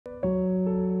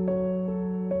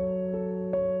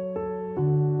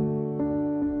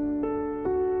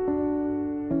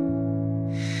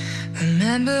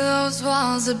Remember those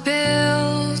walls I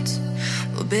built?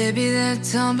 Well, baby, they're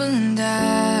tumbling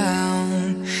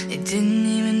down. They didn't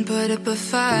even put up a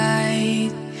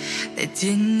fight. They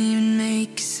didn't even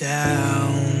make a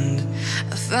sound.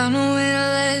 I found a way to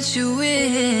let you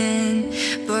in,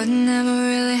 but never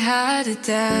really had a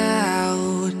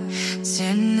doubt.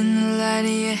 Standing in the light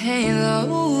of your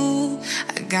halo,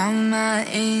 I got my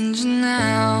angel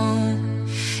now.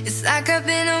 It's like I've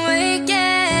been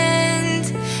awakened.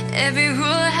 Every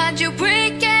rule I had you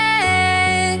breaking.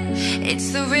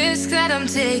 It's the risk that I'm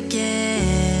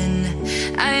taking.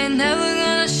 I ain't never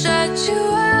gonna shut you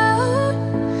out.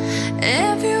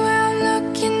 Everywhere I'm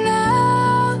looking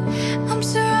now, I'm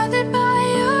surrounded by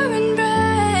your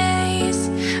embrace.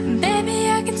 Baby,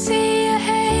 I can see your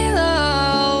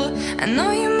halo. I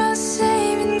know you must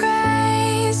save in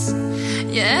grace.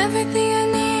 You're everything I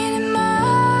need in my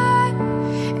heart.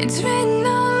 It's written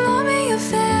all over your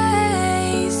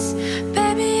face.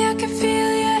 Baby, I can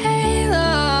feel your halo.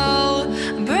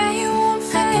 I pray you won't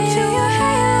fade. I can feel your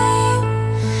halo.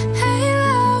 Halo,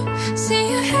 see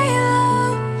your halo.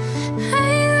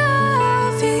 Halo,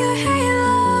 feel your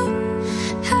halo.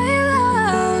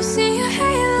 Halo, see your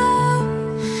halo.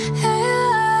 Halo,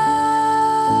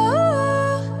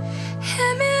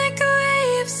 hit me like a ray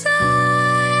of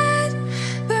sun,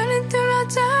 burning through my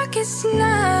darkest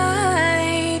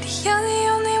night. You're the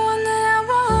only one that I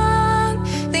want.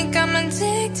 Think I'm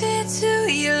addicted to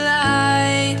your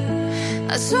light.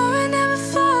 I swore I'd never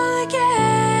fall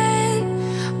again,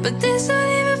 but this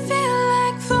don't even feel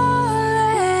like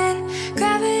falling.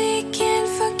 Gravity can't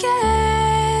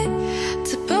forget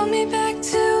to pull me back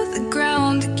to the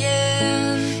ground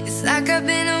again. It's like I've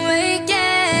been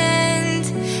awakened.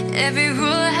 Every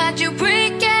rule I had you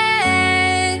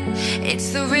breaking. It's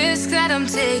the risk that I'm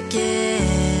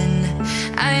taking.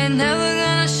 I ain't never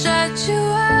gonna shut you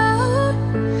out.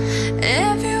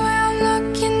 Everywhere I'm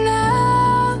looking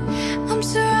now, I'm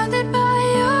surrounded by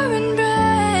your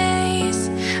embrace.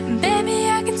 Baby,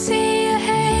 I can see your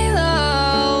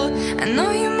halo. I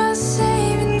know you must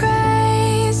save in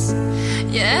grace.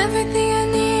 You're everything I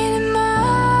need in my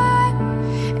heart.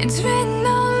 It's written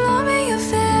all over your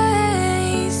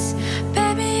face.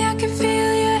 Baby, I can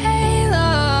feel your halo.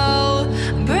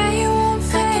 Pray you won't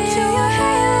fade. I can feel your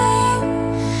halo.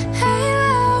 Halo,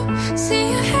 see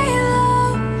your halo.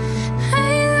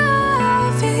 Halo,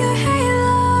 feel your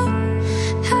halo.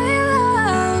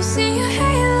 Halo, see your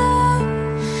halo.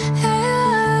 Halo,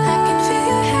 I can feel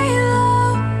your halo.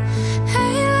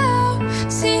 Halo,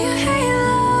 see your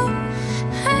halo.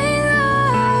 Halo,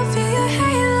 feel your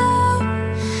halo.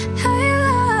 Halo,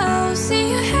 see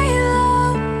your halo.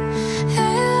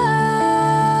 Halo.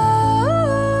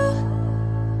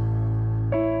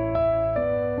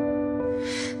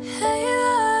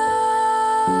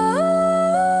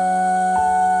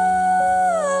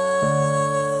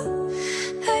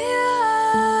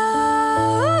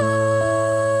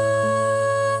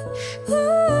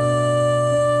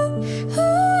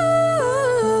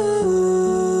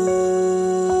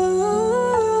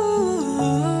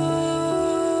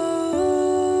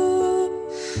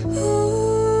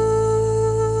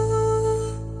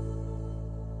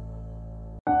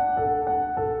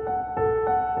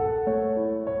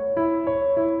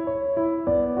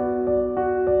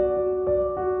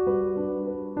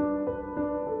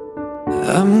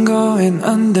 I'm going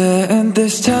under, and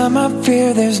this time I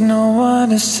fear there's no one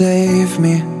to save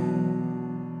me.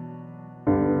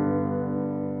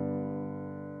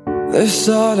 This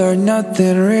all or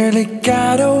nothing really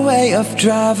got a way of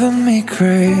driving me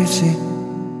crazy.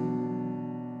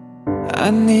 I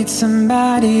need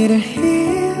somebody to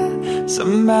hear,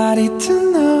 somebody to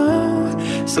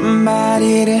know,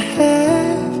 somebody to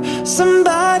have,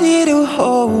 somebody to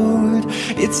hold.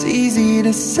 It's easy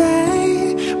to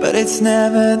say, but it's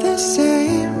never the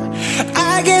same.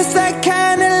 I guess I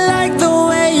kinda like the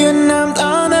way you numbed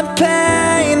all the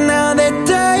pain. Now the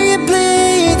day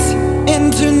bleeds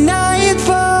into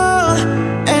nightfall,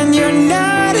 and you're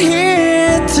not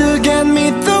here to get me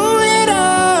through it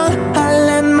all. I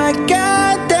let my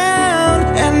guard down,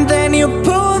 and then you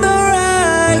pull the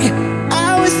rug.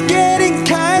 I was getting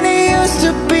kinda used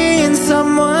to being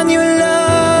someone you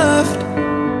loved.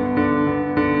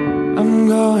 I'm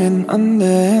going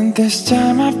under, and this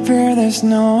time I fear there's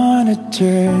no one to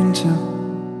turn to.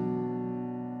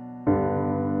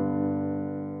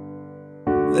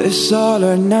 This all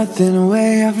or nothing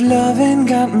way of loving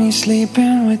got me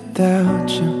sleeping without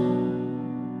you.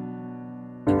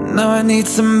 Now I need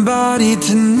somebody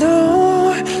to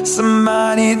know,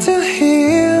 somebody to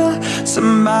heal,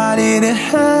 somebody to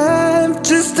have,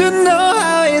 just to know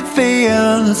how it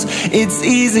feels. It's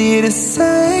easy to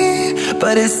say,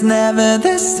 but it's never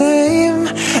the same.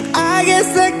 I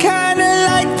guess I kinda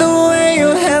like the way you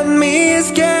help me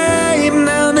escape.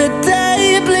 Now the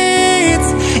day bleeds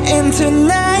into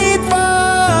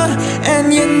nightfall,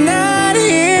 and you're not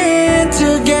here to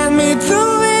get me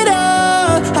through it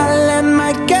all. I let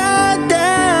my guard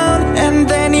down, and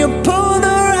then you pull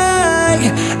the rug.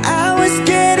 I was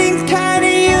getting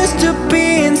kinda used to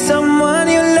being someone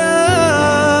you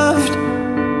loved,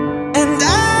 and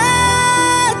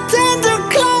I tend to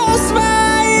close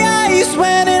my eyes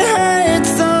when it hurts.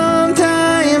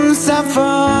 Sometimes I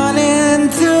fall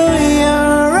into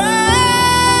your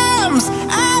arms.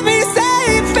 I'll be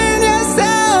safe in your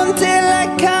sound till I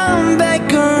come back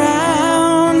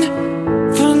around.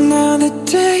 For now the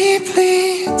day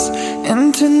bleeds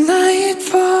into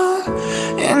nightfall,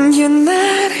 and you're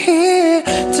not here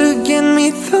to get me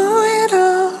through it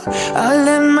all. I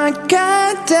let my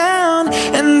guard down,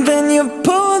 and then you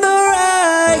pull the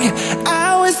rug. I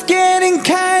was getting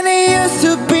kinda used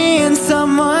to being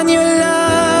someone you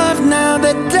love. Now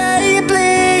the day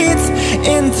bleeds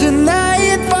into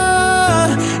nightfall,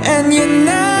 and you're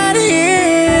not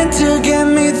here to get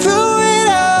me through it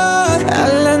all. I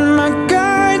let my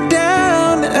guard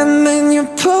down, and then you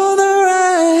pull the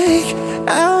rug.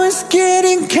 I was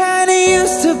getting kinda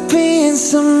used to being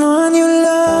someone you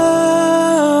loved.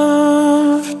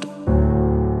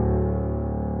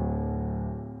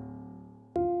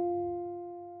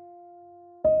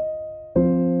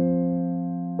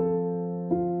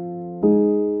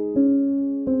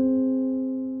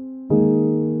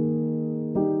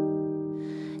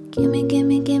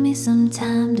 Give me some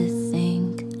time to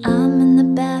think. I'm in the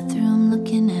bathroom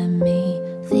looking at me.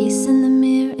 Face in the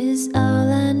mirror is all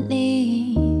I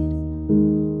need.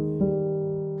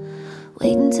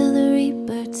 Wait until the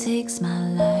Reaper takes my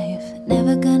life.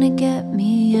 Never gonna get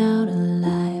me out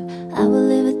alive. I will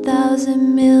live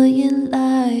 1,000,000,000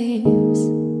 lives.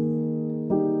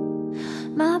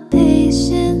 My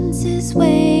patience is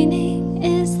waning.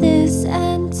 Is this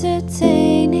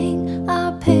entertaining?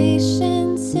 Our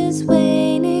patience is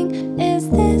waning. Is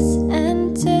this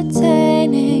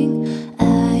entertaining?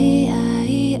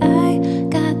 I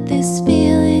got this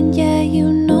feeling, yeah,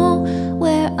 you know,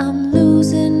 where I'm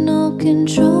losing all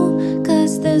control,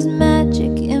 'cause there's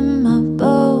magic in my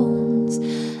bones.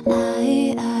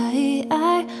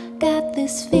 I got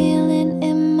this feeling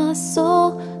in my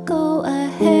soul. Go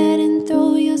ahead and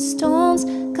throw your stones,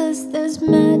 'cause there's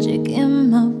magic in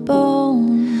my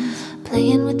bones.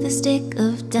 Playing with the stick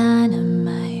of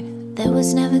dynamite. There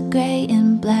was never gray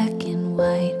and black and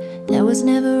white. There was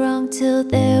never wrong till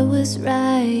there was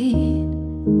right.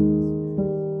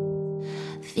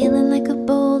 Feeling like a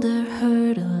boulder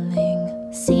hurtling,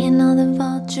 seeing all the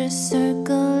vultures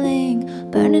circling,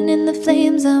 burning in the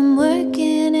flames I'm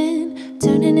working in,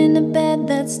 turning in a bed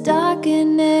that's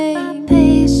darkening. My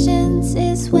patience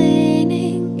is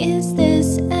waning. Is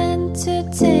this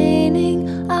entertaining?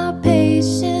 Our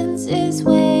patience is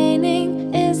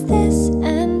waning. Is this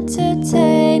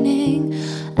entertaining?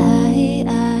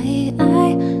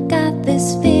 I got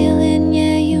this feeling,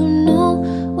 yeah, you know,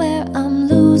 where I'm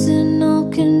losing all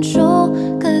control,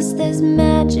 'cause there's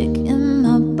magic in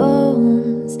my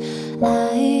bones.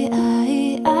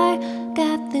 I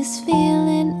got this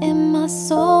feeling in my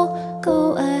soul.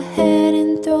 Go ahead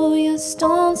and throw your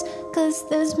stones, 'cause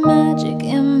there's magic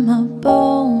in my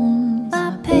bones.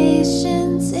 My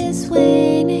patience is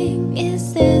waning.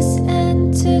 Is this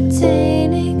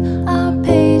entertaining? Our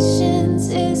patience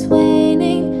is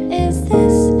waning. Is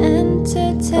this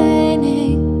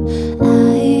entertaining?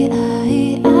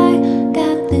 I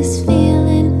got this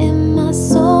feeling in my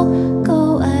soul.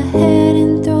 Go ahead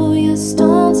and throw your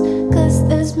stones, 'cause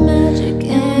there's magic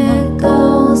in my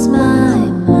bones. There goes my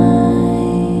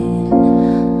mind.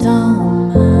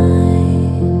 Don't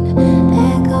mind.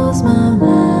 There goes my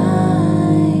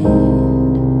mind.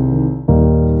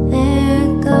 There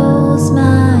goes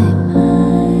my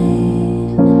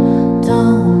mind.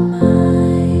 Don't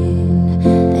mind.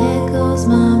 There goes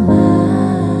my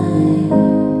mind.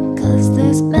 'Cause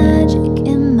there's magic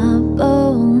in my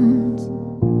bones.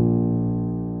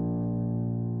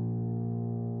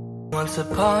 Once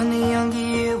upon a young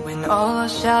year, when all our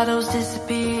shadows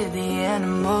disappeared, the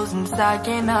animals inside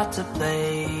came out to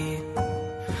play.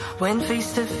 Went face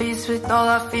to face with all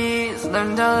our fears,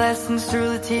 learned our lessons through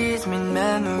the tears, made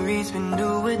memories we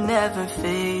knew would never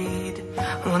fade.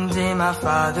 One day my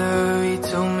father, he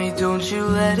told me, don't you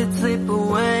let it slip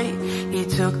away. He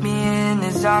took me in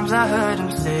his arms, I heard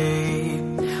him say,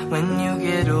 when you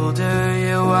get older,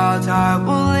 your wild heart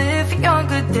will live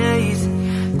younger good days.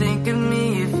 Think of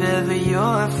me if ever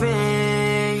you're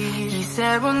afraid. He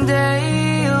said one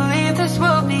day you'll leave this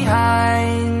world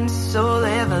behind, so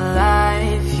live a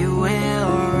life you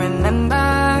will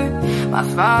remember. My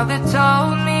father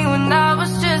told me when I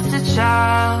was just a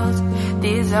child,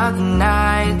 these are the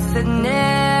nights that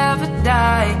never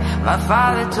die. My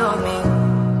father told me.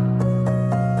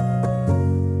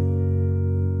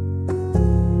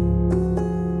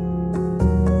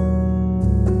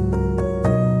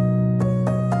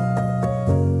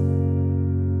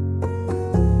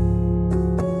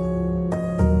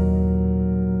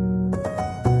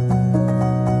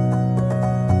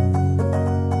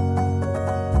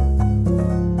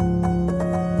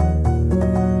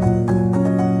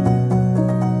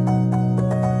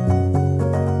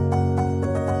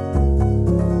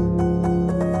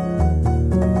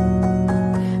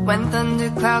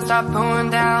 Clouds start pouring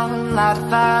down, light a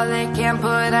fire they can't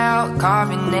put out,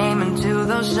 carve your name into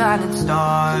those shining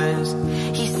stars.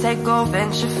 He said go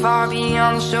venture far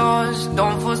beyond the shores,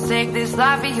 don't forsake this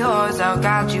life of yours, I'll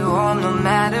guide you home no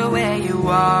matter where you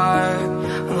are.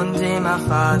 One day my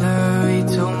father, he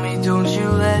told me don't you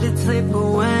let it slip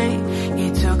away.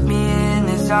 He took me in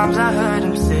his arms, I heard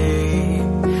him say,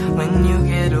 when you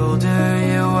get older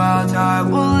your wild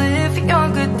heart will live your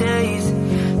good days.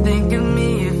 Think of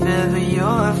me if ever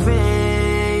you're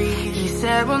afraid. He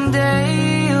said one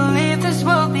day you'll leave this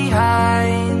world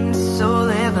behind, so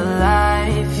live a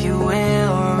life you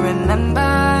will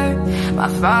remember. My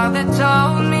father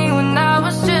told me when I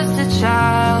was just a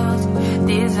child,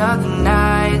 these are the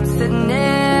nights that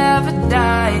never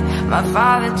die. My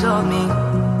father told me.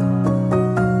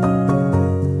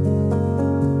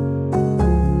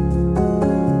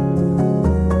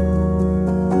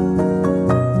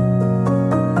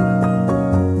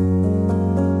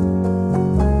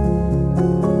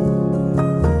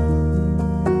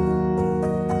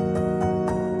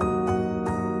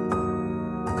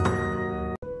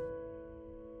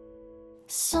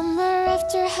 Summer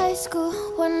after high school,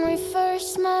 when we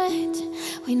first met,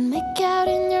 we'd make out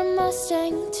in your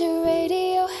Mustang to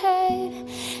Radiohead.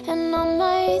 And on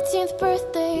my 18th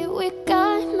birthday, we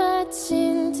got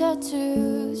matching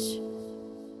tattoos.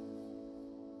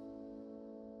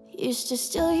 Used to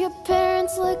steal your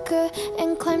parents' liquor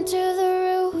and climb to the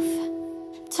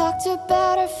roof. Talked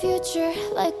about our future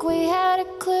like we had a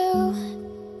clue.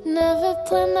 Never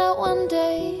planned that one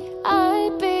day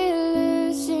I'd be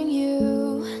losing you.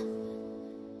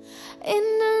 In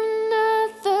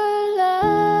another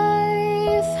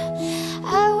life,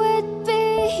 I would be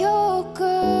your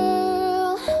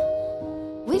girl.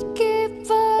 We'd keep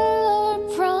all our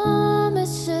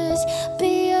promises,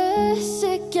 be us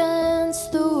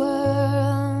against the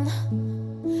world.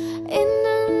 In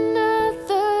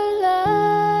another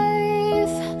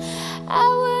life, I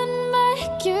would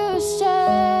make you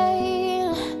stay,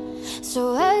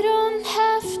 so I don't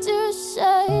have to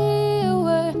say a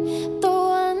word. The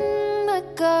one that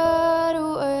got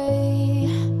away,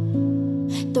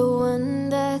 the one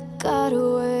that got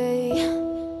away.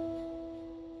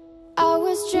 I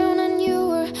was June and you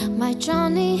were my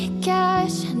Johnny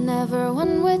Cash. Never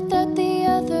one without the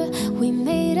other, we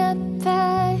made a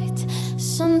pact.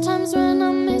 Sometimes when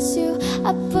I miss you,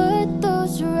 I put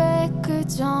those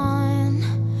records on.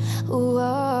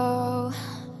 Whoa.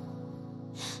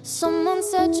 Someone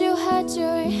said you had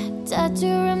your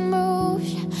tattoo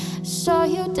removed. Saw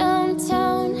you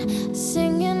downtown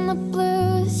singing the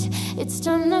blues. It's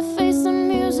time to face the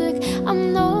music,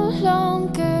 I'm no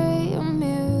longer your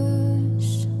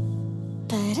muse.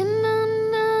 But in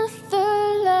another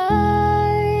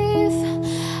life,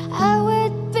 I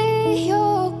would be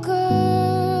your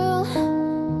girl.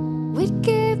 We'd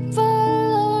keep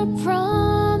all our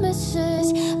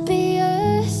promises, be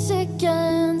us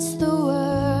against the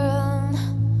world.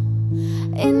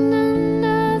 In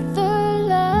another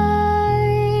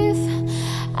life,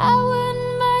 I would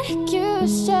make you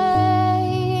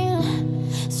stay,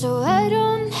 so I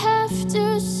don't have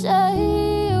to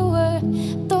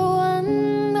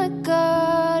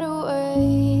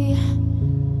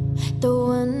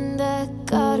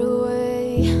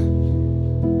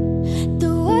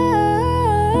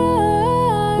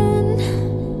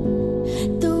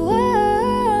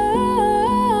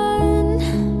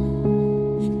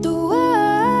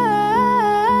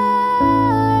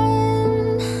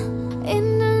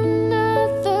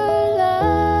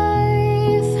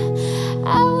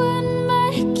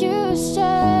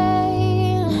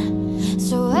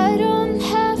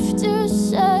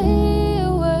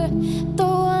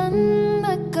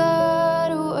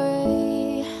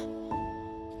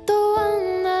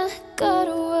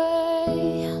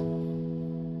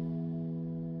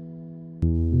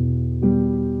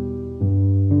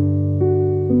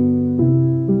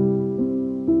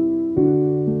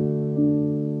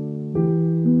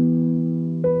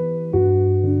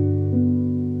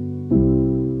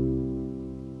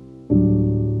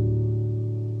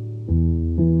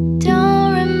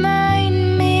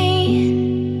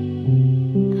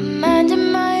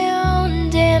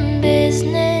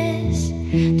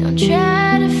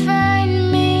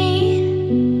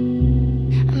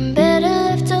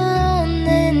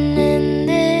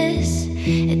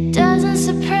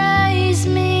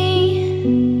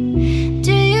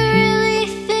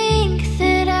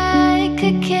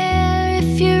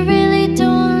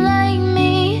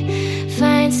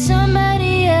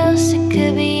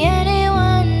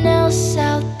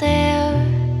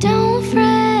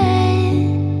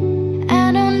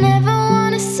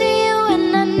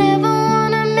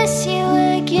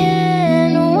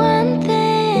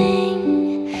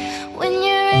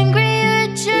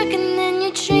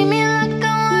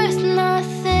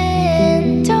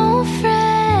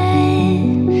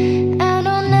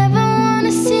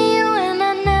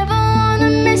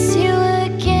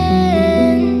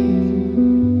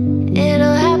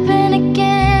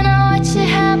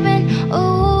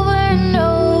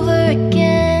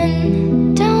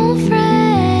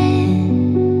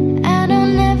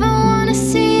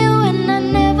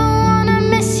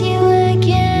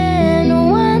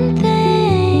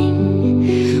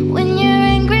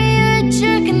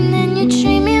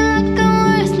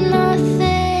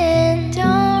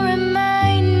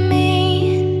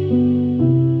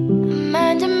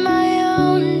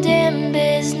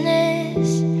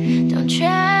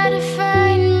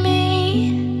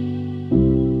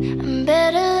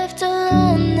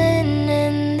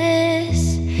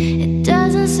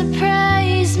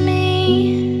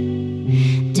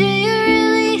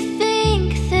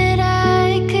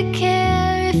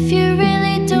if you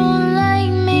really don't like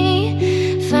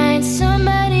me, find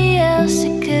somebody else.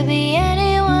 It could be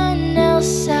anyone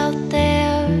else out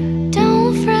there.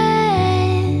 Don't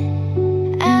fret,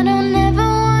 I don't ever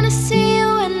wanna see you,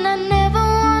 and I never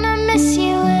wanna miss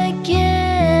you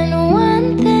again.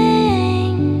 One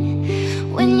thing,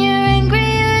 when you're angry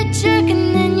you're a jerk,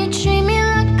 and then you treat me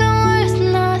like I'm worth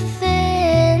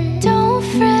nothing. Don't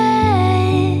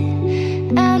fret,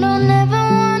 I don't ever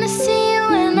wanna see you,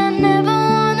 and I never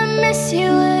wanna miss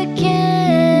you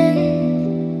again.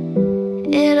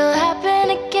 It'll happen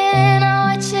again, I'll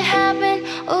watch it happen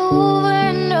over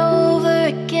and over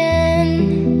again.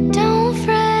 Don't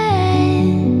fret,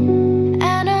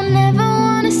 I don't ever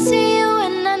wanna see you,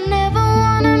 and I never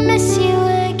wanna miss you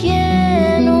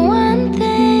again. One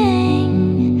thing,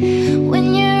 when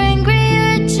you're angry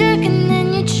you're a jerk, and then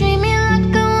you treat me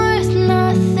like I'm worth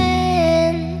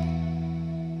nothing.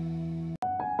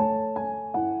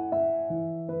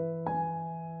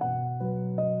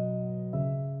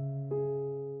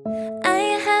 I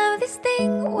have this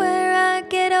thing where I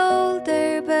get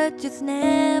older, but just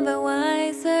never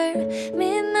wiser.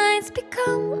 Midnights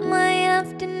become my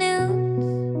afternoons.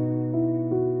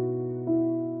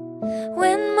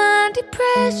 When my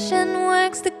depression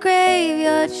works the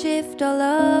graveyard shift, all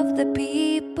of the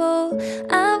people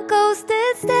I've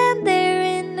ghosted stand there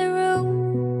in the room.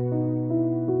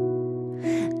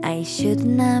 I should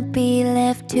not be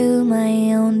left to my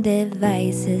own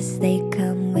devices. They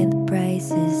come with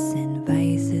prices and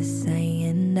vices. I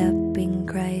end up in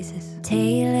crisis.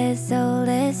 Tale as old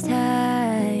as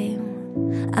time.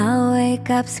 I'll wake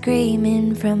up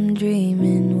screaming from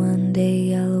dreaming. One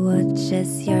day I'll watch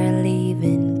as you're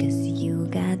leaving, 'cause you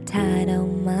got tired of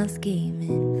my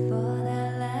scheming. For the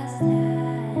last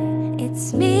time, it's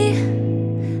me.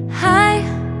 Hi,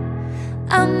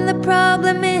 I'm the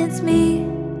problem, it's me.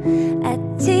 At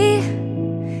tea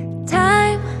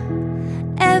time,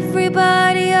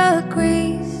 everybody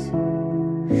agrees.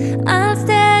 I'll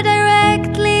stare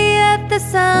directly at the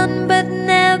sun, but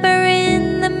never in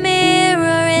the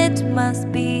mirror. It must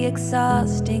be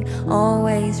exhausting,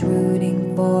 always rooting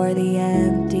for the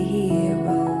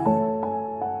anti-hero.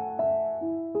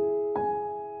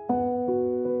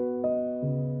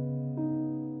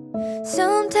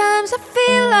 Sometimes I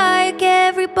feel like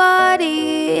everybody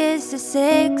is a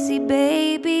sexy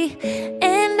baby,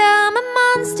 and I'm a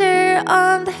monster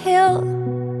on the hill.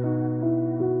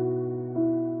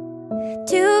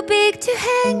 Too big to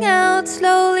hang out,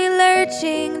 slowly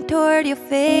lurching toward your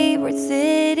favorite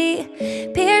city.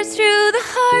 Pierced through the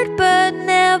heart but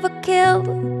never killed.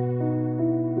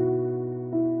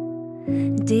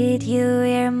 Did you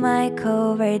hear my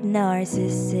covert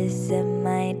narcissism?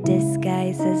 My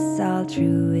disguise as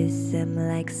altruism,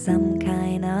 like some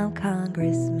kind of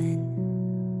congressman.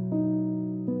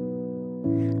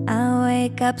 I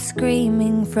wake up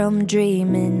screaming from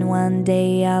dreaming. One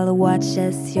day I'll watch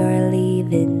as you're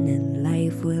leaving, and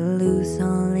life will lose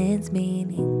all its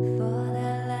meaning. For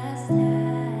the last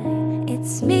time,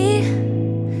 it's me.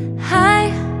 Hi,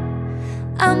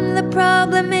 I'm the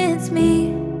problem, it's me.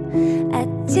 At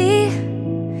tea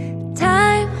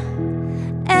time,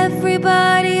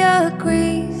 everybody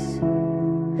agrees.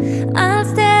 I'll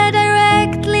stare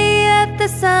directly at the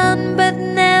sun, but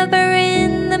never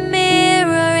in the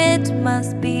mirror. It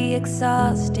must be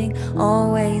exhausting,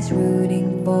 always rooting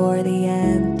for the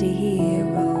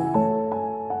anti-hero.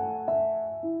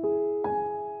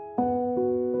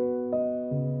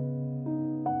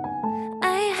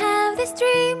 I have this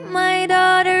dream, my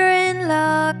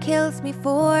daughter-in-law kills me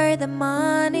for the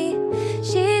money.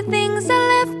 She thinks I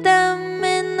left them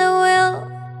in the will.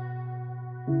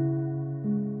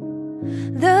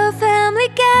 The family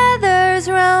gathers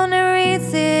round and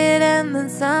reads it, and then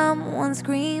someone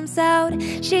screams out,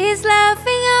 she's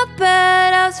laughing up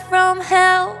at us from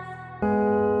hell.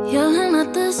 Yelling at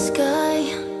the sky,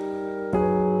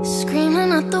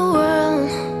 screaming at the world.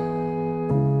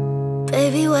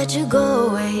 Baby, why'd you go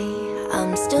away?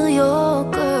 I'm still your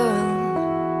girl.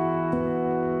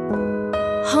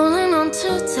 Holding on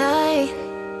too tight,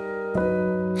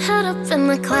 head up in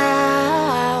the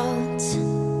clouds.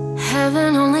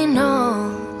 Heaven only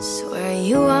knows where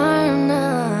you are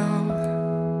now.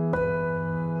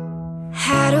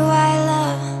 How do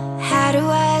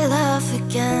I love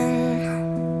again?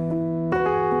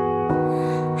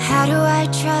 How do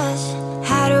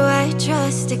I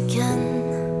trust again?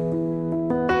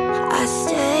 I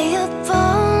stay up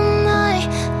all night,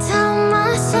 tell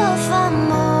myself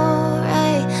I'm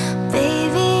alright.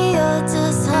 Baby, you're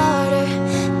just harder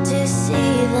to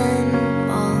see than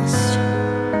most.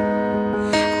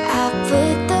 I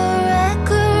put the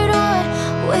record on,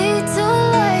 wait till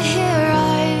I hear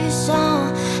our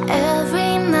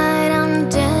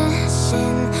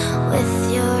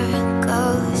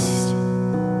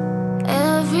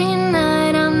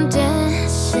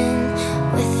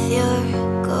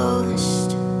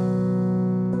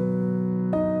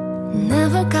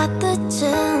Never got the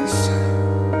chance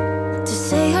to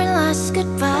say her last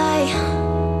goodbye.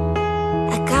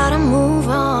 I gotta move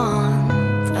on,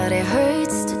 but it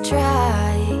hurts to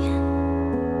try.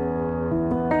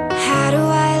 How do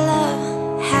I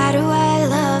love? How do I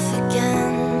love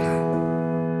again?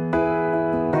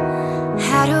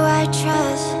 How do I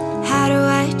trust? How do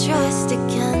I trust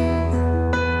again?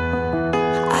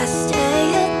 I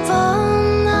stay up all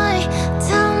night,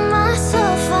 tell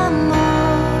myself I'm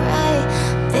alright.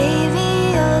 Baby,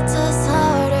 you're just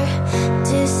harder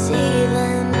to see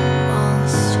than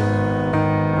most.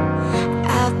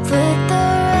 I put the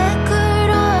record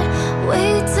on,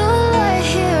 wait till I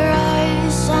hear our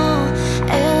song.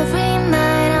 Every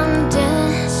night I'm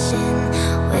dancing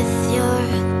with your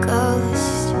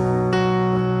ghost.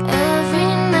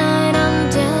 Every night I'm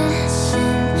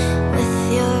dancing with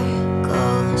your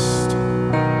ghost.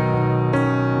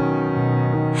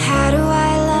 How do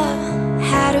I love?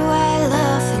 How do I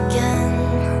love again?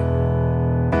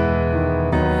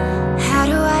 How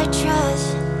do I trust?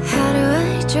 How do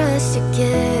I trust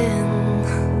again?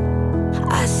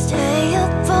 I stay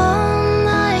up all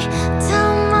night,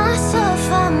 tell myself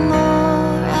I'm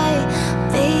alright.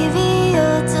 Baby,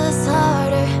 you're just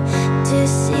harder to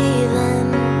see than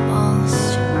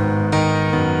most.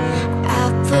 I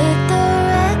put the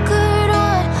record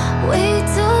on, wait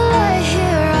till I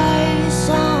hear our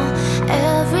song.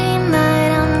 Every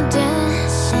night I'm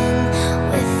dancing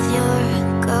with your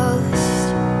ghost.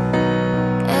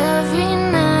 Every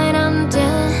night I'm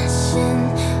dancing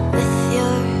with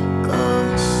your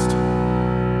ghost.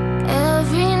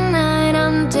 Every night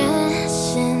I'm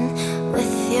dancing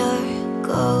with your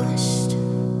ghost.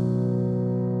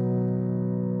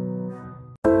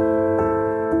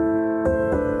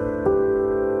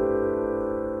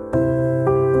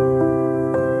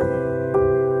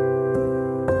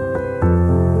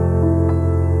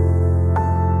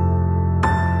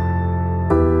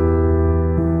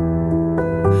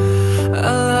 I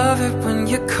love it when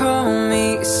you call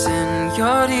me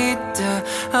Senorita.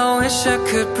 I wish I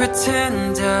could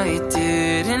pretend I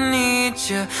didn't need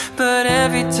you, but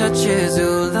every touch is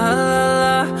ooh la la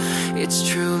la. It's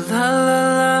true la la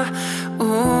la.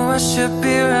 Ooh, I should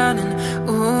be running.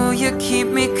 Ooh, you keep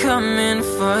me coming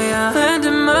for ya.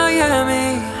 Landon,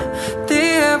 Miami. The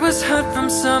air was hot from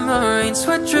summer rain,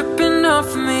 sweat dripping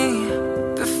off me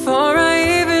before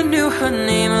I even knew her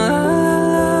name. La la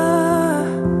la.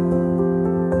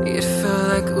 It felt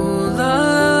like ooh la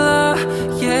la la,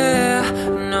 yeah,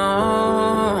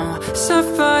 no.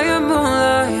 Sapphire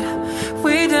moonlight,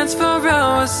 we danced for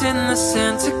hours in the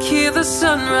sand, tequila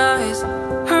sunrise.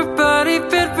 Her body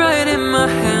fit right in my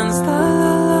hands, la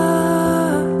la la.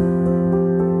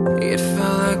 It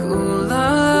felt like ooh la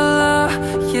la la,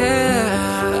 yeah.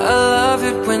 I love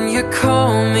it when you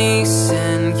call me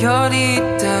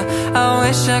Senorita. I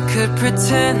wish I could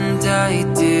pretend I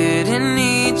didn't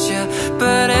need you,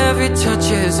 but every touch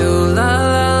is ooh la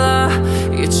la la.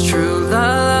 It's true la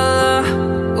la la.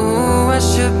 Ooh, I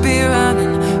should be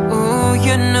running. Ooh,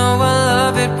 you know I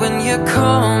love it when you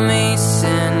call me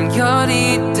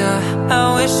Senorita.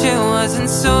 I wish it wasn't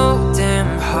so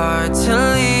damn hard to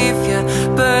leave you,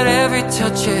 but every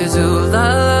touch is ooh la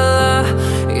la la.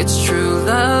 It's true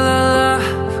la la la.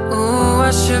 Ooh,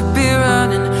 I should be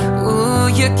running. Ooh,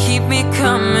 you keep me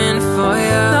coming for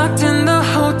ya. Locked in the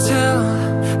hotel,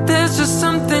 there's just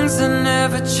some things that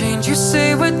never change. You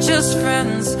say we're just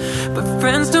friends, but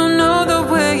friends don't know the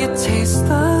way you taste,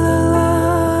 la la la.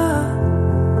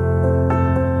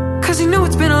 Cause you know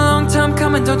it's been a long time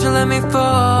coming, don't you let me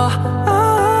fall.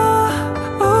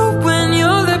 Oh, when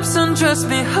your lips undress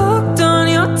me, hooked on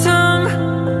your tongue.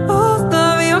 Oh,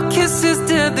 love, your kisses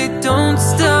deadly, don't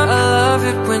stop. I love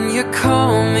it when you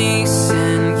call me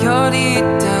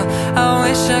Senorita. I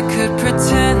wish I could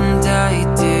pretend I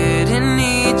didn't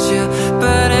need you,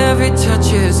 but every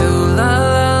touch is ooh la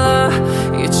la la.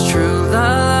 It's true la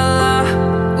la la.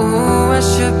 Ooh, I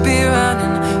should be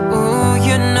running. Ooh,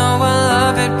 you know I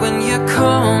love it when you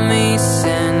call me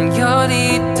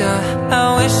Senorita.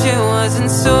 I wish it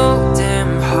wasn't so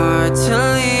damn hard to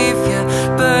leave you,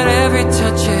 but every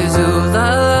touch is ooh la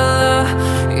la la.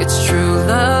 It's true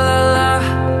la la la.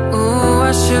 Ooh,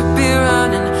 I should be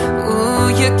running. Ooh,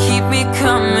 you keep me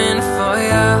coming for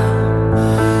ya.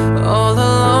 All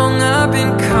along I've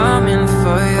been coming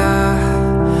for ya,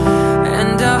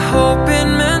 and I hope it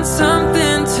meant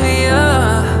something to ya.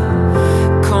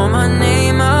 Call my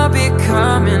name, I'll be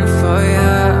coming for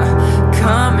ya,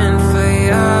 coming for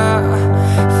ya,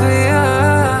 for ya,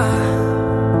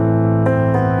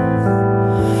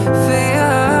 for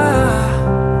ya.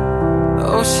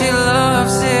 Oh, she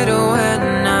loves it when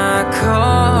I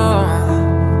call.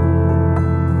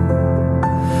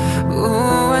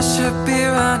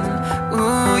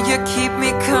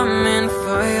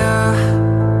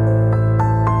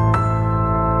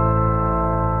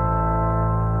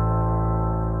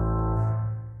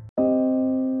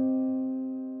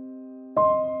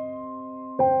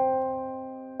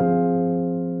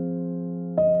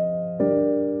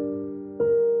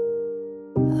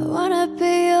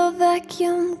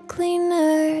 vacuum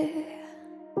cleaner,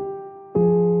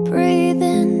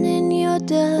 breathing in your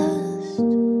dust.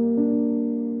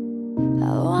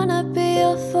 I wanna be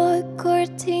a Ford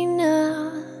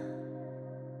Cortina.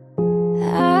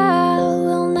 I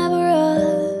will never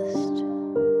rust.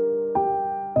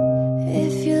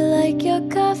 If you like your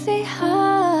coffee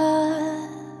hot,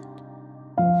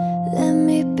 let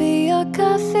me be your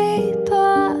coffee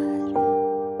pot.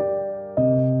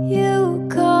 You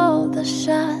call the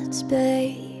shots,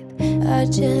 babe. I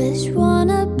just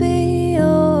wanna be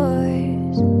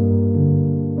yours.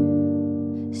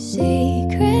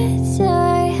 Secrets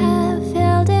I have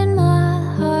held in my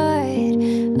heart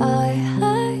are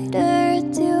harder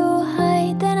to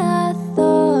hide than I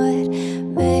thought.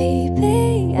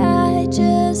 Maybe I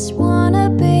just wanna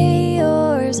be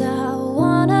yours. I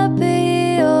wanna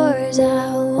be yours.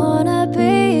 I wanna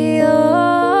be yours.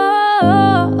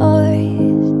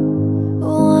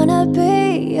 Wanna be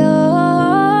yours.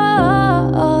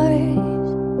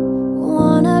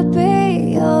 Wanna be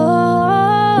yours.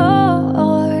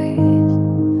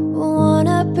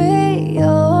 Wanna be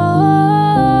yours.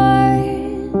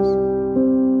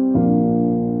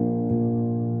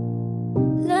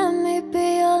 Let me be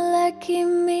your lucky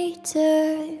meter,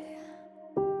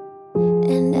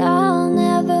 and I'll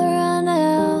never run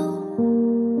out.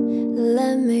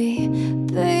 Let me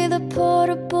be the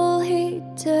portable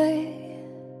heater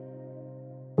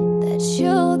that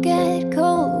you'll get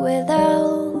cold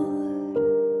without.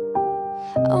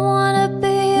 I wanna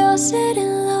be your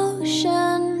setting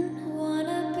lotion.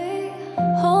 Wanna be,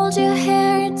 hold your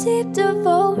hair in deep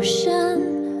devotion.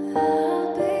 I'll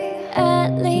be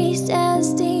at least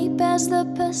as deep as the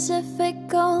Pacific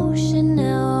Ocean.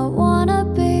 Now I wanna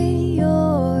be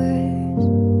yours.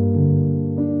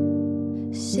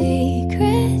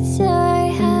 Secrets I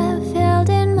have held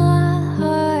in my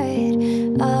heart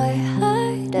are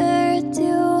harder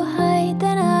to hide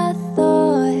than I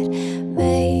thought.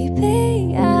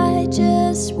 Maybe I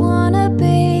just wanna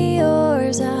be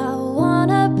yours. I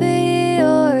wanna be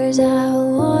yours. I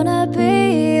wanna be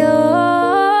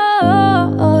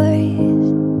yours.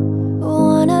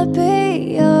 Wanna be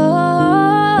yours.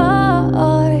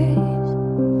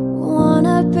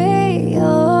 Wanna be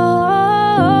yours.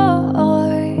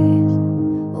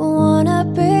 Wanna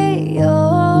be yours.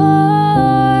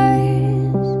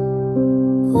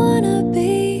 Wanna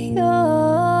be yours.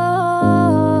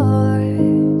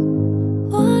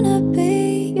 Wanna be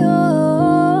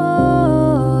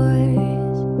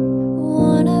yours.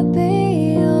 Wanna be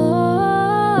yours.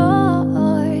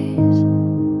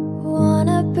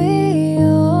 Wanna be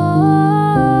yours.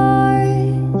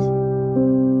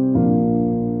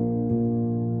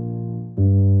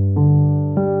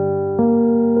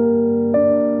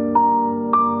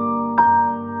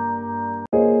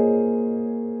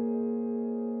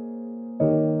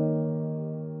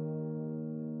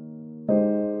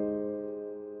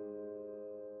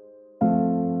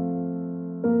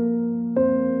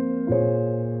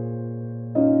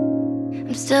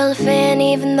 I'm still a fan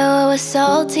even though I was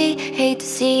salty. Hate to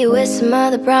see you with some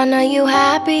other broad, now you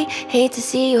happy. Hate to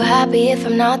see you happy if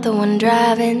I'm not the one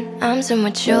driving. I'm so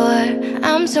mature,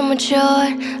 I'm so mature,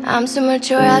 I'm so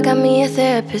mature. I got me a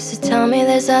therapist to tell me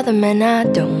there's other men I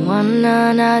don't want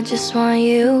none. I just want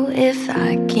you. If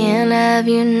I can't have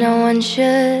you, no one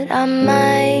should. I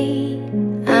might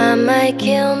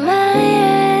kill my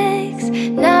ex.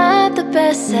 Not the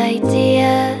best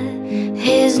idea.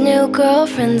 His new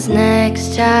girlfriend's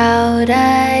next child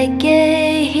I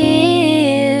get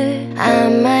here. I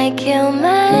might kill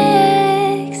my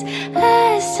ex.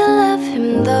 I still love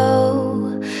him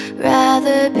though.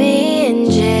 Rather be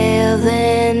in jail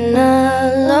than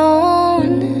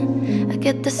alone. I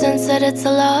get the sense that it's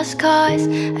a lost cause.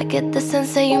 I get the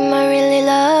sense that you might really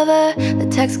love her. The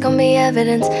text gon' be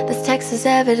evidence. This text is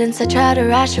evidence. I try to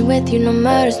ration with you. No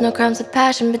murders, no crimes with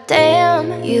passion. But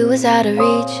damn, you was out of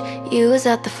reach. You was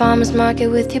at the farmer's market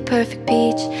with your perfect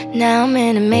peach. Now I'm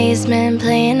in amazement,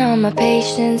 playing on my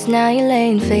patience. Now you're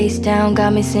laying face down,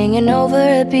 got me singing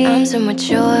over a beat. I'm so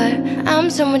mature, I'm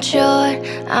so mature,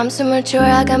 I'm so mature.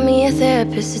 I got me a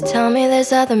therapist to tell me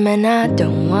there's other men I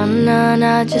don't want none.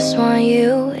 I just want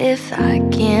you. If I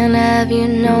can't have you,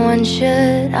 no one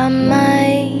should. I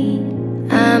might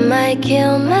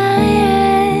kill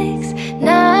my ex.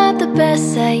 Not the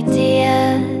best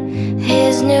idea.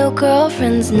 His new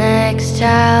girlfriend's next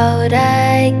child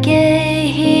I get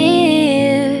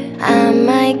here. I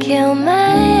might kill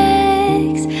my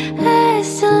ex. I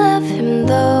still love him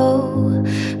though.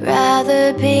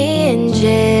 Rather be in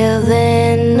jail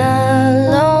than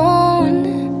alone.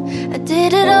 I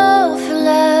did it all for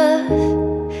love.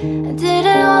 I did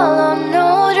it all on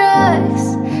no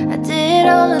drugs. I did did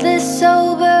all of this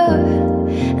sober.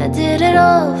 I did it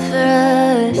all for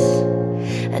us.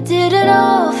 I did it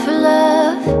all for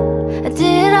love. I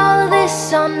did all of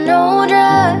this on no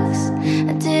drugs.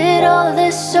 I did all of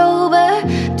this sober.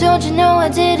 Don't you know I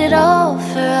did it all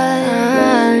for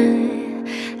us?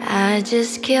 I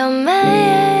just killed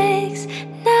my ex,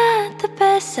 not the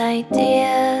best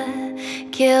idea.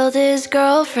 Killed his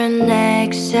girlfriend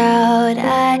next out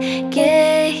I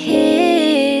get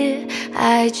here.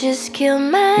 I just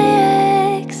killed my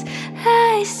ex,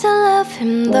 I still love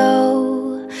him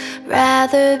though.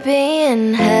 Rather be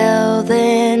in hell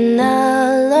than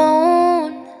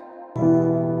alone.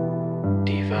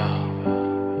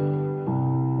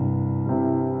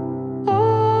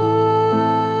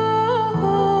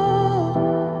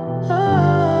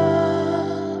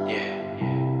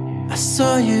 I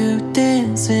saw you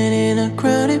dancing in a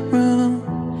crowded room.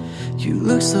 You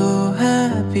look so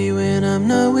happy when I'm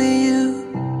not with you.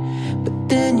 But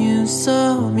then you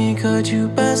saw me, caught you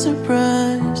by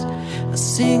surprise. A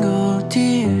single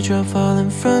teardrop falling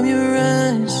from your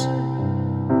eyes.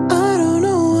 I don't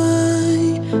know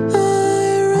why I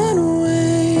ran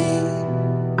away.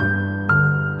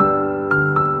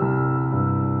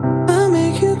 I'll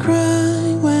make you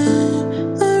cry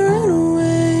when I run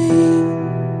away.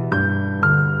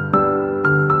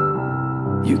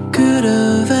 You could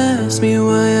have asked me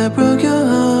why I broke your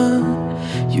heart.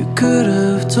 You could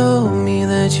have told me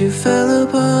that you fell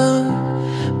apart.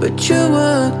 But you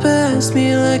walked past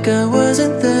me like I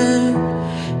wasn't there,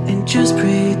 and just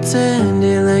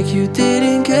pretended like you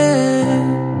didn't care.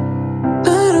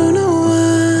 I don't know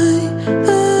why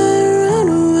I ran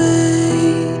away.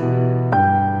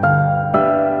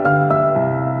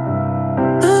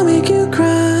 I'll make you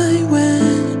cry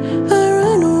when I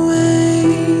run away.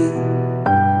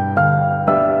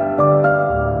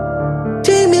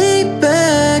 Take me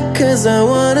back, 'cause I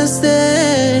wanna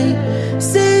stay.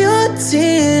 Say your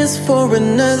tears for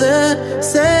another.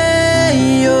 Say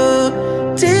your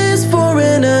tears for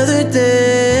another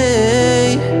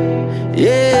day.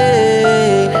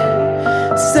 Yeah.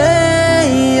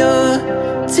 Say your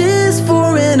tears for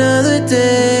another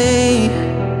day.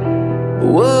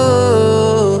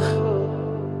 Whoa.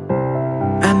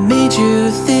 I made you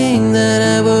think that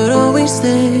I would always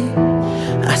stay.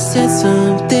 I said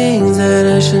some things that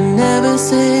I should never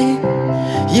say.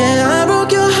 Yeah, I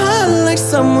broke your heart like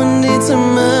someone did to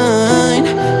mine.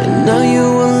 And now you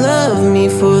will love me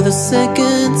for the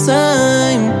second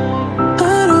time.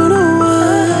 I don't know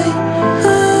why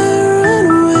I ran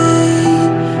away.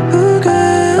 Oh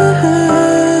girl,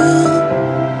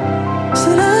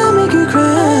 said I'll make you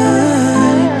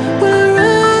cry when I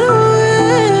ran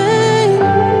away.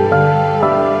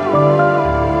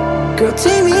 Girl,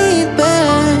 take me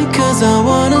back, 'cause I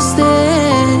wanna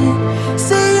stay.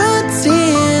 Say your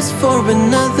tears for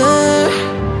another.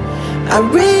 I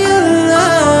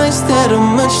realized that I'm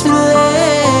much too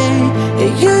late,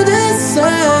 and you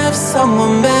deserve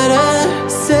someone better.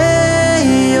 Say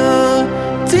your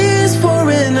tears for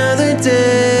another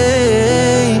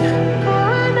day.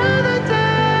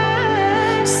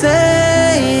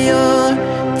 Say your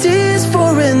tears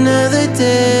for another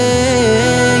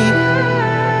day.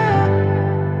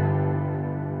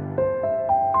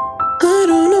 I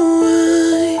don't know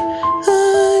why I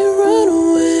run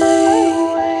away.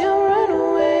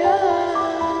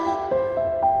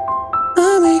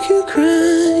 I'll make you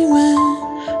cry when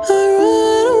I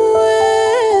run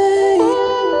away.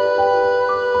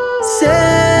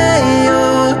 Say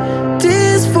your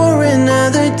tears for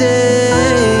another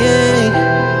day.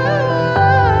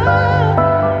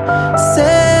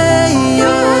 Say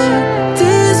your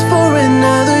tears for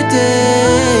another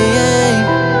day.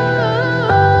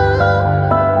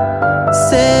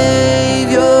 Save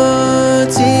your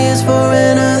tears for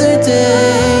another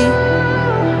day.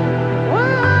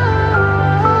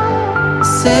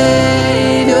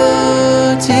 Save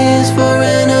your tears for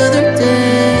another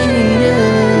day.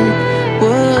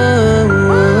 Whoa,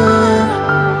 whoa.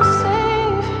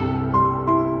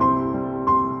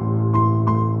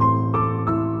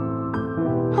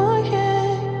 Oh yeah,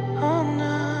 oh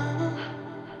no.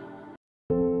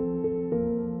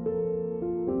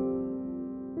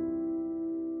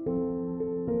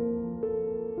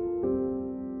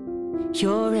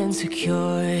 You're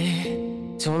insecure,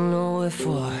 don't know what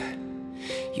for.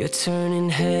 You're turning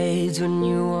heads when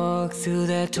you walk through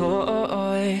that door.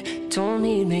 Don't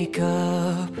need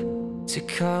makeup to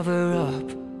cover up.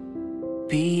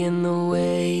 Being the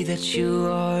way that you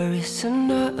are is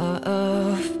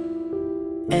enough.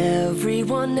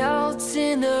 Everyone else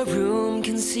in the room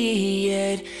can see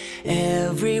it.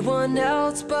 everyone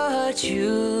else but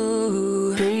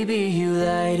you. Baby, you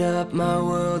light up my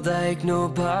world like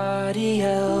nobody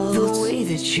else. The way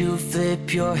that you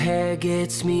flip your hair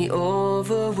gets me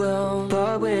overwhelmed.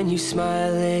 But when you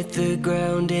smile at the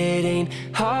ground, it ain't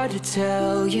hard to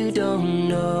tell. You don't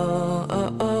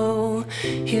know,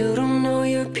 you don't know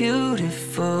you're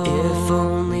beautiful. If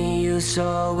only you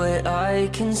saw what I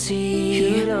can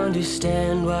see, you'd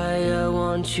understand why I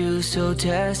want you so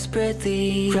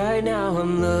desperately. Right now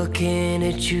I'm looking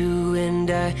at you and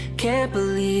I can't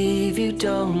believe you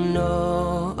don't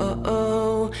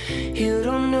know, you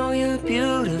don't know you're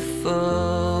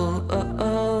beautiful,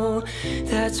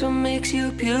 that's what makes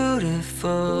you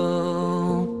beautiful.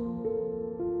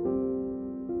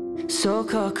 So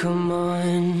come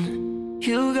on,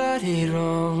 you got it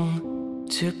wrong.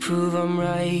 To prove I'm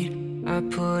right, I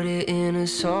put it in a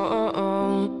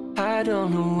song. I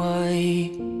don't know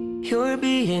why you're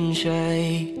being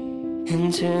shy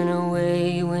and turn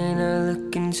away when I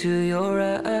look into your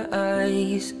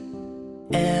eyes.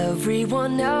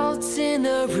 Everyone else in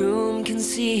the room can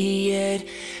see it,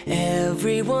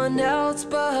 everyone else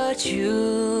but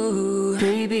you.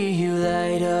 Baby, you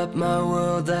light up my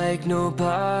world like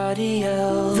nobody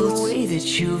else. The way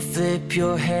that you flip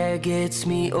your hair gets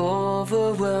me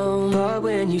overwhelmed. But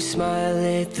when you smile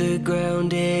at the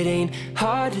ground, it ain't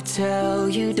hard to tell.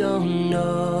 You don't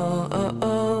know,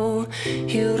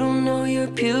 you don't know you're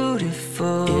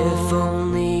beautiful. If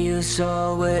only you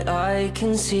saw what I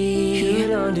can see,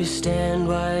 you'd understand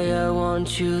why I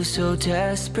want you so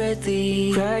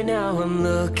desperately. Right now I'm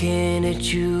looking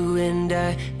at you and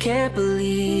I can't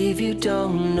believe you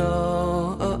don't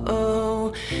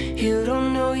know, you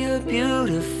don't know you're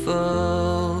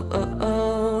beautiful,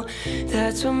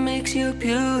 that's what makes you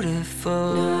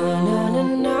beautiful. Na na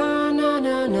na na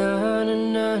na na na na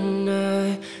na na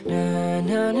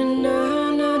na na na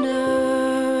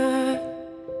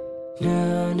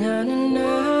na na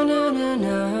na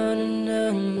na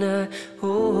na na. Oh,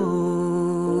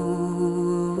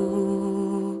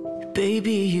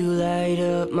 baby, you light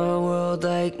up my world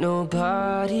like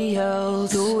nobody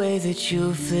else. The way that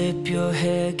you flip your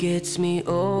hair gets me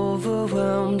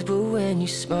overwhelmed. But when you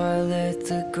smile at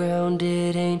the ground,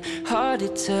 it ain't hard to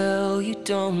tell. You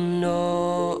don't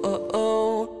know,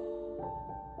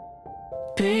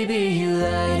 baby, you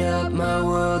light up my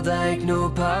world like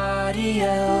nobody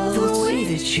else. The way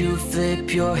that you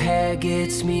flip your hair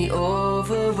gets me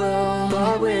overwhelmed.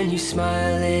 But when you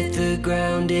smile at the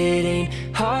ground, it ain't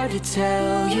hard to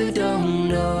tell. You don't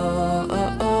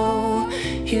know,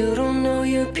 you don't know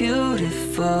you're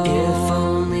beautiful. If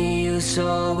only you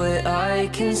saw what I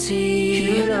can see,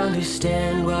 you'd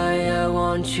understand why I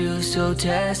want you so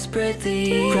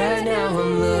desperately. Right now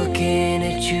I'm looking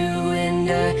at you and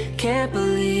I can't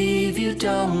believe you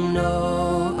don't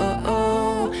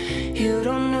know, you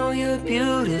don't know you're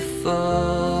beautiful,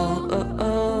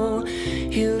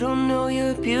 you don't know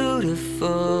you're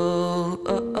beautiful,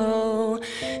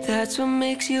 that's what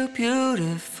makes you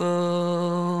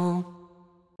beautiful.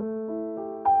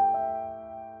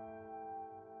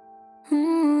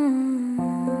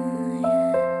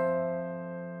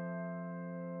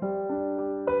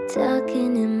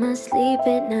 Talking in my sleep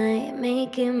at night,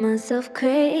 making myself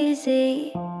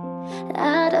crazy.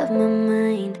 Out of my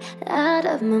mind, out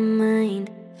of my mind.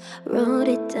 Wrote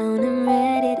it down and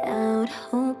read it out,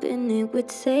 hoping it would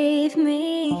save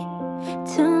me.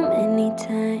 Too many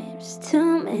times,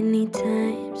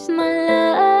 my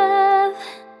love,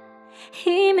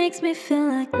 he makes me feel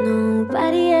like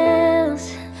nobody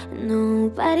else,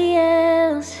 nobody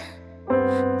else.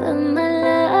 But my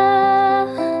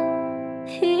love,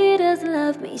 he doesn't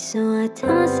love me, so I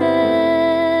tell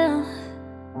myself,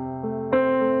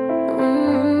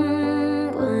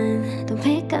 one, don't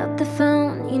pick up the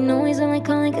phone. You know he's only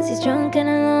calling cause he's drunk and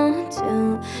alone.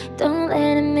 Two, don't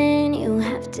let him in, you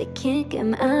have to kick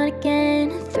him out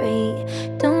again. Three,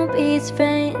 don't be his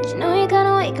friend. You know you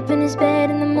gotta wake up in his bed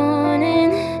in the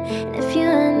morning. And if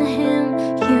you're under him,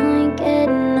 you ain't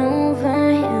getting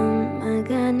over him. I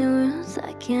got no rules,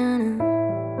 I can't.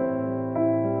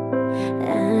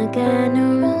 I got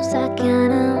no rules, I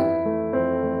can't.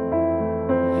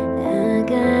 I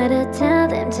gotta tell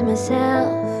them to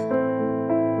myself.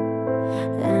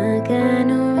 I got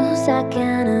no rules, I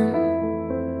can't.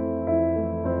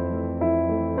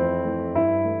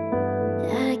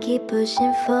 I keep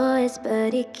pushing forwards,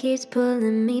 but it keeps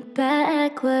pulling me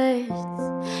backwards.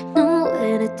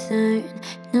 Nowhere to turn,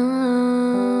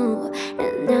 no.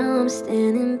 And now I'm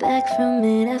standing back from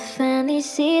it. I finally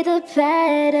see the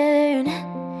pattern.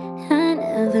 I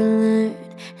never learned.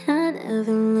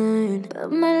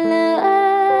 But my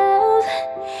love,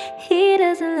 he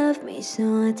doesn't love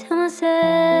so I tell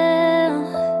myself,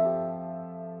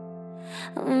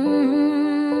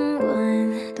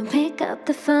 one, don't pick up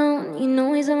the phone. You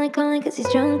know he's only calling cause he's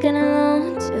drunk and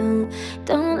alone. Two,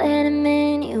 don't let him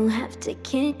in, you have to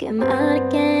kick him out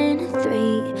again.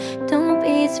 Three, don't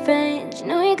be his friend. You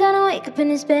know you gotta wake up in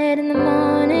his bed in the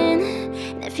morning.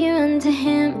 And if you run to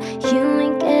him, you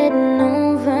ain't getting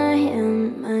over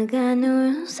him. I got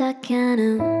no rules, I count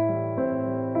 'em.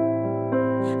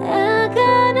 I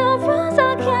got no rules,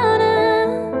 I count 'em.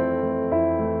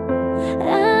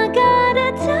 I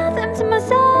gotta tell them to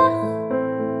myself.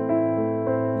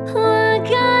 Oh, I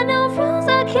got no rules,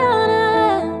 I count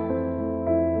 'em.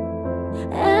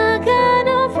 I got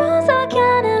no rules, I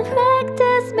count 'em.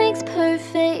 Practice makes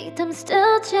perfect. I'm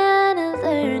still trying to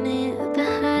learn it by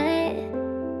heart.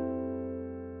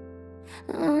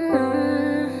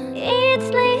 Eat,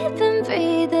 sleep, and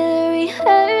breathe it,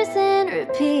 rehearse and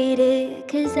repeat it.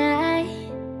 Cause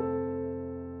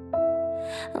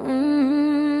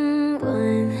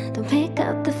one, don't pick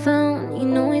up the phone. You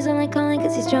know he's only calling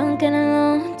cause he's drunk and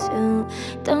alone. Two,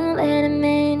 don't let him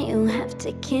in, you have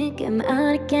to kick him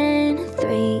out again.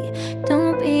 Three,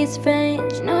 don't be his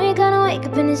friend. You know you gotta wake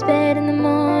up in his bed in the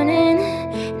morning.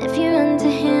 And if you run to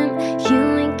him, you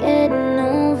ain't getting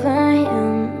over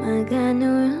him. I got no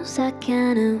rules, I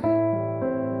count 'em.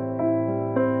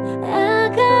 I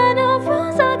got no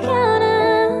rules, I count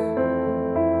 'em.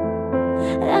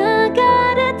 I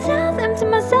gotta tell them to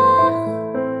myself.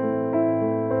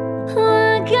 Oh, I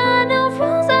got no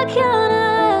rules, I count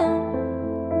 'em.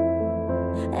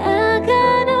 I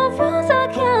got no rules, I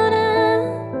count 'em.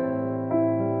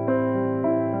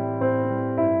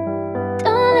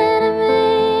 Don't let him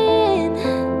in.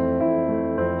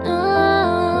 No,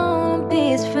 don't be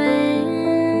his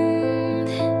friend.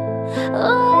 Oh,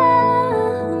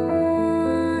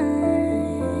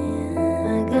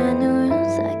 I got no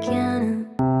rules, I count 'em.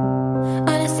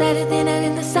 On a Saturday night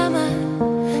in the summer,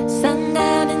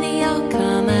 sundown and the all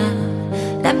come out.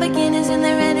 Lamborghinis and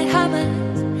the rented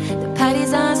Hummers. The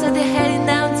party's on, so they're heading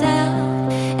downtown.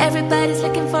 Everybody's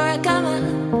looking for a come up,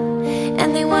 and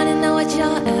they wanna know what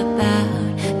you're about.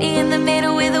 Me in the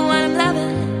middle with the one I'm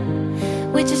loving.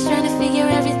 We're just trying to figure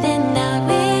everything out.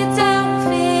 We don't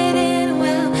fit in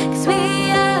well, cause we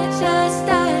are just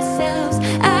ourselves.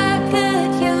 I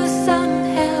could use some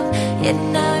help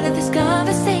getting out of this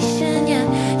conversation, yeah.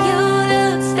 You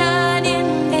look stunning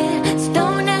there, so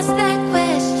don't ask that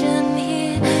question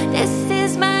here. This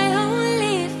is my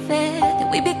only fear, that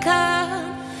we become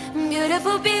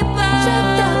beautiful people.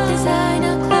 Dropped up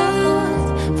designer clothes,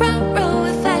 front row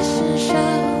at fashion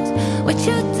shows. What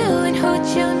you do and who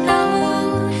you know,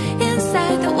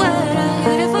 inside the world of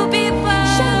beautiful people.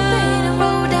 Champagne and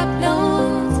rolled up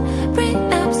notes,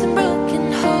 prenups and broken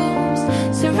homes.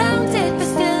 Surrounded but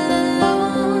still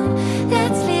alone.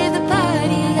 Let's leave the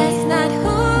party, that's not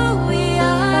who we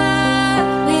are.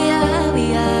 We are, we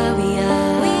are, we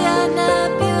are. We are not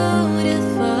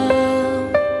beautiful.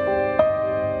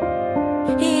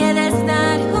 Yeah, that's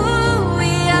not who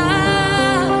we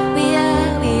are. We are,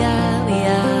 we are, we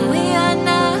are. We are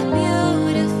not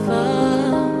beautiful.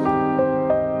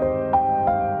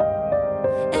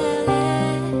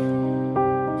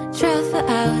 Drove for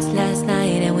hours last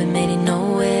night and we made it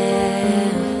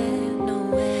nowhere.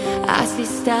 I see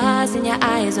stars in your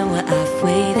eyes when we're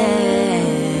halfway there.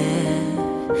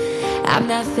 I'm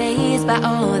not fazed by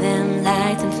all them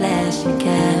lights and flashing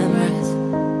cameras.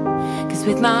 Cause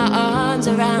with my arms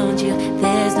around you,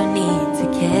 there's no need to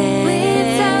care. We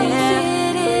don't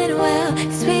fit in well,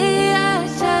 cause we are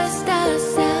just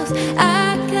ourselves. I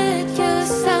could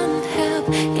use some help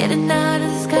getting out of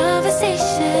this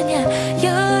conversation, yeah.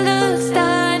 You look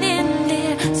stunning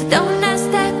there, so don't ask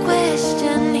that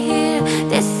question here.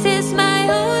 This is my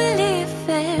only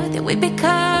fear, that we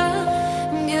become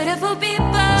beautiful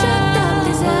people. Dropped up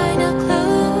designer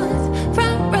clothes,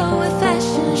 front row at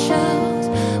fashion shows.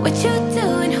 What you do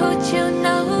and who you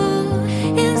know,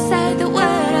 inside the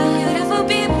world of beautiful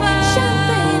people.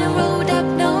 Champagne and rolled up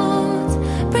notes,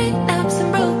 prenups and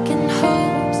broken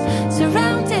homes.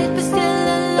 Surrounded but still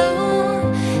alone.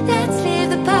 Let's leave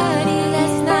the party,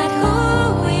 that's not who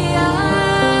we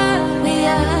are. We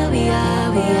are, we are,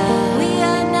 we are. We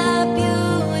are not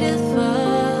beautiful.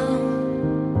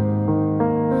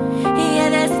 Yeah,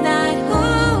 that's not who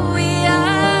we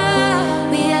are.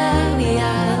 We are, we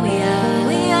are, we are.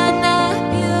 We are not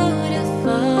beautiful.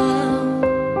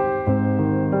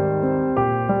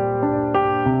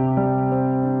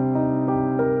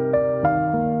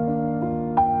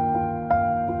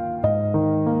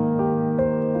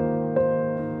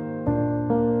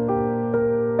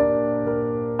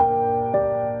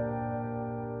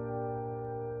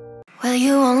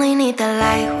 need the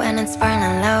light when it's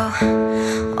burning low.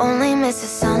 Only miss the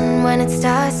sun when it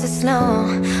starts to snow.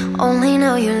 Only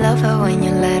know you love her when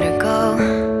you let her go.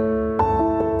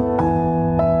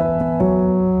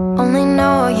 Only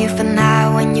know you've been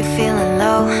high when you're feeling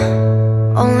low.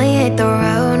 Only hate the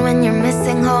road when you're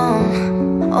missing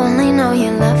home. Only know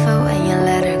you love her when you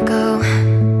let her go.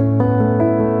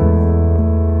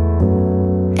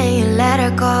 And you let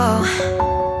her go.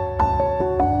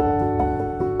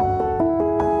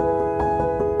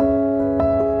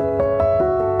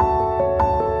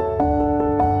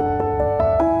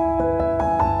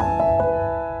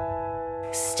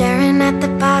 Staring at the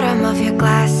bottom of your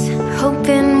glass,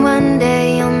 hoping one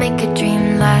day you'll make a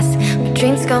dream last. But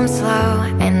dreams come slow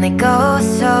and they go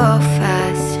so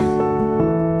fast.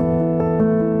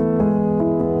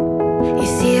 You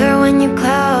see her when you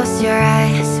close your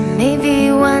eyes, and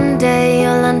maybe one day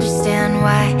you'll understand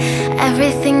why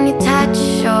everything you touch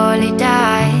surely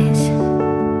dies.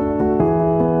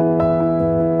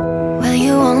 Well,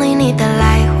 you only need the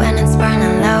light when it's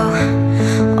burning low.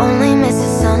 Only miss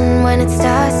the sun when it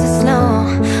starts to snow.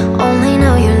 Only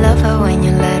know you love her when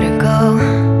you let her go.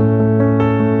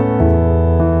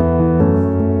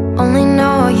 Only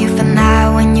know you've been high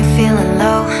when you're feeling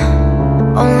low.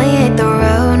 Only hate the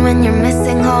road when you're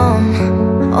missing home.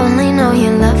 Only know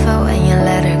you love her when you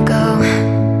let her go.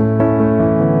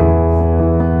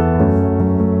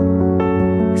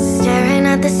 Staring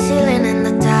at the ceiling in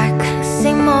the dark,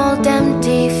 same old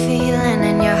empty feeling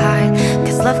in your heart.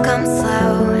 Cause love comes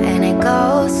slow and it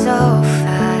goes so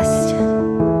fast.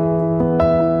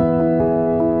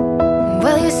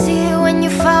 Well, you see it when you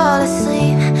fall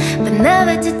asleep, but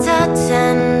never to touch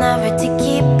and never to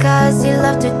keep. Cause you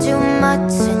loved her too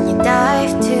much and you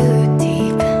dive too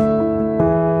deep.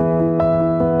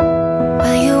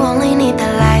 Well, you only need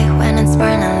the light when it's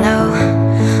burning low.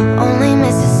 Only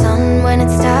miss the sun when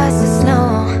it starts to snow.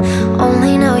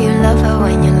 Only know you love her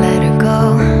when you let her go.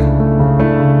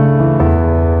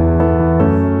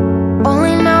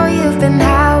 Only know you've been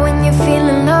high when you're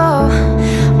feeling low.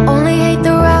 Only hate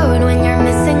the road when you're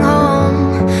missing home.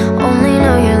 Only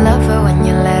know you love her when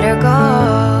you let her go.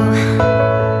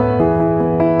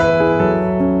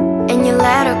 And you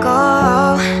let her go.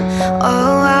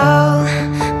 Oh, oh,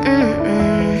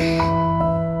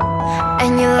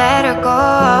 and you let her go.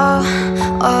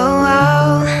 Oh,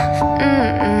 oh,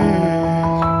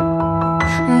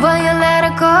 well, you let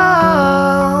her go.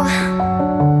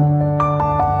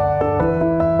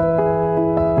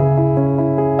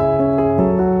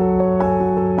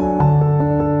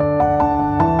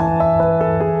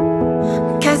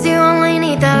 Cause you only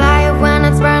need the light when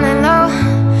it's burning low.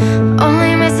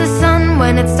 Only miss the sun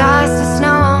when it starts to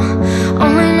snow.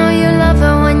 Only know you love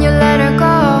her when you let her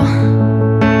go.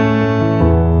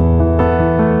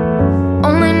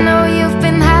 Only know you've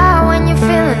been high when you're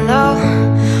feeling low.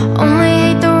 Only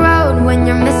hate the road when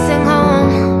you're missing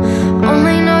home.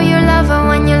 Only know you love her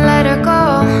when you let her go.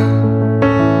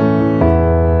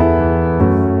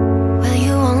 Well,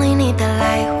 you only need the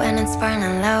light when it's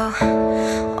burning low.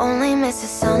 Only miss the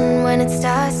sun when it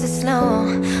starts to snow.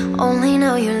 Only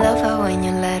know you love her when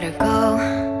you let her go.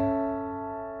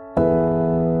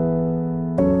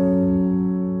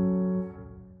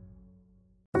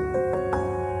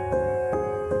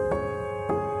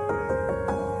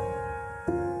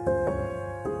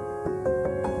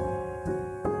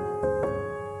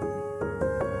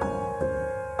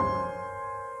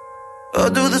 I'll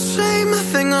do the same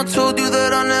thing I told you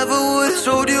that I never would.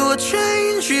 Told you I'd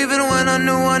change even when I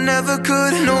knew I never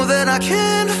could. Know that I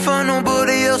can't find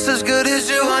nobody else as good as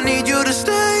you. I need you to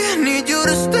stay, need you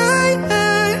to stay.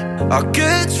 I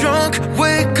get drunk,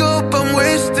 wake up, I'm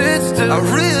wasted still. I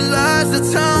realize the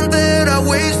time that I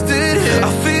wasted here.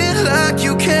 I feel like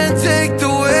you can't take the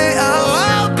way out.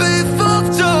 I'll be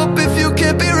fucked up if you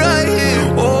can't be right here.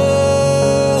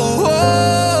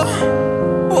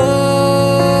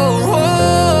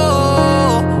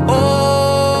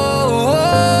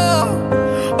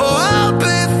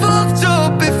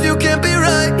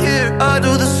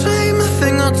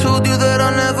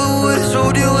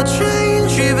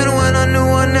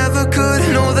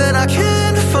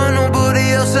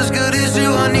 As good as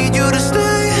you, I need you to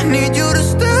stay, need you to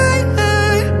stay.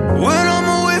 When I'm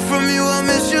away from you, I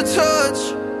miss your touch.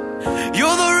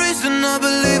 You're the reason I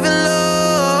believe in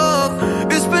love.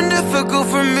 It's been difficult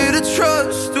for me to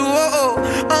trust. Oh,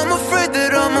 I'm afraid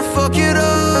that I'ma fuck it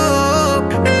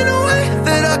up. Ain't no way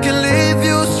that I can leave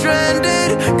you stranded,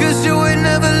 cause you ain't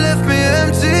never left me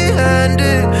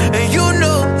empty-handed. And you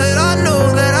know that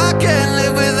I can't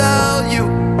live without you.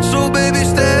 So baby,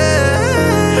 stay.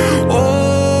 Oh,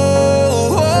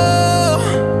 oh,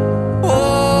 oh,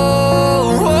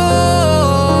 oh.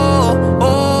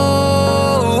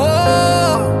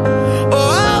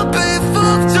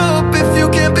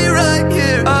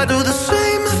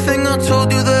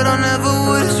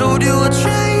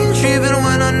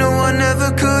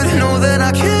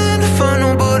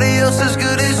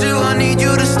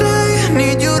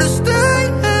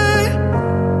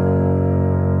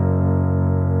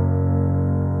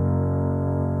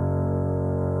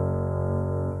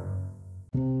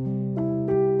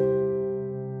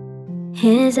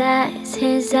 His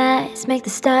eyes make the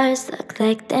stars look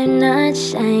like they're not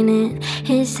shining.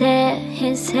 His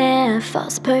hair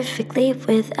falls perfectly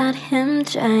without him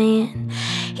trying.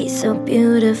 He's so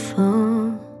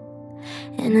beautiful,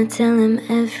 and I tell him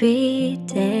every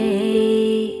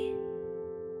day.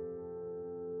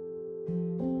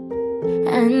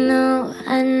 I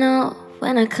know,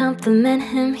 when I compliment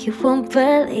him, he won't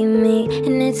believe me.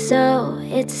 And it's so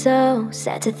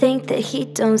sad to think that he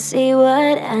don't see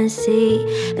what I see.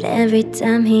 But every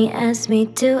time he asks me,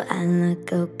 do I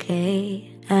look okay?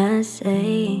 I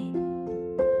say,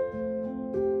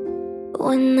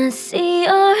 when I see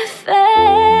your face,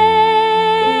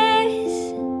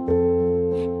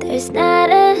 there's not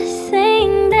a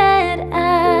thing that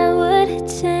I would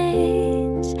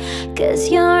change. 'Cause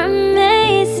you're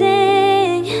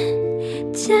amazing,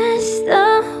 just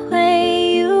the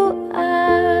way you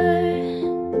are.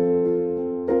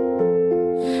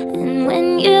 And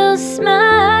when you smile,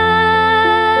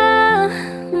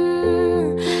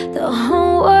 the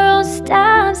whole world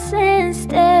stops and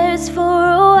stares for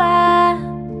a while.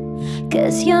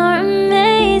 'Cause you're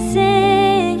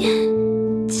amazing,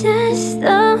 just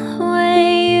the way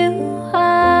you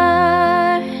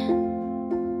are.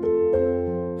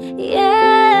 Yeah.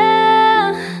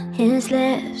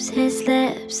 His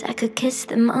lips, I could kiss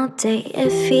them all day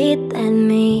if he'd let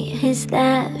me. His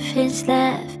laugh,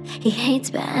 he hates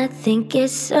but I think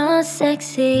it's so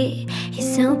sexy. He's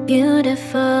so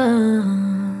beautiful,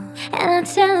 and I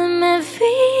tell him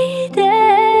every day.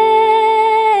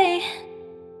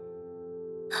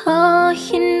 Oh,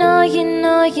 you know,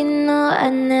 I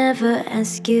never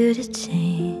ask you to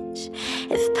change.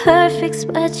 If perfect's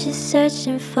what you're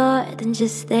searching for, then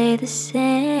just stay the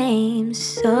same.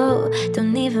 So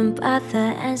don't even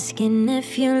bother asking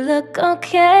if you look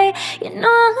okay. You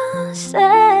know I'll say,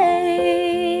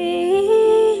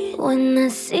 when I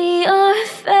see your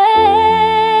face,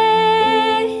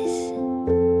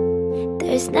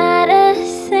 there's not a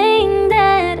thing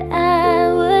that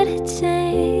I would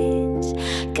change.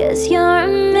 'Cause you're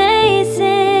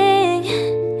amazing,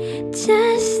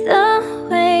 just the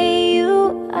way you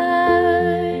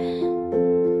are.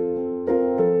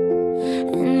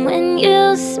 And when you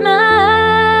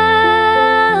smile,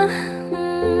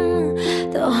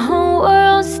 the whole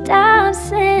world stops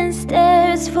and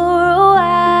stares for a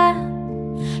while.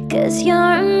 'Cause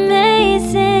you're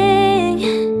amazing,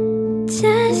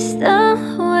 just the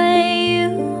way you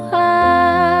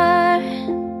are.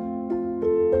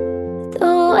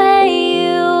 The way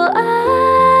you are,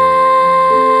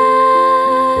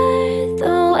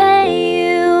 the way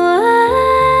you are,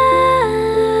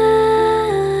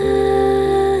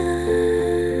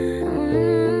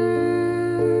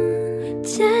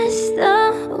 just the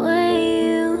way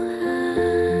you are.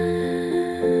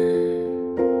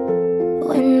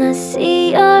 When I see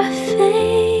your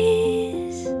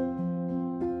face,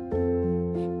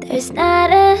 there's not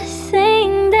a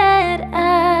thing that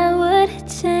I would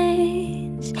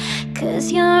change. 'Cause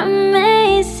you're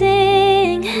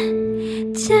amazing,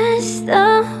 just the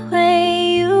way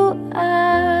you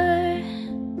are.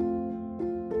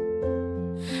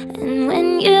 And when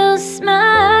you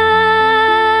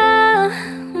smile,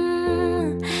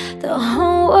 the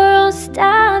whole world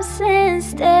stops and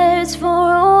stares for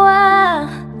a while.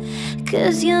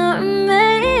 'Cause you're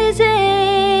amazing,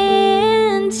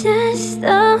 just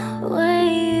the way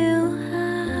you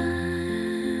are.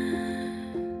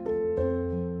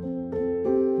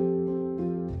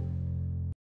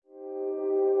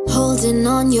 Holding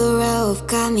on your rope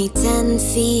got me 10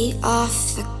 feet off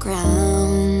the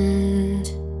ground.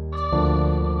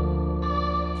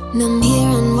 And I'm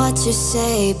hearing what you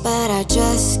say, but I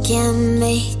just can't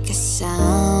make a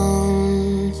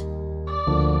sound.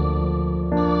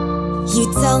 You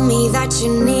tell me that you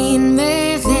need me,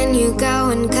 then you go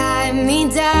and cut me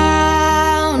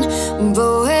down.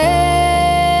 But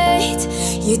wait,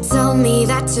 you tell me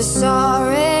that you're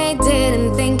sorry,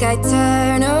 didn't think I'd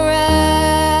turn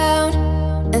around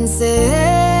and say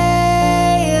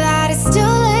that it's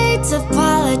too late to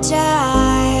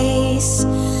apologize.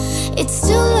 It's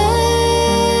too late.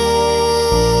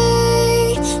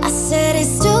 I said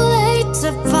it's too late to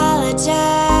apologize.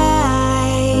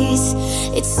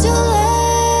 It's too late.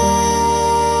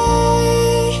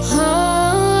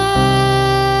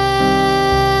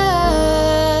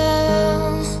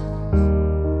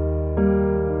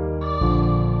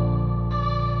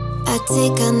 I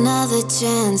take another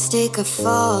chance, take a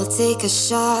fall, take a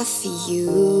shot for you.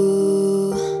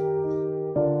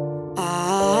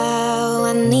 Oh,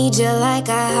 I need you like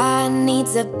a heart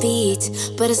needs a beat,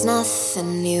 but it's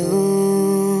nothing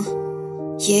new.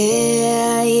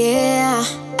 Yeah, yeah,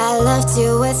 I I loved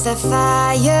you with a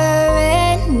fire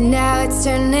and now it's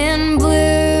turning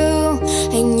blue.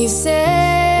 And you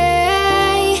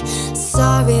say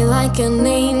sorry like an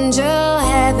angel,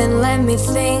 heaven let me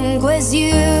think was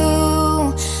you.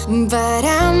 But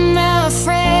I'm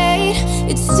afraid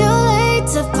it's too late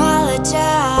to apologize.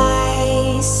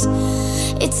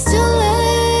 It's too late.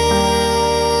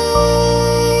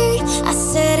 I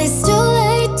said it's too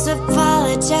late to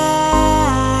apologize.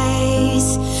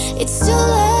 It's too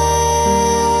late.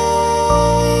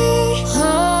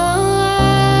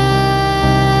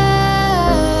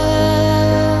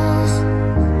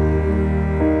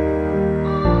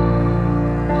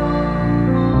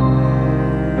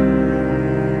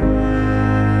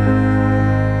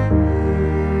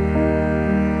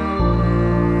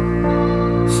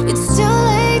 It's too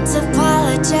late to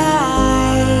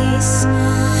apologize.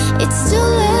 It's too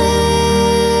late.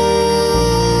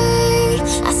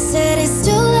 I said it's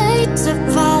too late to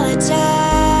apologize.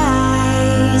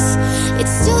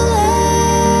 It's too late.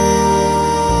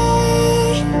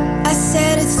 I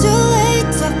said it's too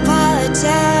late to apologize.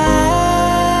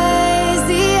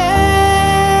 Yeah.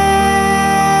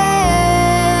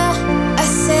 I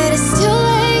said it's too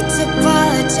late to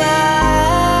apologize.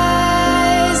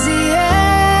 Yeah.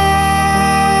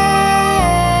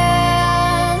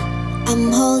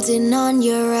 I'm holding on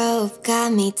your rope,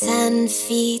 got me 10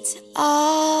 feet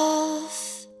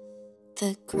off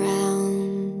the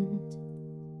ground.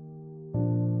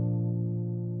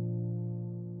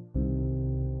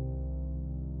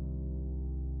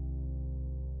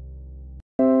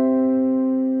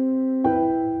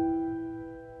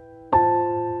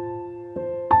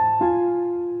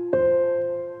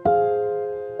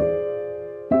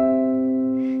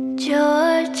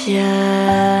 Georgia,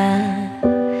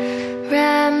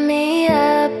 wrap me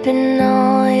up in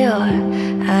all your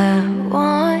I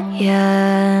want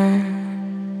ya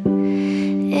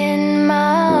in my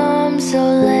arms, so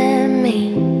let me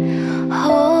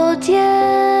hold ya.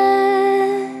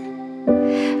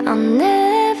 I'll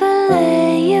never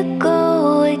let you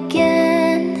go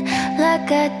again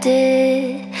like I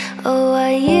did. Oh,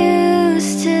 I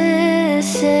used to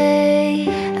say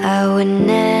I would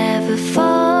never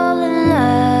fall in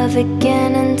love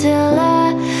again until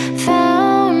I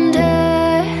found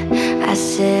her. I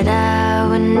said I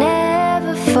would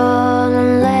never fall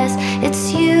unless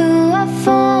it's you I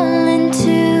fall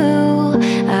into.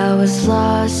 I was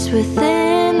lost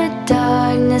within the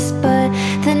darkness, but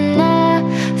then I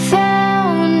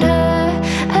found her.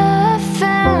 I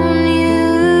found you.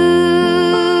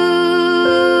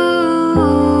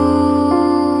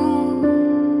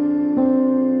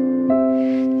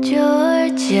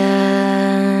 Georgia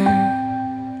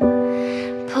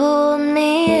pulled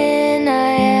me in,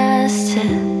 I asked to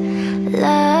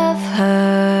love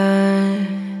her.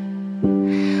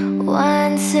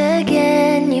 Once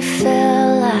again you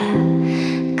felt I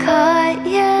caught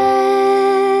you.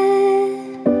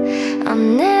 I'll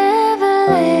never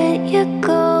let you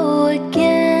go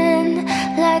again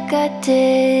like I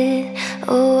did.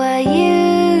 Oh, I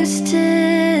used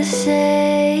to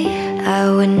say I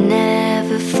would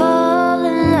never fall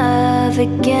in love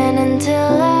again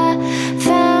until I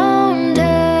found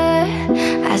her.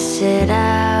 I said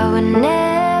I would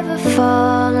never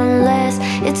fall unless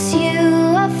it's you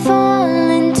I fall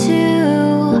into.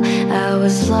 I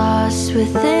was lost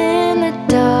within the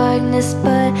darkness,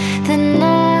 but then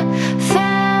I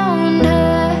found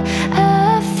her.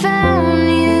 I found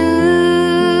you.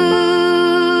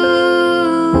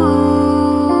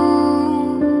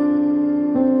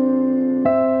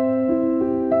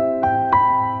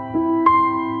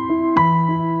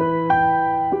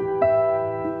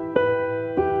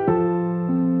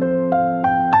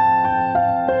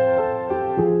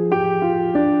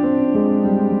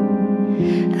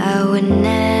 I would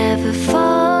never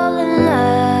fall in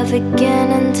love again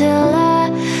until I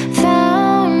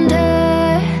found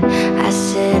her. I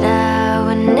said I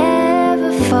would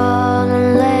never fall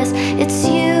unless it's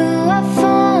you I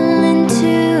fall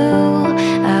into.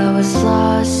 I was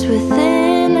lost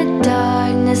within the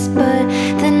darkness, but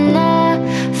then I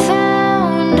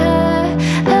found her.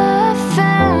 I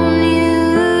found you.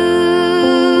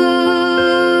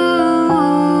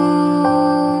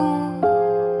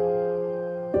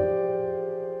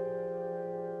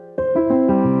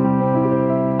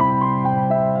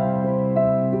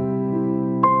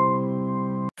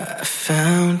 I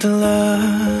found a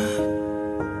love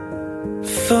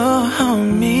for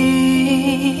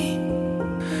me.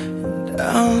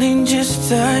 Darling, just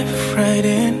dive right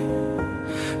in,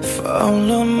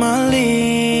 follow my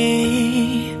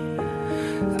lead.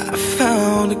 I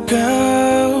found a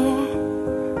girl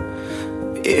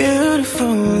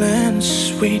beautiful and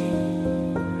sweet.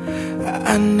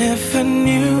 I never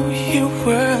knew you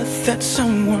were that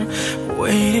someone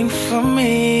waiting for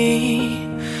me.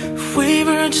 We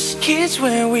were just kids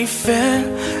when we fell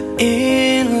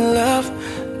in love,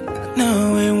 not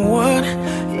knowing what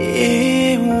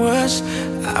it was.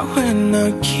 I will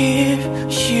not give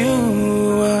you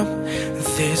up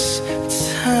this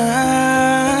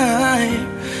time.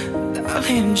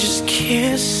 Darling, just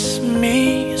kiss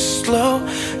me slow.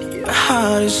 Your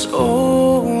heart is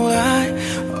all I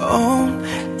own,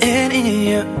 and in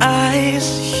your eyes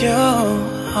you're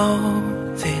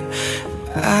holding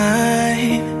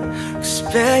mine. 'Cause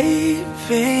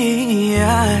baby,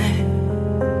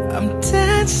 I'm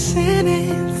dancing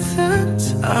in the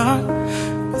dark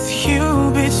with you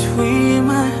between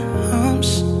my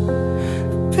arms,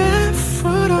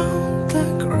 barefoot on the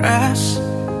grass,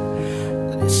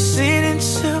 listening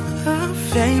to our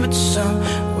favorite song.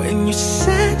 When you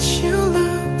said you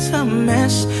looked a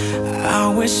mess, I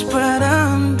whispered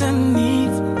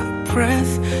underneath my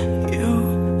breath, you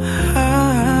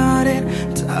heard it,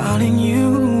 darling, you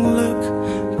look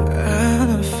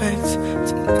perfect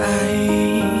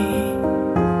tonight.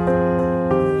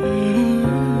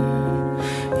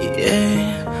 Yeah,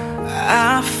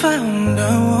 I found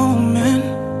a woman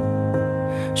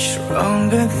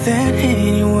stronger than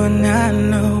anyone I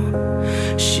know.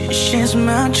 She shares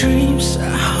my dreams.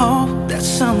 I hope that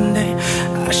someday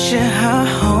I share her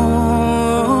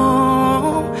home.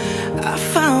 I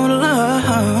found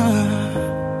love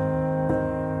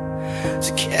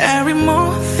to carry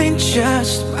more than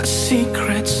just my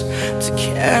secrets, to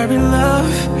carry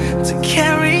love, to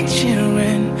carry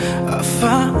children of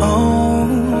our own.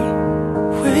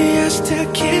 We are still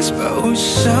kids, but we're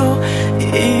so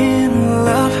in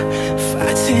love,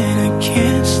 fighting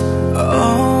against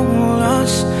all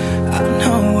odds. I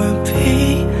know we'll be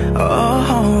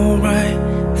alright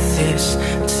this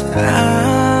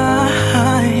time.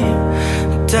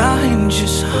 Darling,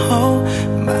 just hold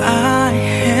my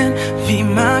hand, be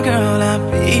my girl, I'll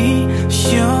be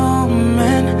your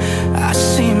man. I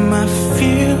see my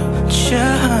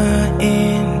future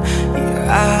in your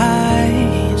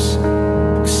eyes.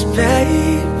 'Cause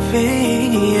baby,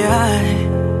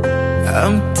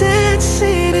 I'm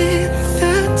dancing in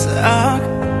the dark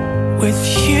with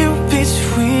you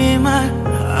between my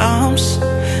arms,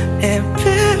 and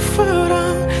barefoot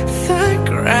on the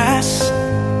grass,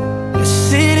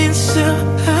 listening to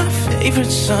our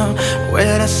favorite song.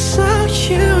 When I saw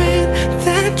you in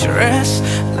that dress,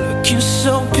 looking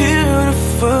so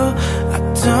beautiful, I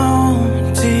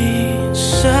don't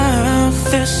deserve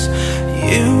this.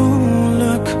 You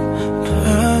look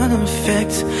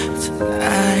perfect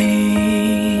tonight.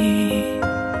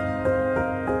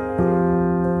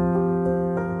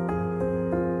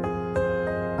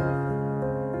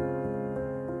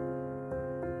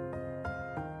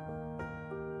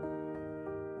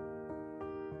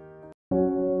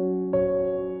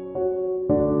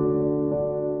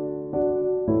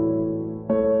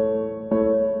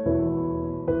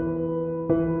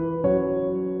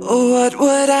 What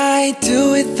would I do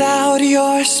without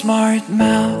your smart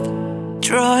mouth?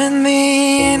 Drawing me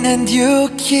in and you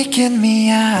kicking me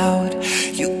out.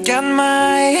 You got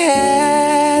my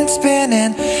head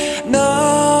spinning, no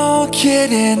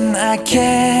kidding, I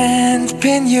can't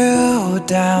pin you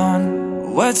down.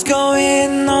 What's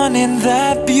going on in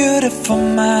that beautiful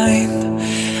mind?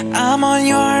 I'm on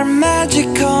your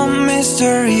magical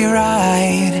mystery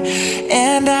ride,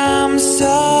 and I'm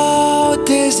so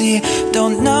dizzy,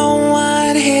 don't know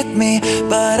what hit me,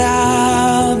 but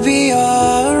I'll be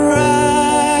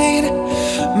alright.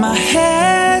 My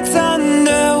head's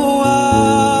underwater,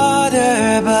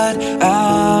 but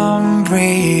I'm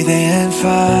breathing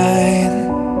fine.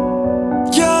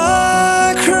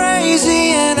 You're crazy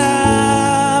and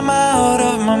I'm out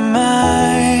of my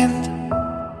mind,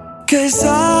 'cause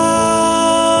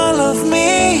all of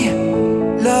me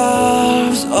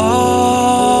loves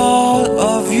all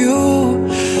of you.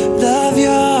 Love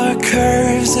your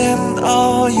curves and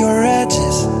all your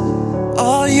edges,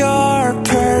 all your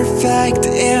perfect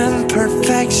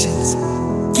imperfections.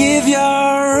 Give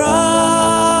your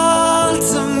all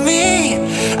to me,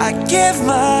 I give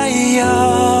my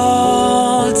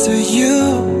all to you.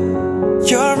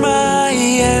 You're my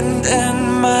end and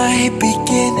my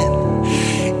beginning.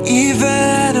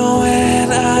 Even when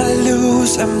I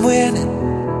lose, I'm winning,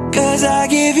 'cause I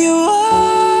give you all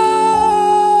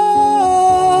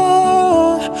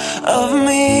of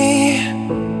me,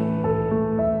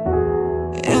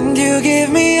 and you give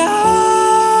me all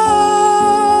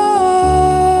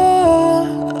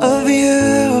of you.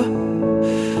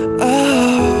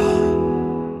 Oh,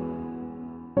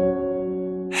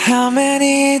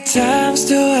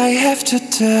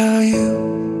 tell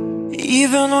you,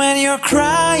 even when you're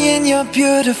crying, you're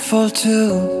beautiful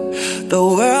too. The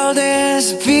world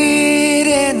is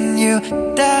beating you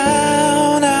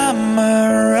down. I'm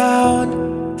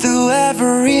around through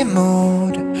every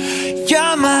mood.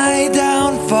 You're my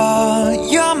downfall,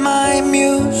 you're my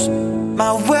muse,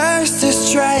 my worst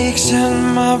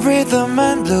distraction, my rhythm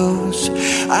and blues.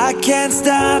 I can't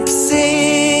stop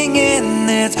singing,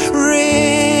 it's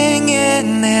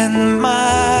ringing in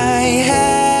my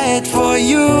head for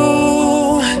you.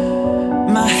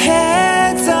 My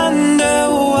head's underwater,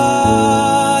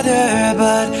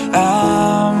 but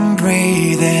I'm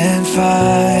breathing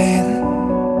fine.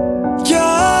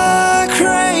 You're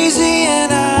crazy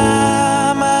and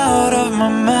I'm out of my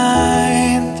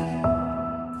mind.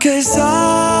 'Cause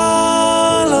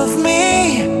all of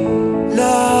me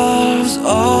loves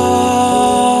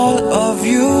all of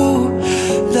you.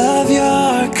 Love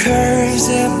your curves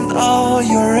and all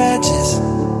your edges,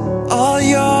 all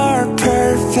your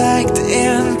perfect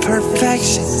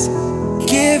imperfections.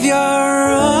 Give your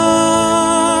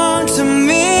own to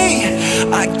me,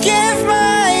 I give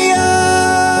my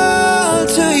all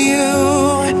to you.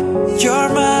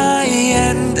 You're my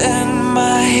end and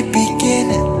my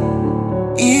beginning.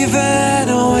 Even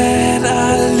when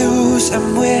I lose, I'm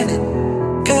winning.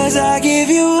 'Cause I give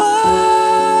you all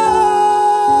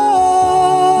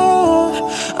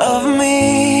of me,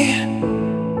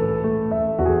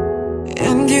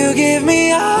 and you give me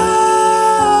all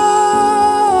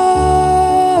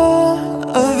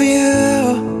of you.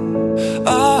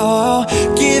 Oh,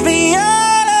 give me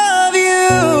all of you.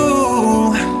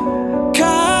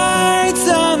 Cards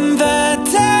on the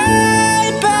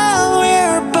table,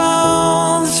 we're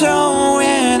both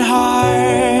throwing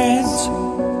hearts,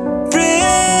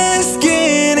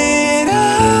 risking it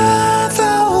all,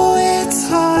 though it's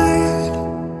hard.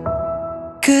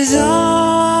 'Cause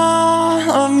all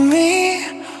of me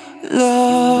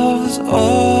loves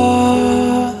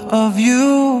all of you.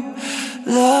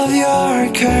 Love your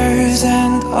curves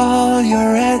and all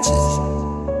your edges,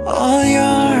 all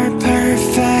your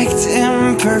perfect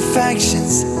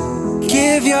imperfections.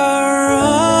 Give your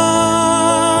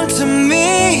own to me,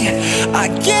 I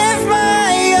give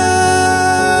my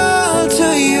all to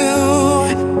you.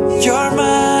 You're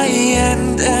my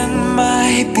end and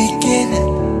my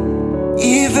beginning.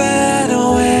 Even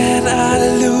when I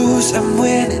lose, I'm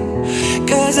winning.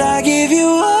 'Cause I give you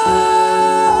all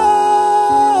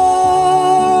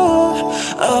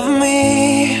of me,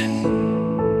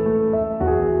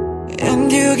 and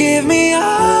you give me all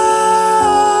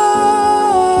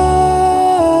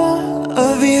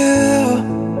of you.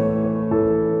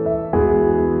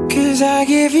 'Cause I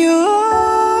give you all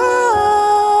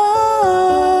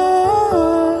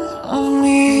of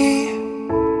me,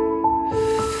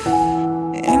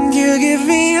 and you give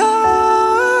me all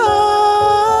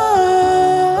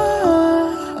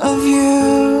of you.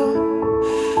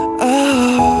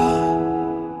 Oh,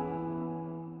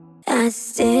 I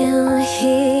still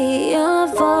hear your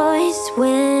voice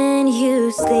when you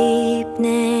sleep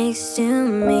next to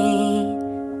me.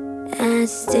 I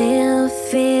still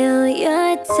feel your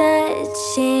touch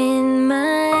in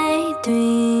my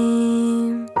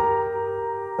dream.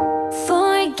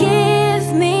 Forgive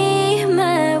me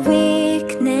my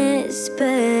weakness,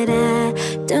 but I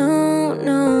don't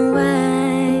know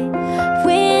why.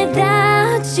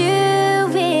 Without you,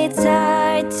 it's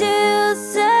hard to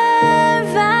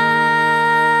survive.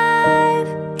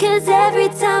 'Cause every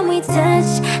time we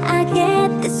touch, I get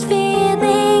this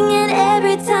feeling, and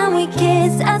every time we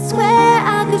kiss, I swear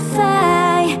I could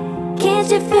fly. Can't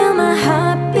you feel my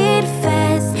heartbeat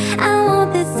fast? I want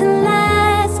this to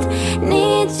last.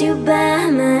 Need you by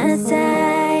my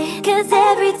side. 'Cause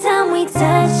every time we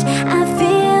touch, I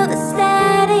feel the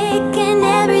static, and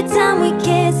every time we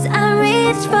kiss, I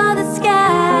reach for the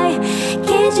sky.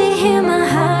 Can't you hear my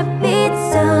heartbeat?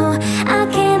 So I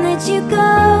can't let you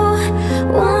go.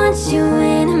 Want you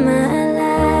in my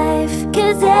life.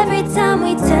 'Cause every time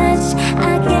we touch,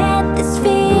 I get this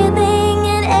feeling,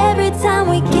 and every time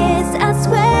we kiss, I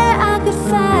swear I could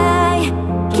fly.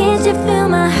 Can't you feel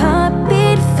my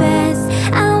heartbeat fast?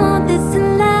 I want this to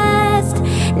last.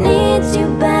 Need you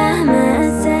by my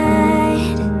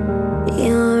side.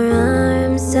 Your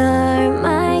arms are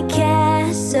my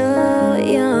castle,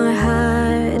 your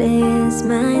heart is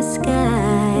my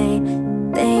sky.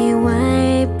 They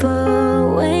wipe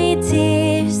away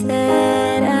tears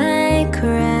that I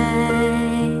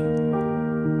cry.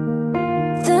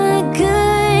 The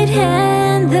good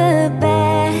and the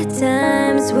bad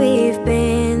times, we've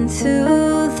been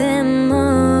through them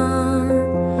all.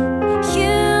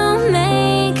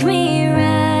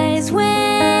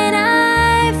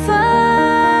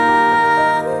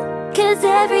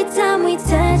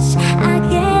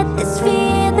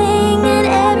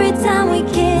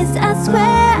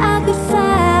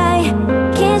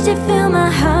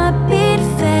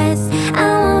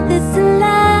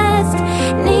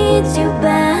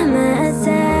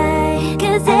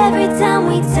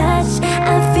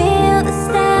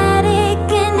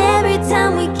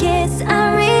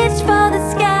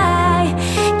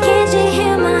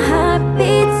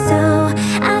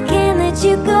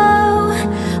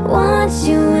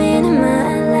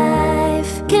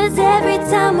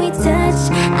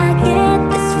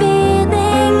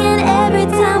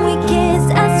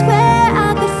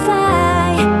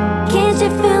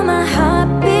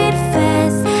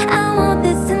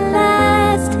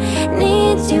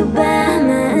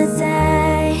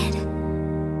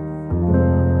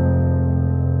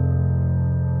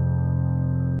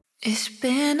 It's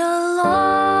been a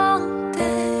long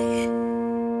day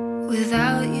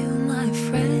without you, my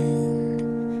friend,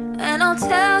 and I'll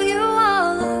tell you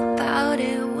all about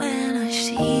it when I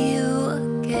see you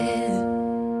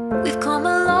again. We've come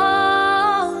a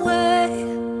long way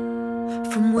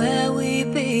from where we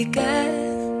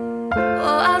began.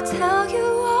 Oh, I'll tell you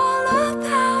all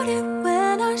about it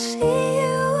when I see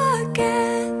you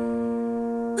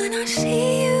again. When I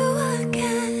see you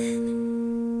again.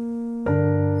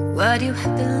 Why do you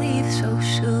have to leave so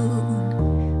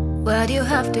soon? Why do you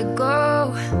have to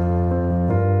go?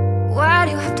 Why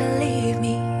do you have to leave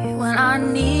me when I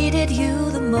needed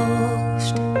you the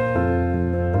most?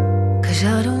 'Cause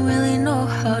I don't really know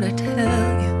how to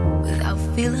tell you without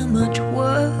feeling much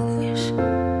worse.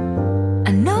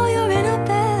 I know you're in a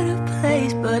better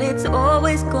place, but it's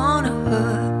always gonna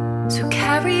hurt. So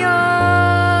carry on,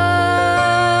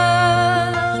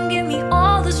 give me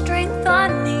all the strength I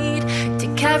need to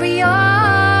carry on.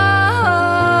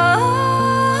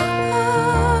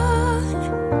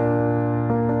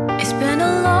 It's been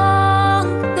a long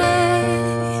day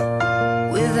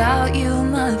without you,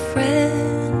 my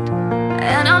friend,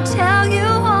 and I'll tell you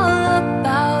all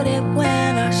about it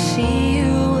when I see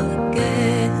you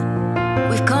again.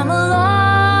 We've come a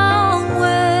long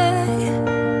way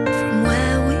from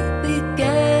where we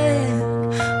began.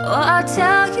 Oh, I'll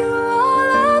tell you all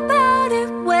about it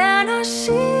when I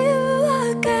see you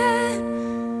again.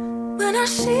 When I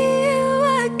see you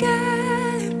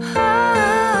again.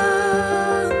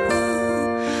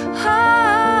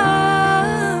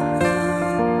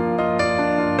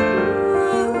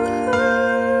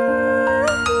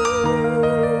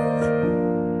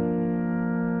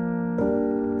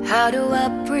 How do I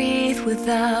breathe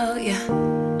without you?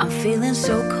 I'm feeling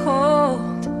so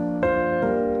cold.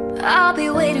 I'll be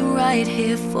waiting right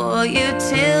here for you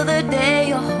till the day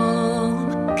you're home.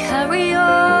 Carry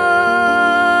on,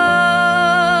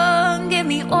 give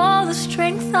me all the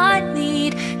strength I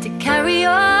need to carry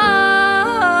on.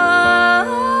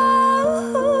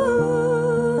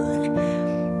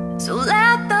 So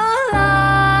let the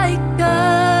light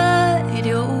guide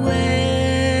your way.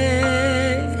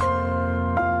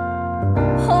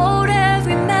 Hold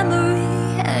every memory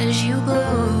as you go.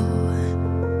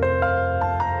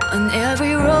 On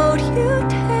every road you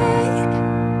take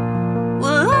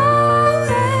will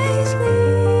always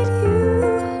lead you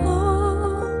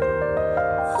home.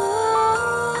 Oh,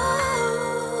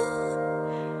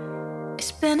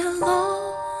 it's been a long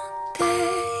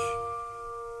day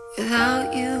without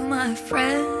you, my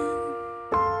friend,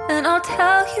 and I'll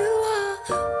tell you all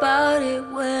about it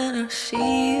when I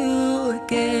see you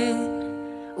again.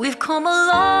 We've come a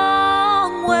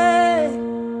long way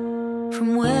from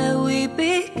where we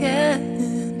began.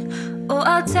 Oh,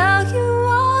 I'll tell you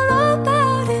all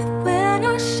about it when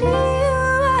I see you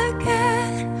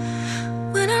again.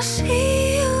 When I see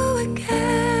you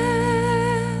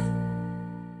again.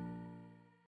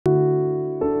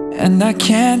 And I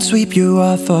can't sweep you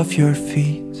off of your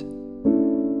feet.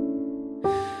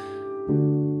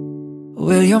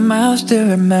 Will your mouth still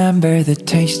remember the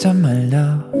taste of my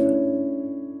love?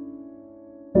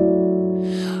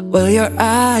 Will your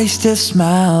eyes still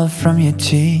smile from your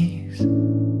cheeks?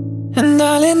 And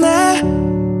darling, I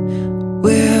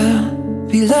will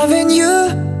be loving you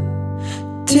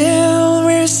till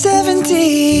we're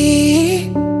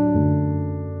 70.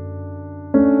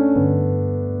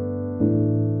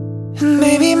 And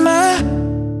maybe my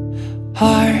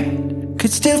heart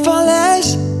could still fall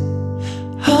as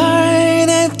hard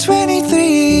at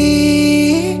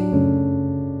 23.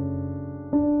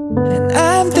 And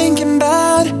I'm thinking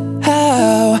about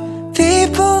how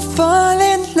people fall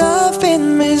in love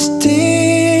in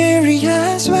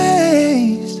mysterious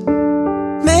ways.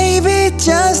 Maybe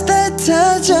just the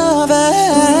touch of a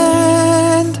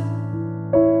hand.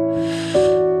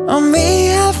 Or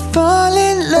me, I fall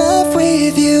in love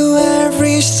with you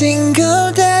every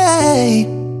single day.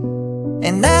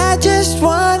 And I just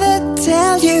wanna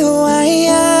tell you I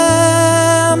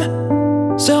am.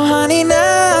 So honey,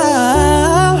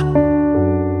 now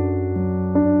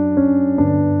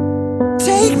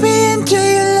take me into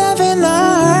your loving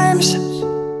arms.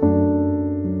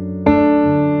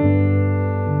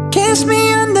 Kiss me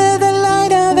under the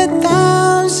light of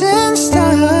 1,000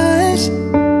 stars.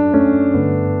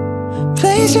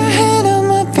 Place your hand on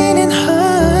my beating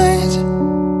heart.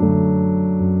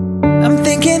 I'm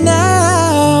thinking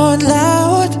out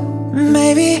loud.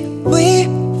 Maybe we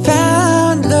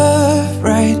found love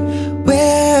right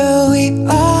where we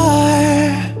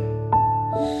are.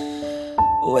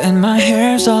 When my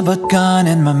hair's all but gone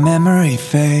and my memory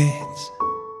fades,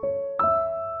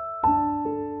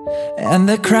 and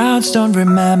the crowds don't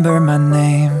remember my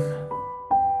name.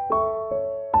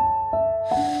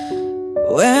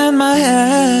 When my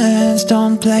hands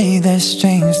don't play the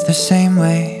strings the same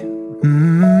way,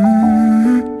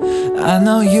 I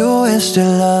know you will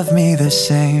still love me the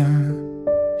same.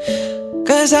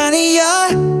 'Cause honey, your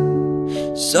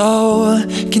soul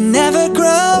can never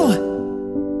grow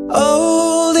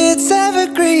old, it's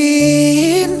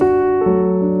evergreen.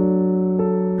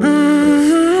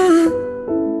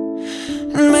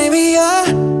 And maybe your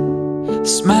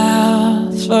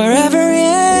smile's forever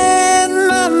in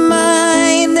my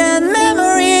mind and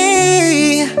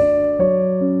memory.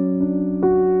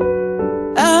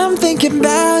 I'm thinking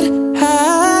about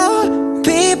how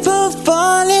people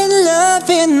fall in love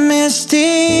in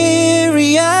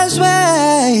mysterious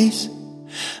ways.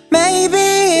 Maybe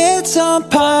it's all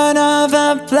part of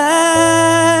a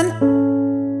plan.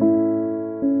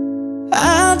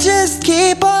 I'll just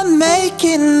keep on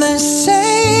making the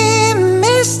same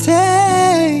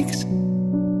mistakes,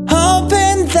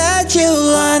 hoping that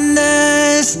you'll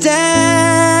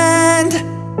understand.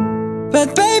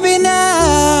 But baby,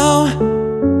 now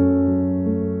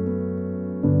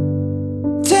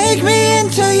take me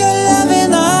into your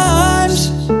loving arms.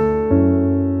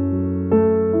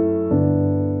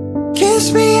 Kiss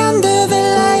me under the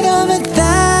light of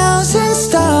 1,000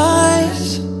 stars.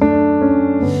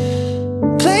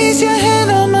 Place your hand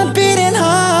on my beating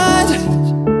heart,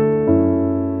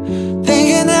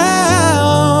 thinking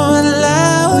out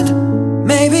loud.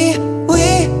 Maybe we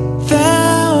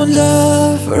found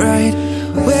love right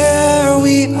where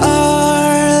we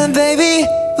are. Baby,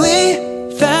 we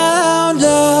found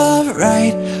love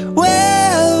right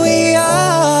where we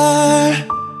are.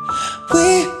 We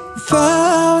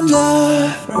found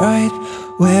love right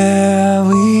where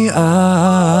we are.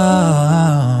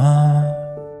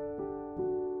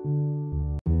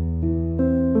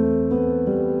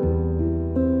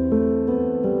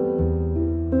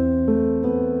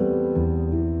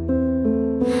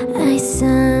 I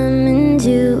summoned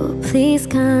you, please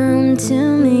come to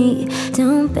me.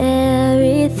 Don't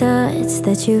bury thoughts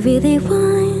that you really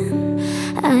want.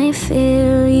 I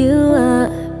fill you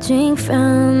up, drink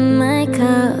from my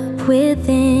cup.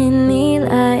 Within me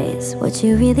lies what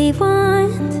you really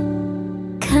want.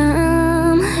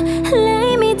 Come,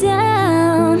 lay me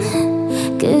down,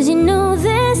 'cause you know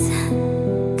this,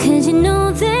 'cause you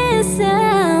know this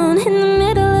sound. In the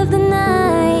middle of the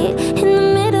night, in the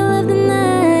middle of the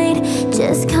night,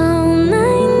 just call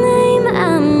my name,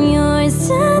 I'm yours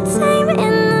to tame.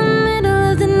 In the middle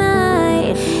of the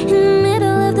night, in the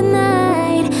middle of the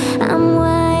night, I'm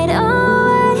wide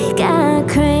awake, I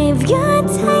crave your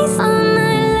taste all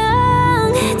night long,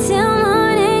 till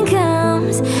morning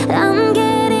comes. I'm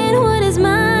getting what is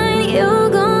mine, you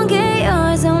gon' get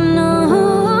yours, oh no.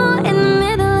 In the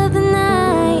middle of the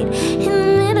night, in the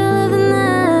middle of the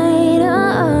night,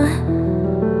 oh,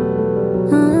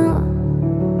 oh.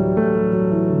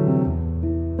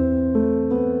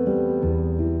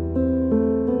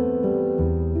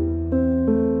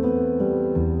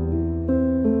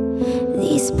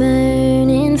 These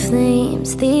burning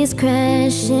flames, these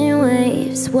crashing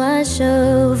waves wash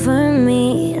over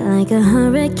me like a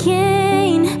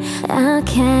hurricane. I'll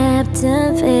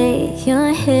captivate,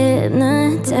 you're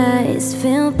hypnotized,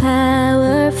 feel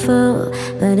powerful,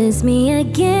 but it's me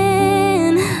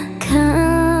again.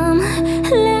 Come,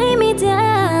 lay me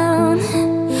down,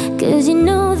 'cause you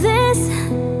know this,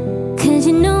 'cause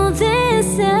you know this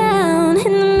sound.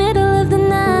 In the middle of the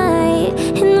night,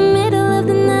 in the middle of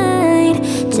the night,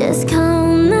 just call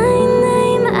my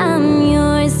name, I'm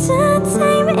yours to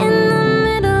tame. In the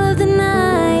middle of the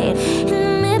night, in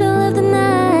the middle of the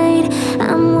night,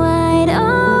 I'm wide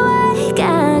awake, I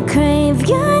crave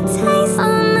your taste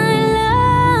all night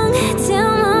long,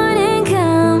 till morning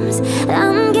comes.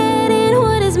 I'm getting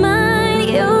what is mine,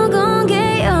 you gon'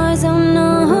 get yours, oh no.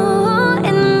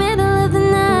 In the middle of the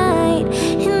night,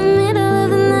 in the middle of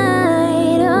the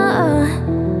night, oh.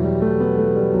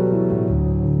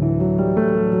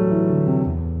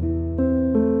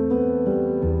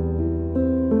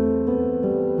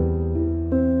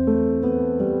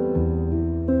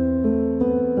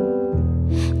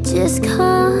 Just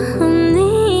call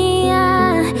me,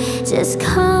 just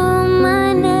call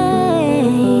my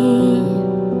name,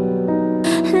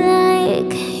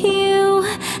 like you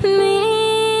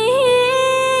mean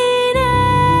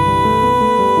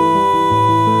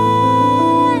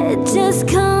it. Just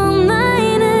call my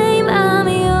name, I'm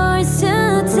yours to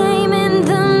tame. In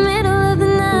the middle of the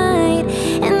night,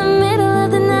 in the middle of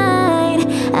the night,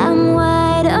 I'm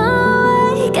wide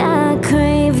awake, I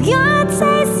crave your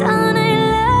taste all night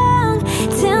long,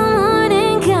 till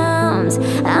morning comes.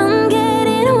 I'm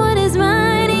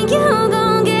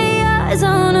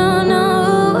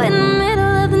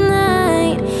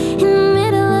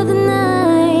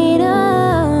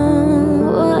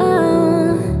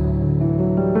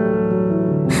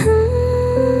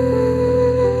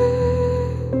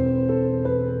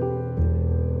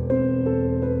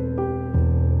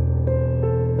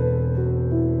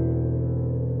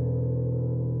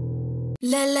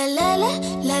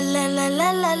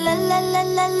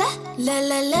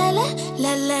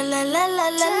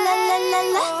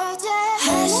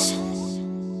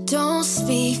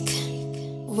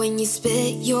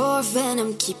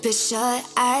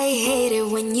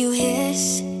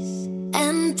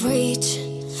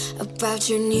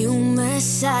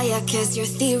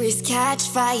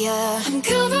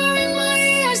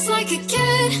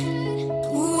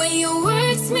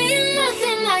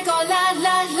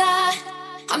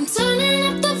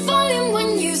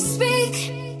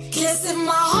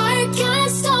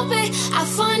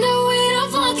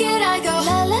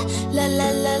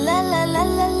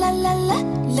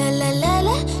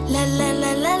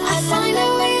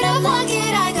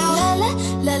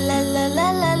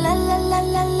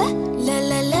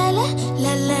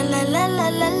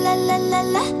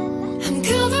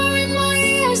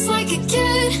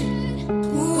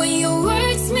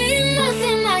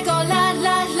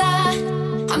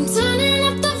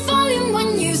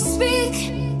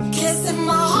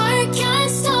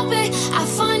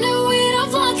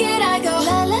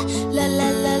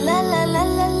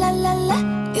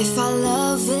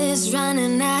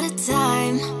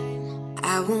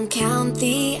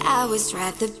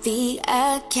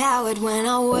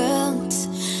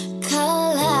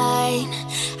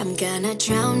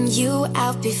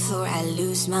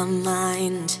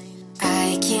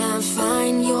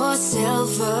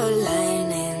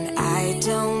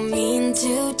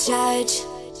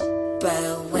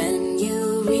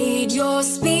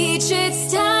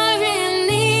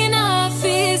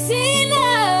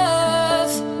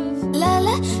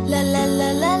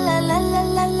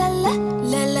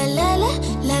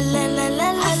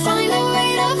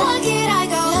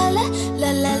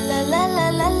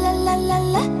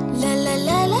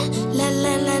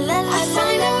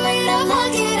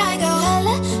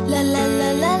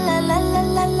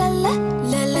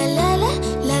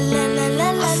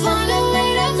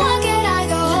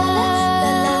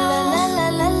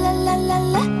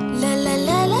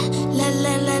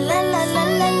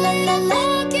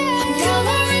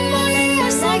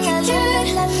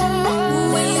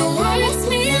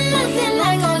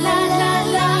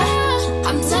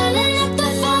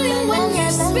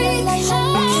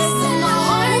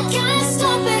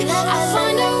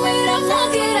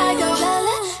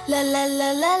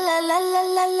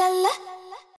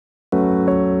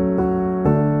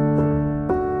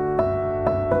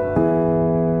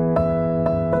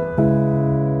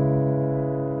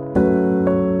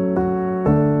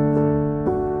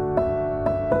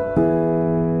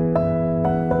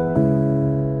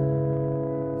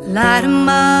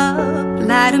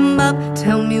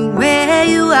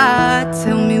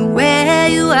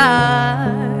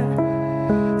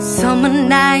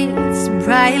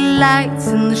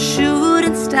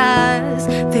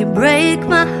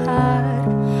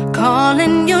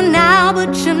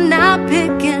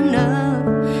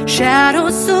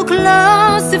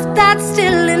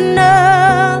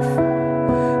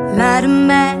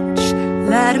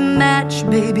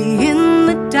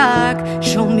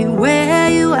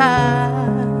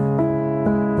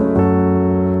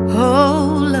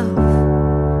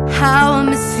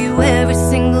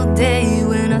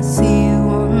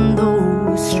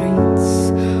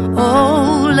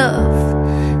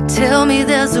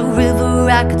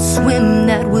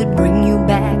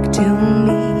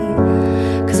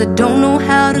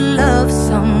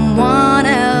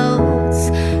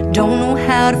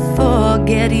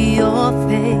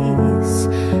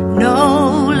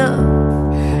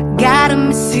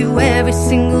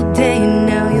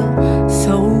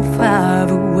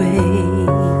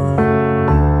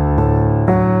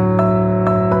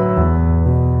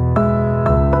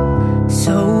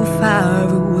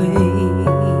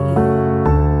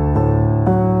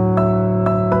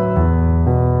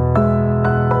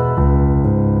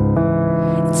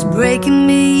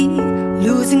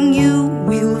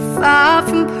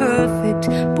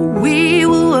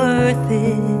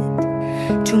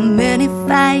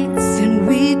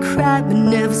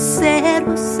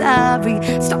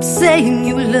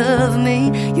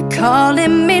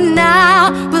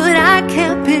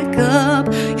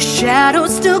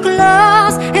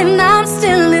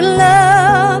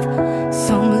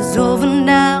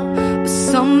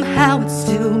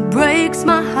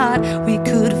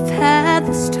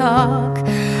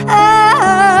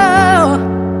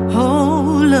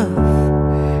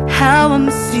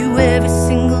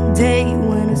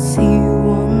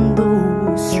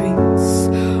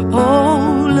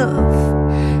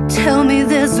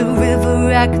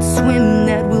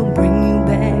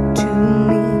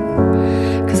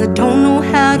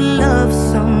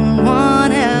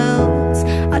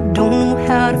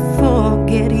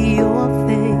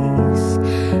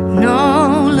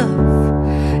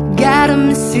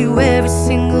miss you every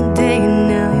single day, and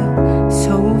now you're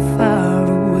so far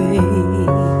away.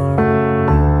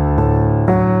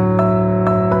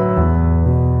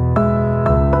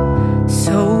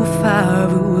 So far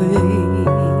away.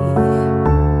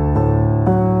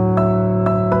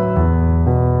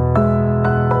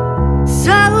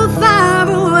 So far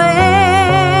away.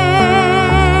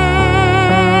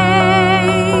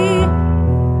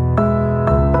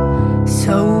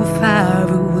 So far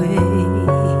away.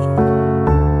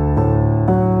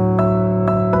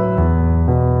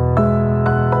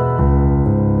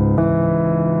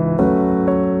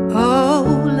 Oh,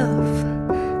 love,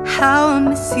 how I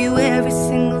miss you every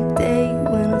single day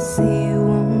when I see you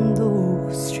on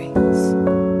those streets.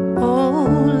 Oh,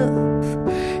 love,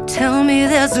 tell me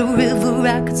there's a river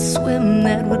I could swim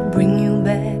that would bring you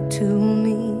back to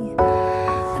me.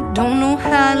 I don't know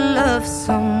how to love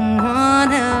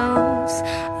someone else.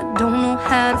 I don't know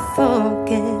how to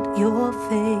forget your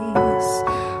face.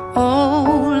 Oh,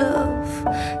 love,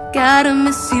 gotta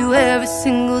miss you every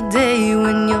single day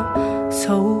when you're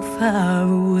so far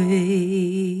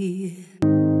away.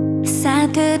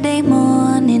 Saturday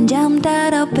morning, jumped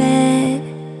out of bed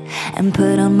and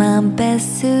put on my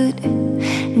best suit.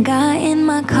 Got in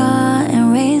my car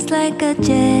and raced like a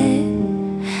jet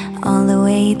all the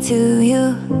way to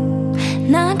you.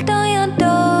 Knocked on your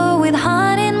door with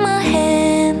heart in my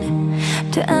hand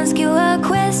to ask you a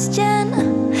question,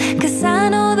 'cause I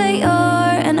know that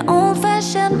you're an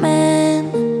old-fashioned man.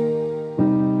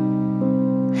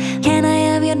 Can I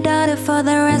have your daughter for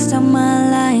the rest of my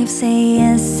life? Say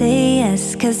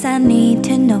yes, 'cause I need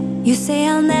to know. You say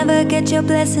I'll never get your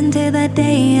blessing till the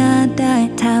day I die.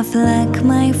 Tough luck,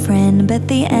 my friend, but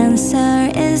the answer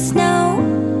is no.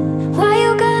 Why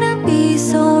you gotta be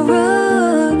so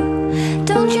rude?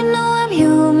 Don't you know I'm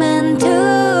human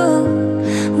too?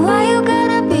 Why you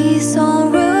gotta be so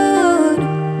rude?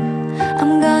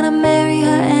 I'm gonna marry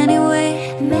her anyway.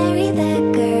 Marry that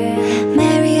girl.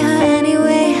 Marry her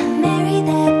anyway. Marry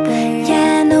that girl.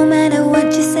 Yeah, no matter what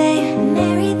you say.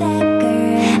 Marry that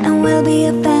girl. And we'll be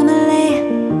a family.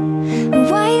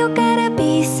 Why you gotta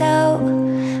be so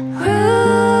rude?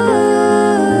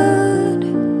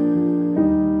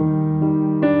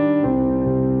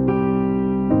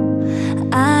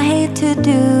 I hate to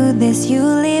do this, you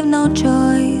leave no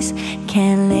choice.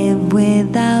 Can't live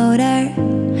without her.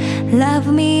 Love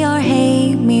me or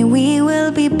hate me, we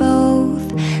will be both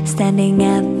standing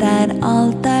at that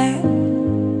altar.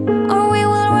 Or we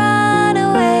will run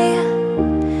away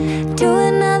to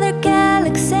another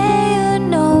galaxy.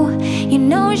 You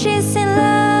know she's in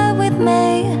love with me.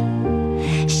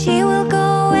 She will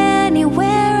go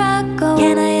anywhere I go.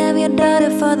 Can I have your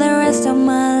daughter for the rest of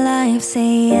my life?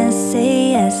 Say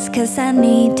yes, 'cause I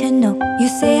need to know. You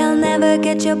say I'll never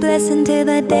get your blessing till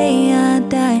the day I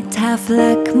die. Tough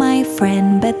luck, my friend,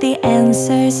 but the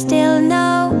answer's still no.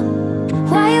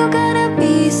 Why you gotta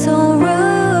be so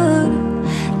rude?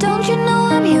 Don't you know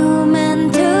I'm human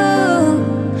too?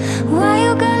 Why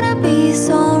you gotta be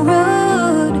so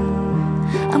rude?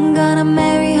 I'm gonna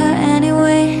marry her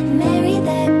anyway. Marry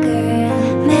that girl.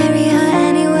 Marry her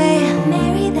anyway.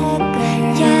 Marry that girl.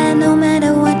 Yeah, no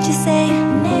matter what you say.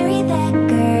 Marry that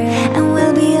girl. And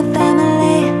we'll be a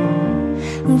family.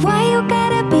 Why you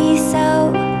gotta be so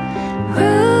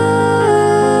rude?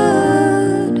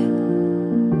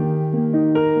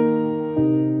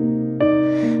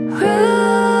 Rude.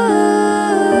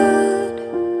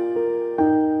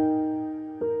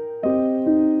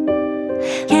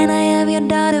 Can I have your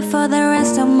daughter for the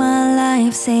rest of my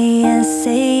life? Say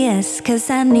yes, 'cause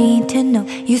I need to know.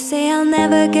 You say I'll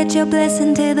never get your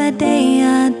blessing till the day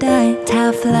I die.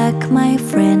 Tough luck, my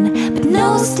friend, but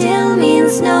no still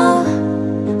means no.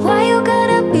 Why you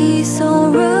gotta be so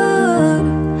rude?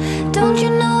 Don't you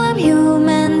know I'm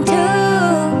human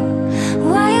too?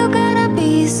 Why you gotta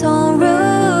be so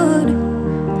rude?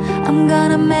 I'm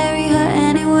gonna marry her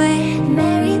anyway.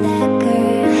 Marry that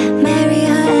girl. Marry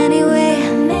her anyway.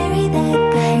 Marry that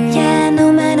girl. Yeah, no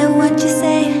matter what you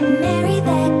say. Marry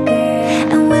that girl.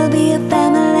 And we'll be a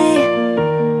family.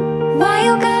 Why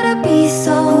you gotta be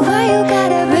so? Why you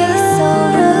gotta be so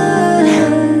rude?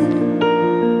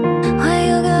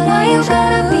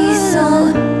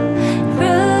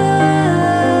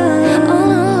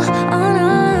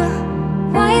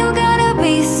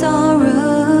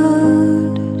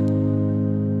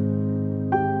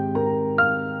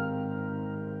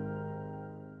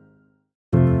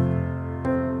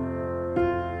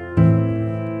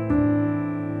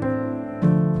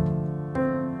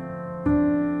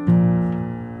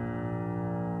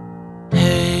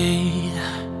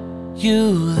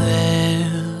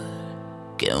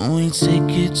 Can we take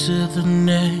it to the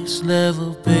next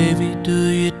level, baby? Do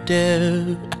you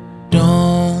dare?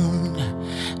 Don't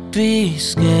be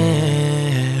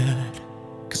scared.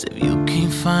 Cause if you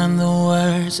can't find the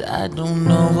words, I don't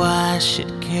know why I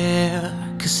should care.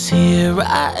 Cause here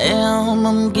I am,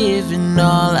 I'm giving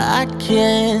all I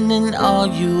can, and all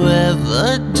you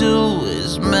ever do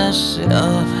is mess it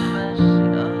up.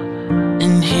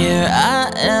 And here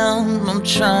I am, I'm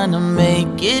trying to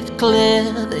make it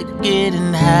clear that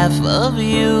getting half of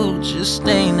you just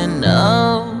ain't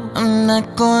enough. I'm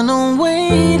not gonna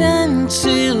wait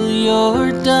until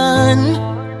you're done,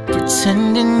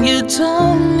 pretending you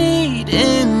don't need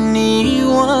anyone.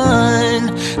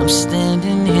 I'm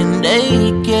standing here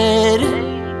naked,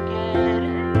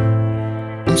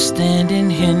 I'm standing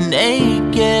here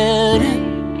naked,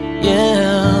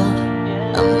 yeah.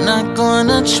 I'm not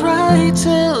gonna try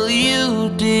till you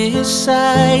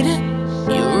decide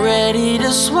you're ready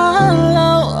to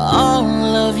swallow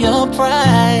all of your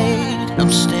pride.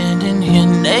 I'm standing here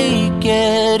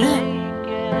naked,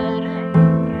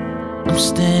 I'm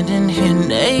standing here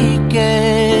naked,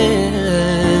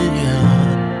 yeah.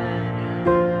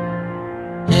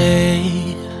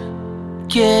 Hey,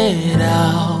 get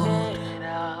out.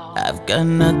 I've got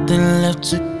nothing left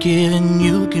to give, and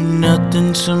you give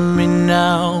nothing to me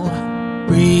now.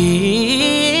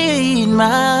 Read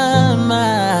my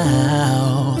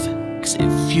mouth, cause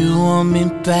if you want me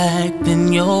back,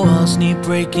 then your walls need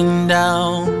breaking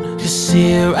down. Cause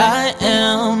here I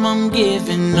am, I'm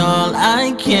giving all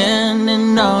I can,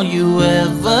 and all you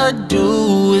ever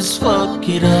do is fuck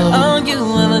it up. All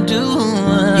you ever do,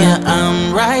 yeah,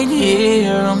 I'm right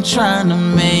here, I'm trying to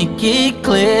make it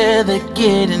clear that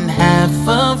getting half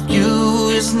of you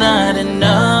is not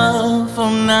enough.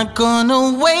 I'm not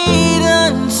gonna wait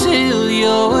until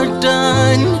you're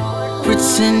done,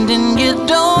 pretending you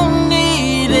don't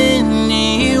need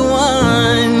anyone.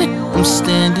 I'm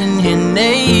standing here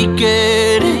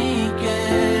naked,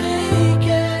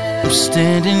 I'm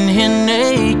standing here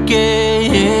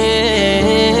naked.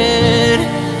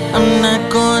 I'm not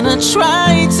gonna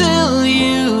try till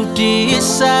you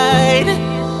decide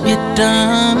you're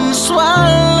done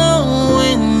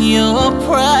swallowing your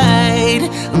pride.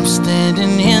 I'm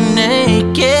standing here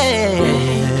naked,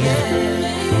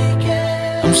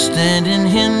 I'm standing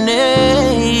here naked,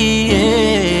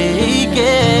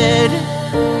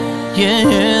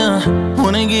 yeah.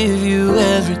 Wanna give you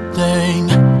everything,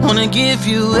 wanna give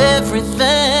you everything,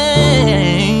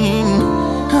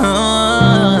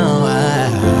 oh, I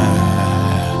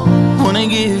wanna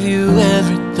give you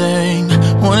everything,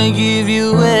 wanna give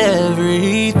you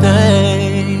everything,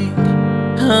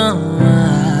 oh,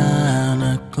 I'm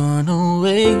not gonna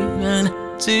wait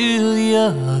until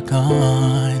you're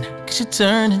gone, cause you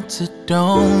turn into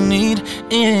don't need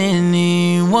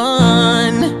anyone.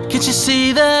 Can't you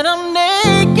see that I'm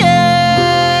naked?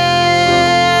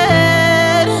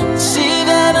 See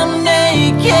that I'm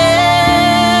naked.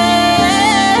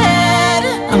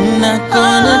 I'm not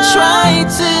gonna try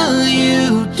till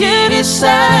you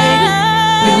decide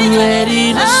you're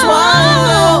ready to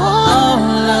swallow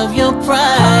all of your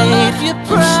pride.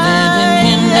 I'm standing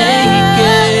here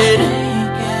naked.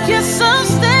 Yes, I'm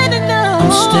standing now.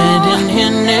 I'm standing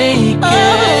here naked.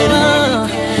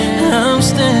 I'm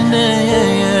standing.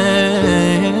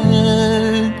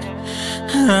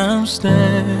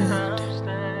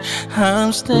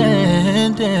 I'm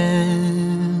standing.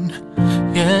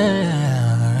 Yeah.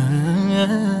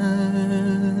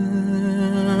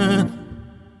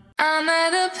 I'm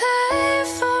at a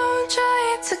payphone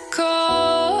trying to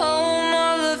call home.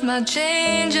 All of my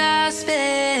change I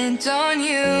spent on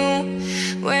you.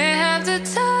 Where have the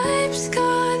times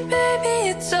gone, baby?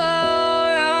 It's all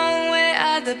wrong. Where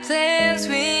are the plans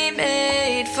we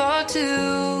made for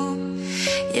two?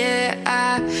 Yeah,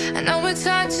 I know it's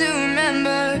hard to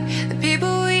remember the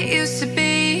people we used to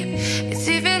be. It's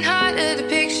even harder to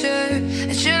picture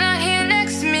that you're not here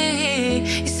next to me.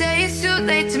 You say it's too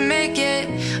late to make it,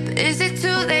 but is it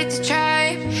too late to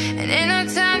try? And in our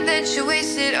time that you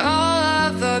wasted, all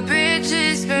of our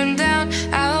bridges burned down.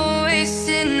 I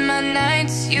wasted my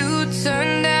nights, you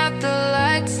turned out the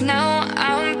lights. Now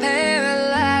I'm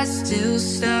paralyzed, still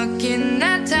stuck in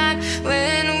that time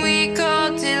when we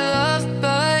called it love.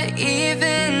 But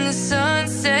even the sun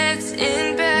sets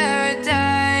in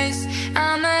paradise.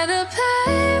 I'm at a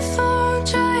payphone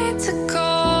trying to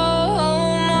call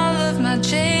home. All of my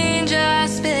change I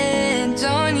spent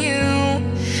on you.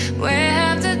 Where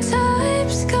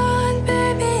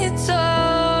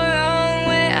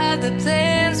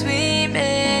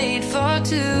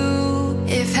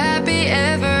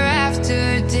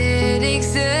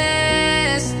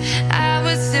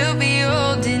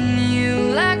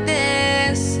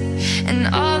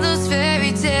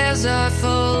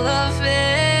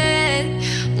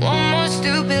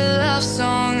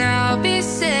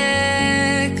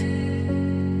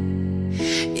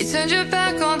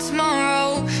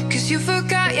 'cause you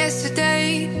forgot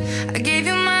yesterday. I gave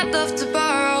you my love to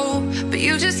borrow, but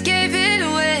you just gave it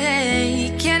away.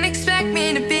 You can't expect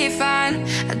me to be fine,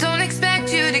 I don't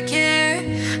expect you to care.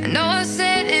 I know I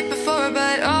said it before,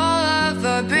 but all of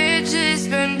our bridges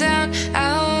burned down.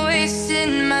 I wasted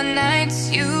my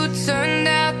nights, you turned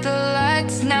out the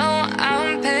lights. Now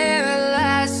I'm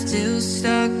paralyzed, still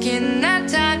stuck in that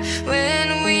time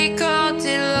when we called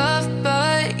it love.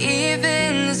 But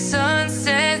even the sun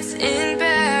sets in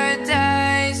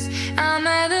paradise. I'm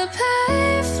at a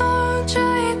payphone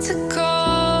trying to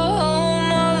call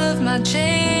home. All of my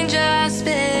change I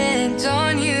spent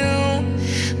on you.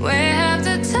 Where have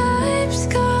the times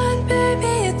gone,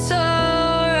 baby? It's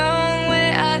all wrong.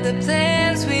 Where are the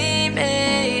plans we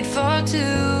made for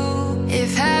two? If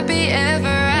happy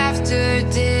ever after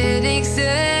did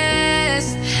exist,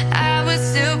 I would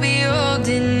still be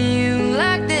holding you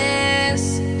like this.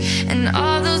 And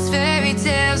all those fairy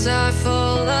tales are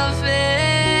full of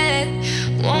it.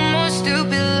 One more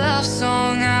stupid love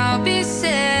song, I'll be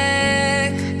sick.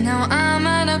 Now I'm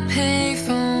at a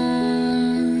payphone.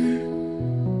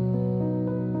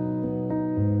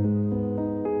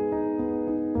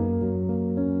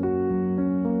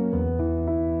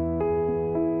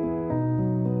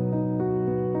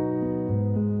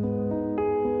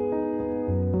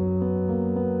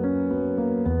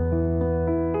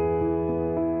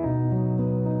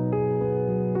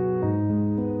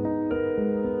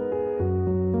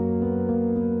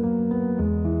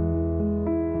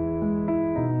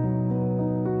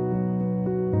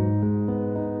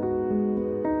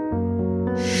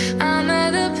 I'm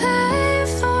at a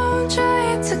payphone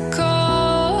trying to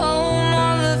call home.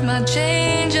 All of my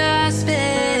change I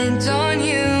spent on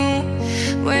you.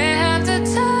 Where have the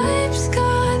times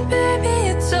gone, baby?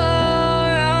 It's all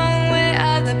wrong. Where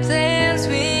are the plans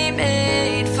we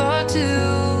made for two?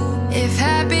 If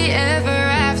happy ever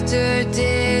after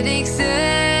did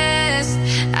exist,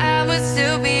 I would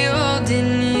still be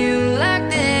holding you like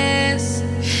this.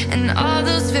 And all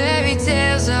those fairy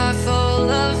tales are full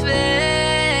of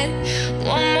it.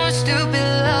 One more stupid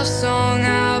love song,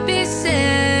 I'll be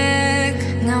sick.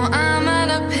 Now I'm at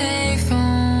a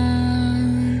payphone.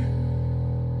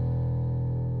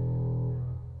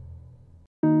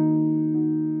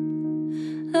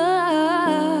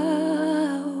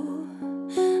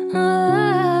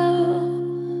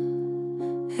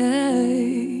 Hey.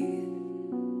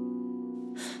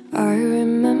 I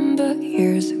remember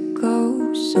years ago,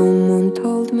 someone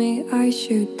told me I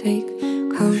should take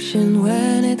caution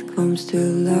when it comes to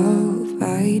love.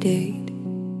 I did.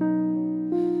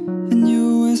 And you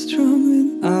were strong and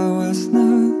I was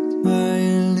not. My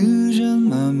illusion,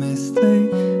 my mistake.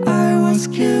 I was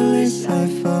careless, I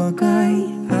forgot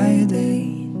I did.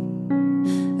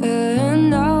 And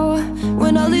now,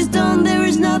 when all is done, there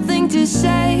is nothing to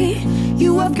say.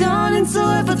 You have gone and so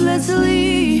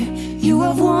effortlessly. You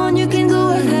have won, you can go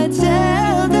ahead.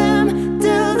 Tell them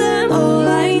all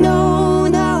I know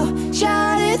now.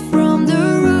 Shout it from the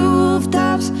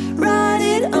rooftops, write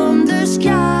it on the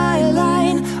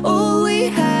skyline. All we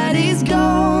had is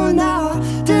gone now.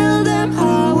 Tell them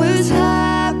I was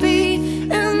happy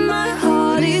and my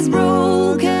heart is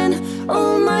broken.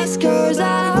 All my scars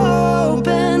are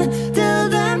open. Tell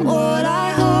them what I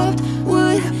hoped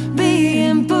would be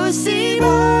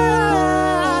impossible.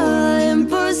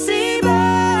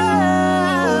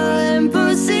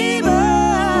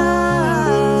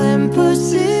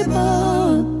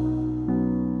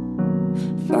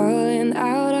 Falling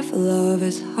out of love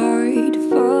is hard.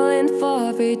 Falling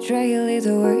for betrayal is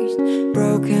the worst.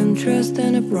 Broken trust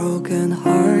and a broken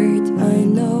heart. I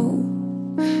know,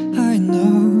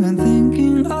 and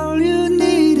thinking all you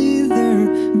need is there.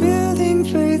 Building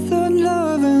faith on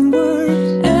love and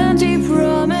words. empty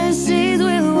promises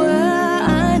will work.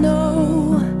 I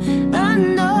know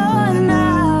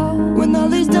now. When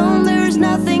all is done, there is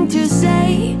nothing to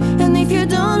say. And if you're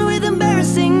done with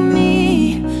embarrassing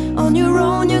me, on your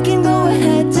own you can go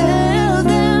ahead. Tell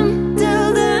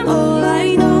them all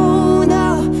I know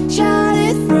now. Shout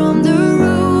it from the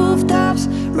rooftops,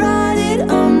 write it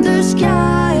on the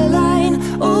skyline.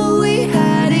 All we have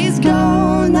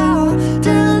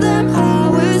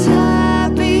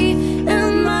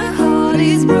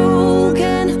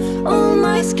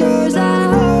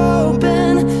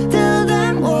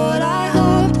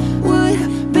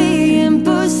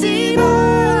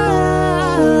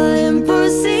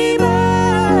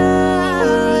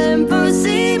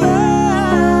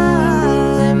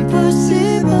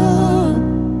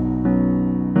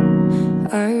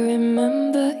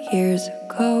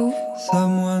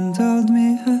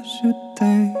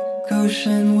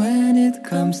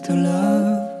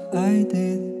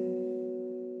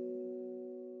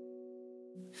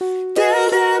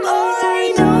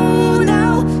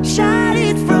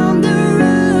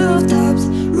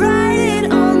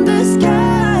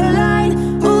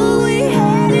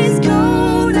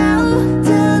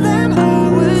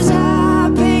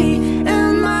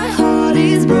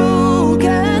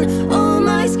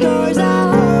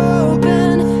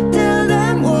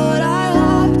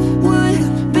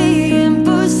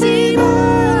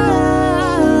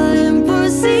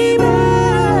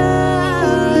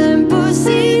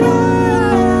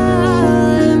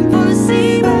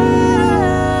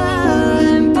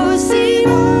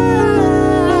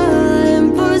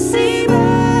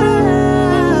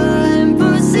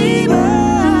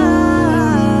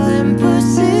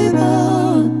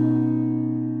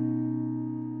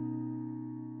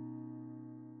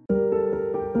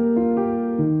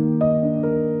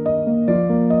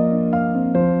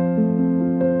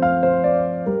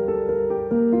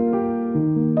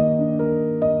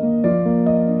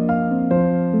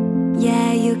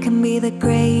be the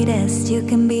greatest, you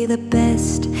can be the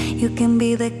best. You can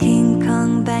be the King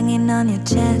Kong banging on your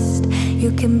chest.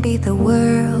 You can be the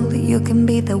world, you can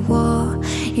be the war.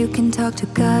 You can talk to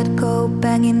God, go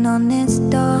banging on his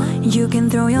door. You can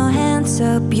throw your hands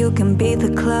up, you can be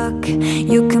the clock.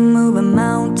 You can move a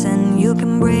mountain, you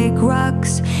can break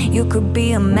rocks. You could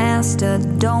be a master,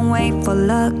 don't wait for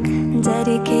luck.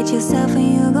 Dedicate yourself and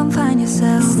you gon' find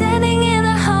yourself standing in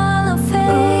the Hall of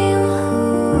Fame.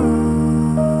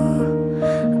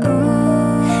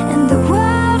 And the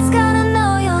world's gonna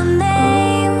know your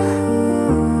name.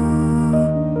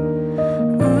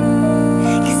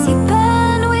 'Cause you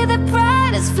burn with the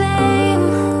brightest flame.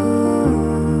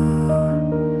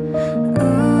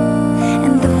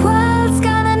 And the world's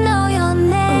gonna know your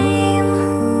name.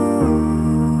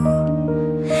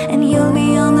 And you'll be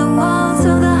on the walls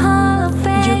of the Hall of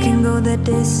Fame. You can go the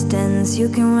distance, you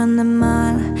can run the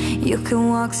mile. You can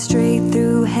walk straight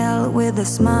through hell with a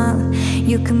smile.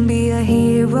 You can be a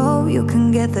hero, you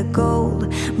can get the gold.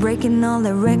 Breaking all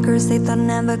the records they thought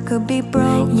never could be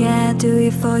broke. Yeah, do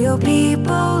it for your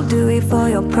people, do it for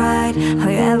your pride. How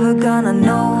you ever gonna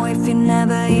know if you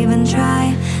never even try?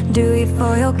 Do it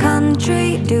for your country,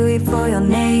 do it for your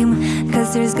name. 'Cause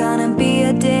there's gonna be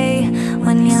a day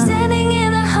when you're standing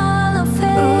in the Hall of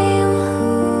Fame.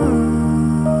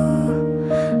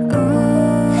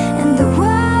 And the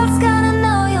world's gonna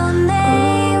know your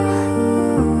name.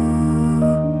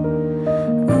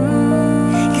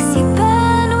 'Cause you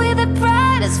burn with the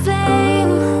brightest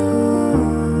flame.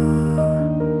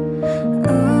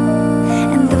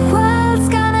 And the world's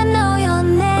gonna know your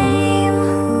name.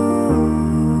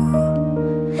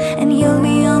 And you'll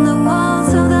be on the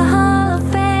walls of the Hall of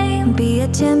Fame. Be a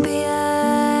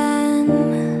champion,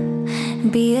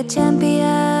 be a champion,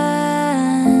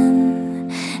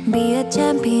 be a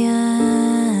champion,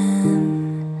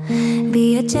 be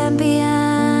a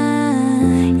champion.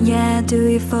 Yeah, do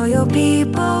it for your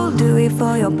people, do it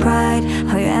for your pride.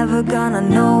 How you ever gonna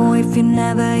know if you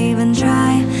never even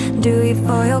try? Do it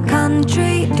for your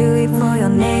country, do it for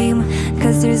your name.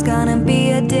 'Cause there's gonna be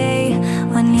a day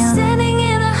when you're standing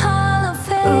in the Hall of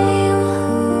Fame.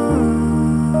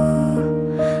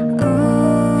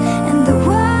 And the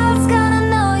world's gonna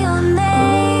know your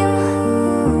name.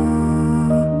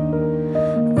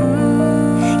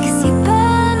 'Cause you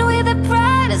burn with the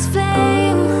brightest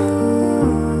flame.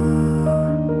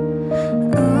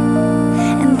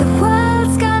 And the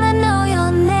world's gonna know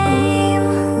your name.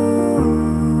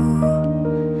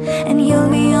 And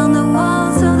you'll be on the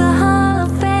walls of the Hall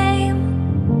of Fame.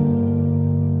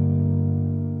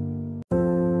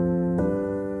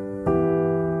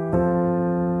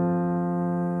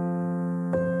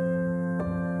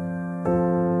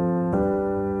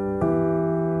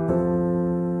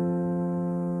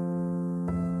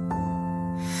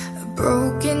 A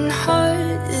broken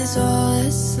heart is all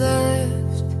that's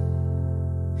left.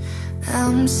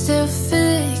 I'm still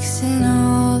fixing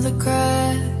all the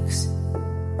cracks.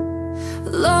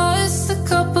 Lost a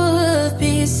couple of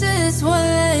pieces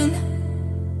when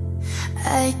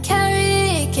I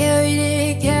carried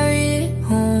it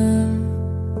home.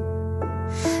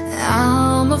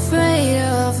 I'm afraid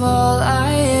of all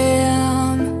I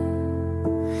am.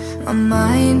 My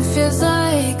mind feels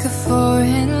like a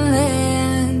foreign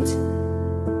land.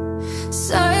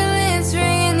 Silence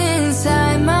ringing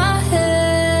inside my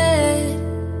head.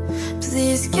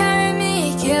 Please carry me,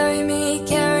 carry me,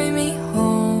 carry me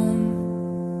home.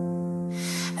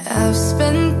 I've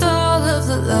spent all of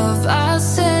the love I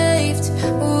saved.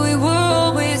 We were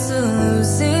always a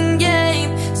losing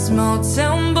game. Small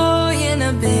town boy in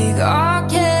a big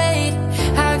arcade.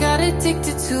 I got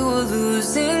addicted to a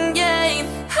losing game.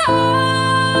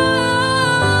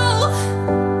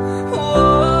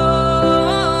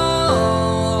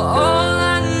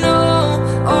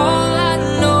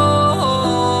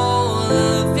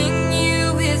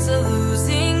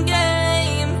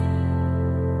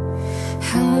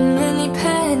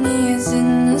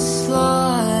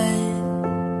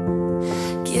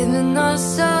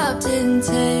 Didn't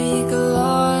take a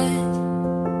lot.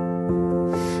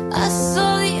 I saw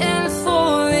the end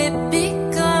for it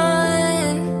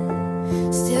begun.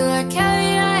 Still I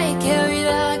carried on.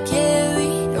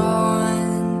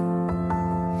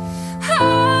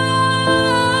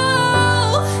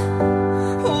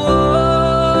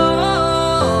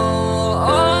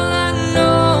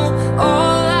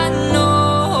 All I know,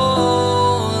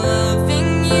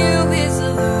 loving you is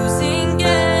a losing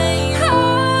game.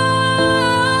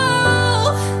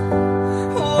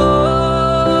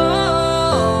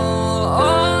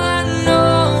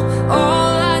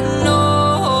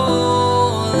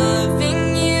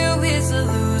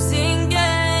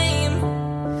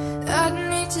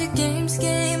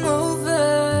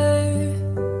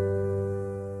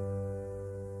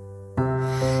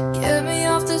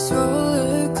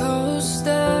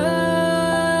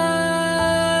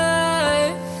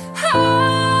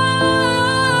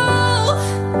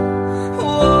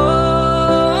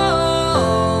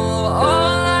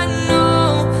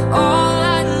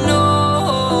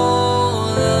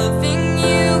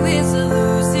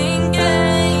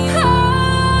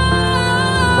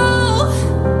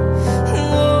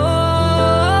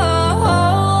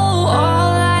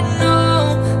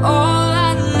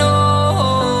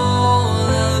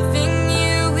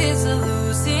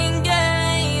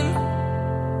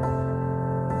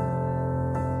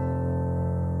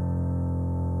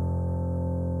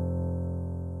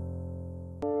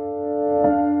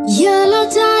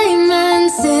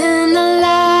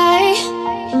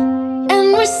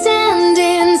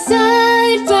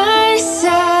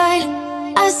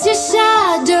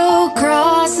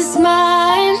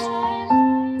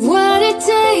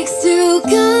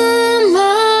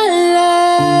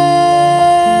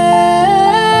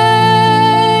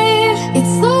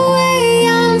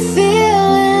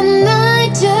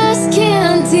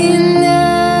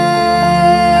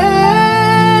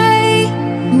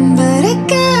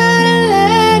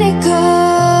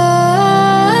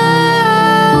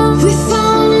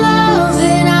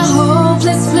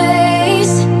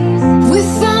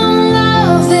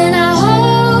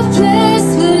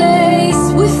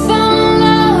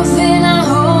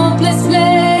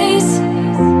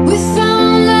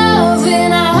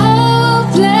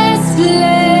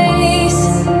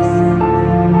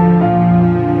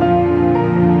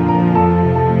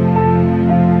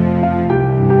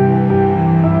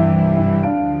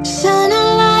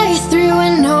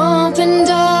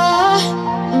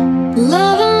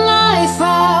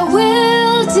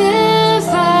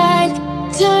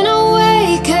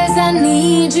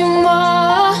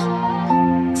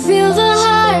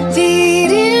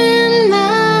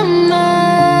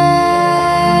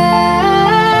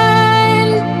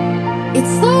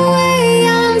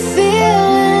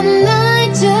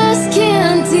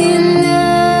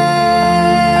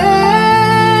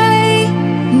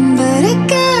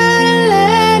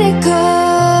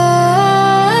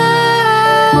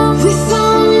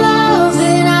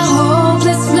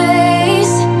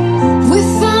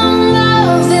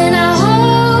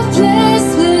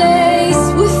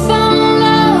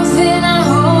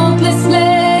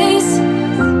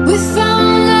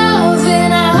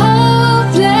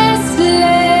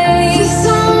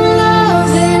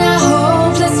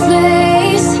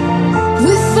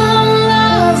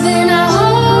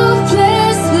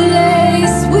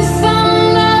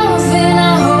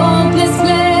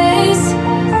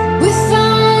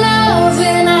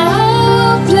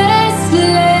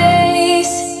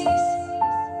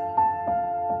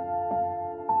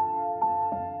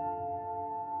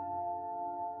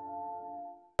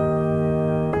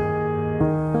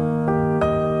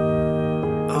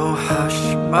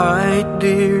 right,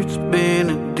 dear, it's been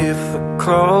a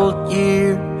difficult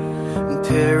year, and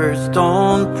terrorists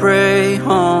don't prey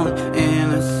on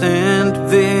innocent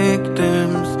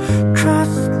victims.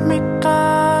 Trust me,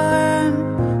 darling,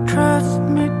 trust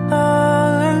me,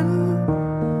 darling.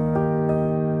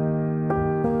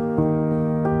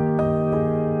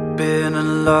 Been a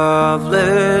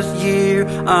loveless year,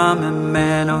 I'm a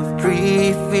man of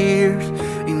 3 fears: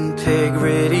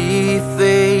 integrity,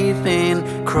 faith, and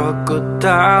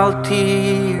crocodile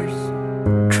tears.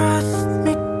 Trust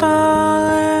me,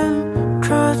 darling,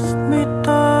 trust me,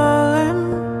 darling.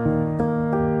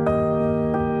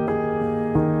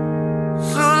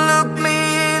 So look me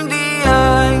in the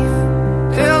eyes,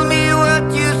 tell me what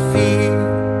you see.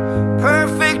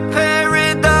 Perfect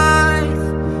paradise,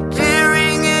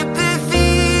 tearing at the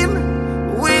seam.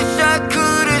 Wish I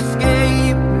could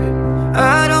escape it,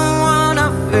 I don't wanna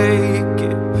fake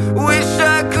it. Wish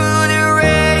I could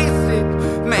erase it,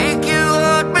 make you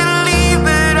all believe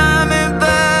it. I'm a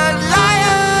bad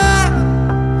liar,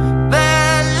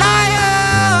 bad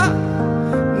liar.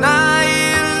 Now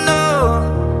you know,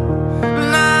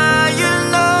 now you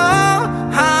know.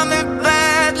 I'm a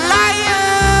bad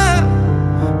liar,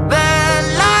 bad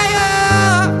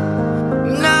liar.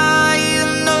 Now you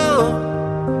know,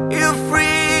 you're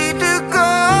free to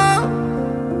go.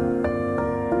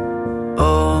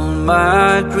 All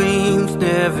my dreams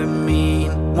never mean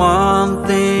one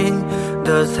thing.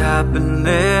 Does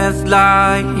happiness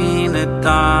lie in a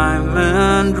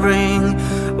diamond ring?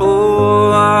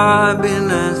 Oh, I've been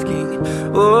asking,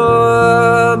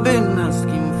 oh, I've been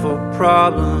asking for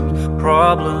problems,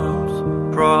 problems,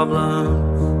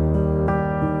 problems.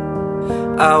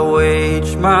 I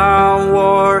wage my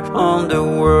war on the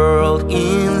world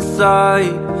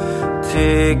inside.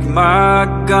 Take my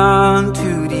gun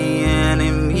to the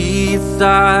enemy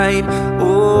side.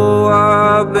 Oh,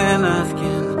 I've been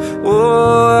asking,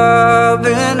 oh, I've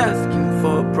been asking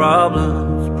for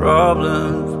problems,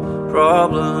 problems,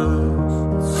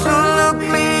 problems. So look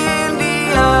me in the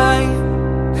eye,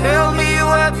 tell me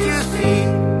what you see.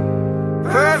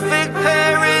 Perfect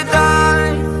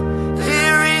paradise,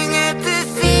 tearing at the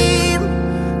seam.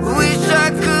 Wish I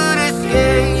could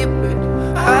escape it,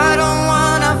 I don't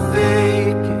wanna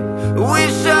fake it.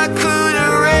 Wish I could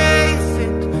erase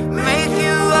it, make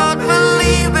you all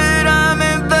believe it. I'm a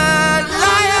bad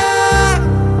liar,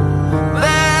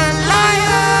 bad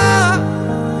liar.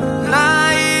 Now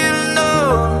you know,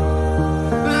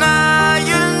 now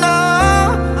you know.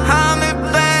 I'm a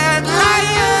bad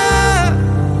liar,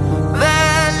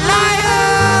 bad liar.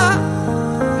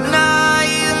 Now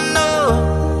you know,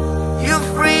 you're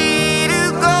free to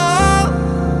go.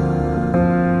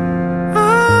 I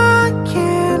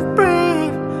can't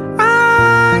breathe, I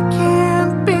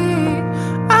can't be,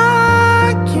 I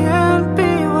can't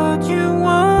be what you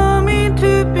want me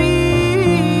to be.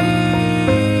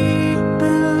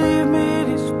 Believe me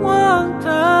this one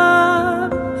time,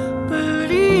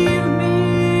 believe me.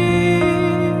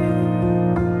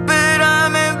 But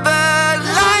I'm a bad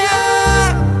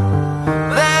liar,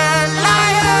 bad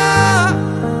liar.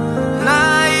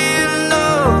 Now you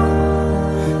know,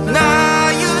 now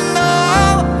you know.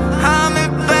 I'm a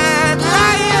bad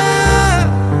liar,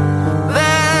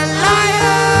 bad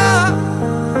liar.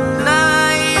 Now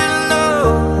you know,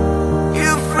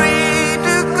 you're free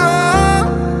to go.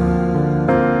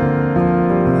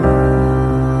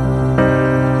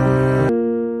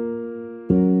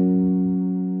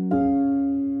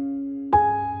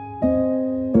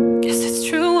 Guess it's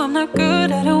true, I'm not good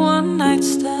at a one-night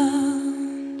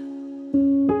stand,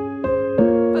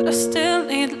 but I still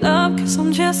need love, cause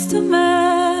I'm just a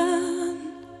man.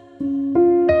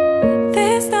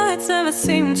 These nights never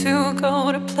seem to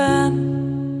go to plan.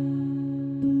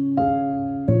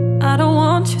 I don't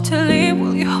want you to leave,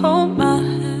 will you hold my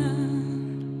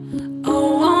hand?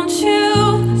 Oh, won't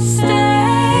you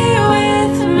stay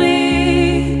with me?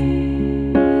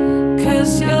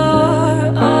 Cause you're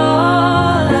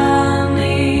all I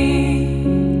need.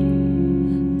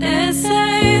 This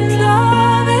ain't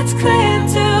love, it's clear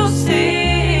to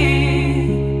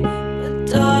see. But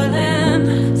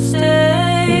darling,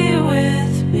 stay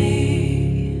with me.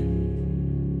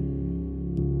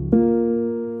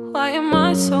 Why am I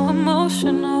so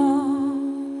emotional?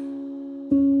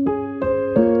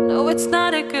 No, it's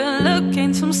not a good look,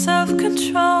 gain some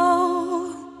self-control.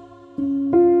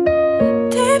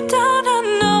 Deep down I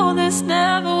know this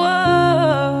never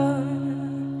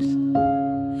works,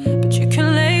 but you can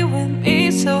lay with me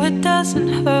so it doesn't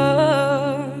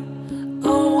hurt.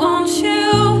 Oh, won't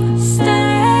you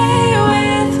stay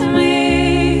with me?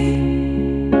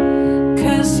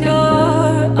 Cause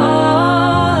you're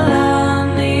all I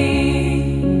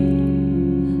need.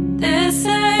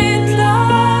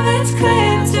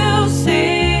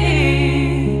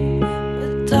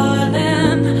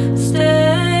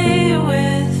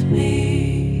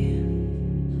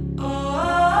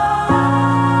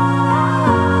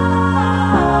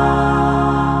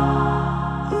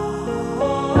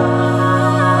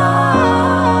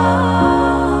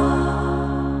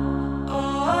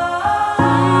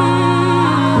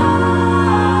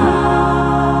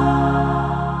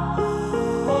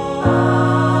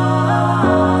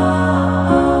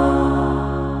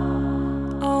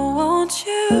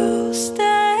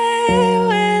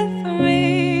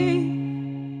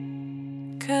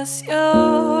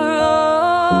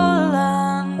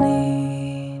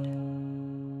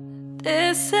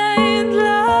 This ain't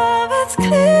love, it's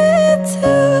clear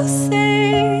to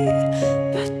see.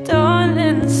 But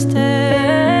darling,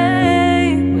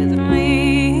 stay with me.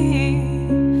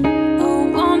 Oh,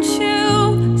 won't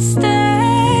you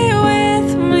stay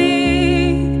with me?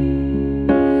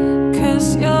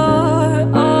 'Cause you're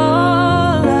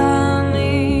all I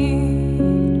need.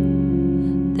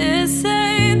 This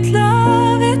ain't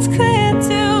love, it's clear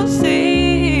to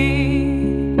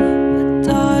see. But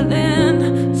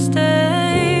darling,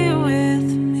 stay with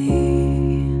me.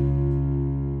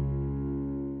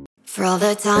 For all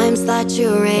the times that you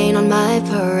rain on my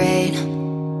parade,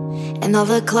 and all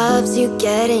the clubs you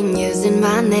get in using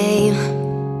my name.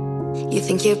 You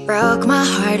think you broke my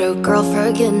heart, oh girl,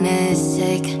 for goodness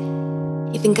sake.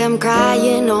 You think I'm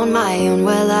crying on my own,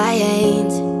 well I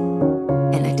ain't.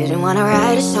 And I didn't wanna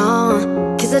write a song,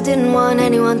 'cause I didn't want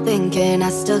anyone thinking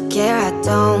I still care, I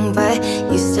don't. But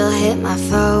you still hit my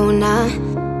phone,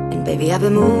 and baby I've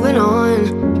been moving on.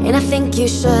 And I think you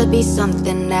should be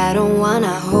something I don't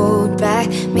wanna hold back.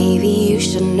 Maybe you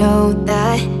should know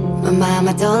that my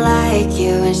mama don't like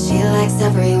you and she likes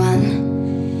everyone.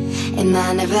 And I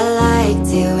never liked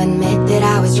to admit that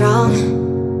I was wrong.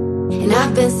 And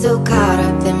I've been so caught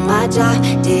up in my job,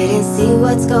 didn't see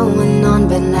what's going on,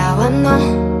 but now I know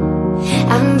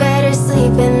I'm better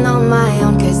sleeping on my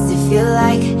own. 'Cause if you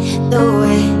like the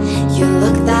way you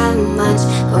look that much,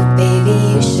 oh baby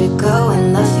you should go and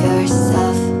love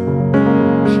yourself.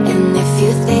 And if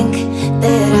you think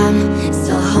that I'm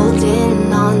still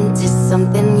holding on to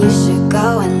something, you should go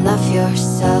and love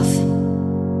yourself.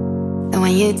 And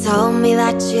when you told me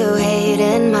that you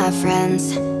hated my friends,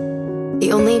 the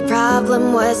only problem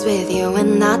was with you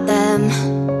and not them.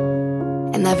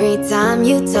 And every time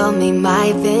you told me my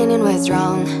opinion was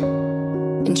wrong,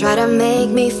 and try to make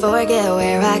me forget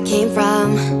where I came from.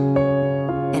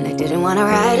 And I didn't wanna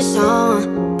write a song,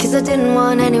 'cause I didn't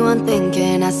want anyone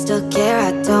thinking I still care,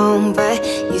 I don't. But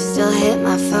you still hit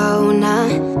my phone,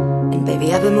 and baby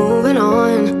I've been moving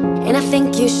on. And I think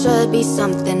you should be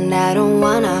something I don't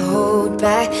wanna hold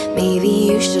back. Maybe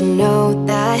you should know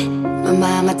that my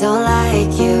mama don't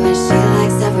like you and she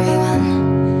likes everyone.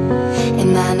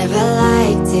 And I never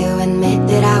liked to admit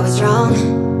that I was wrong.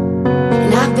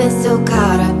 And I've been so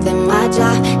caught up in my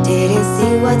job, didn't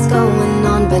see what's going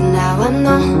on, but now I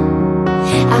know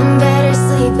I'm better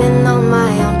sleeping on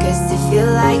my own. 'Cause if you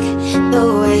like the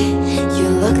way you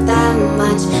look that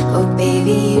much, oh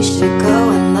baby you should go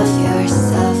and love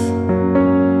yourself.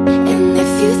 And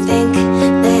if you think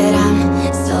that I'm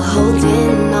still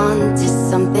holding on to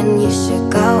something, you should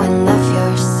go and love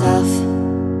yourself.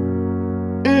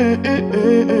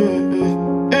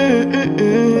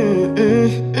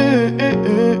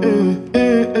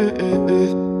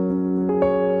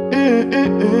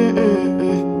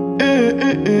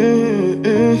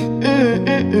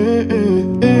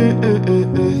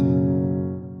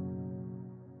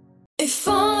 If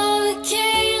all the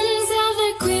kings had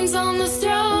their queens on the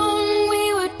throne, we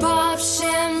would pop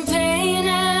champagne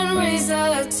and raise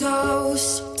a toast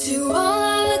to all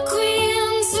of the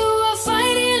queens who are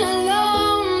fighting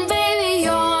alone. Baby,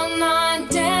 you're not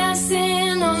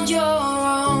dancing on your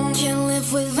own. Can't live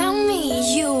without me,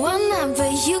 you wanna,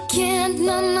 but you can't,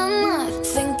 nah.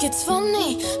 Think it's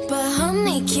funny, but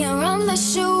honey, can't run the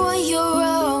show on your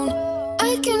own.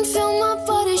 I can feel my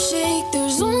body shake,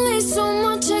 there's only so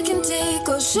much I can take.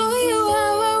 I'll show you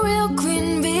how a real queen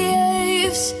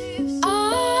behaves.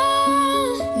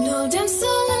 No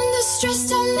damsel in distress,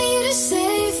 don't need to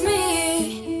save me.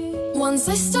 Once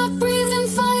I stop breathing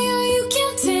fire, you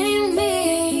can't tame me.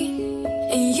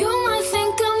 And you might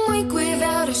think I'm weak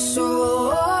without a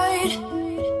sword,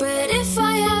 but if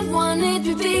I had one, it'd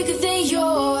be bigger than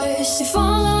yours. If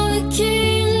all of the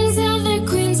kings had their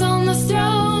queens on the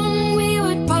throne, we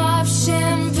would pop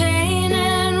champagne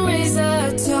and raise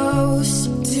a toast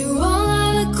to all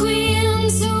of the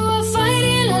queens who are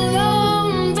fighting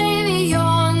alone. Baby,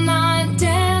 you're not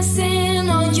dancing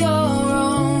on your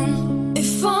own.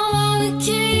 If all of the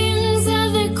kings had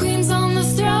their queens on the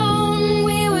throne,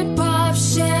 we would pop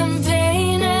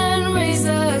champagne and raise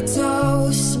a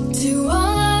toast to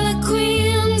all of the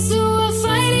queens who are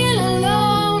fighting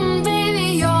alone. Baby,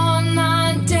 you're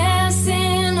not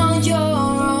dancing on your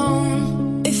own.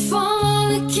 If all of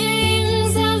the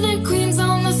kings had their queens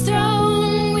on the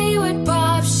throne, we would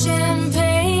pop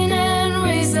champagne and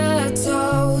raise a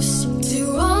toast to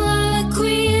all of the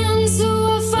queens who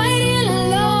are fighting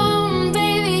alone.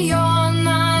 Baby, you're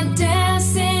not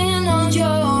dancing on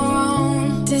your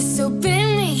own. Disobey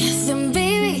me, then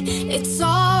baby, it's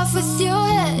off with your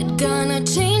head. Gonna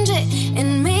change it and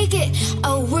make it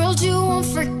a world you won't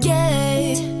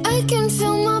forget. I can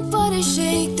feel my body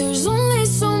shake, there's only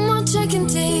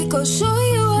I'll show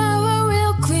you how a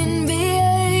real queen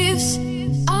behaves.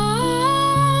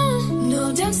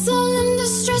 No damsel in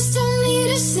distress, don't need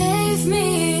to save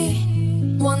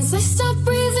me. Once I stop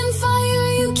breathing fire,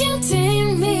 you can't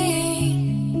tame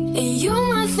me. And you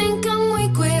might think I'm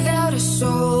weak without a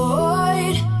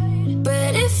sword,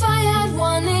 but if I had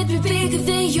one, it'd be bigger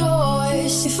than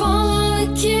yours. If all the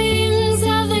kings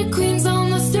had their queens on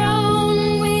the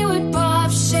throne, we would pop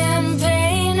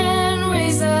champagne and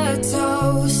raise a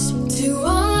toast to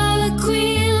all of the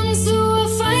queens who are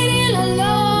fighting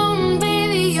alone.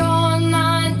 Baby, you're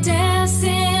not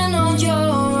dancing on your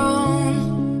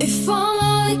own. If all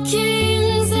of the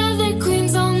kings had their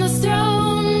queens on the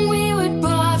throne, we would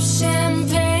pop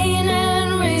champagne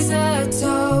and raise a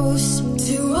toast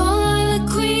to all of the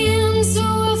queens who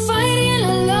are fighting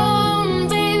alone.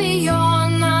 Baby, you're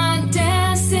not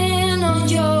dancing on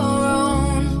your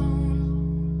own.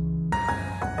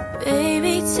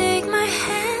 Baby, take my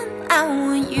hand, I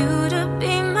want you to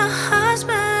be my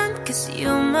husband, 'cause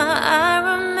you're my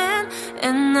Iron Man,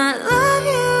 and I love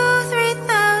you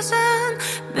 3000.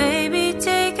 Baby,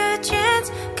 take a chance,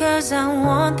 'cause I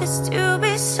want this to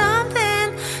be something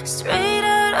straight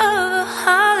out of a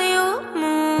Hollywood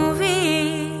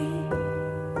movie.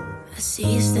 I see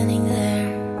you standing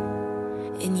there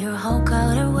in your Hulk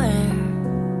outerwear,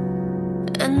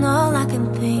 and all I can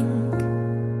think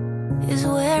is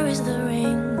where is the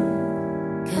ring?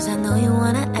 'Cause I know you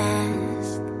wanna ask,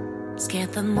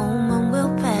 scared the moment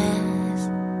will pass.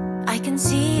 I can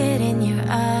see it in your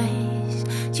eyes,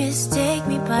 just take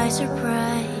me by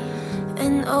surprise.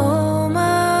 And all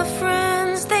my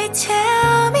friends, they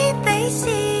tell me they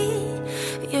see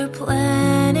you're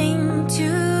planning to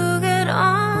get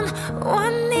on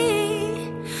one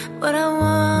knee, but I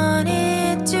want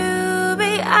it to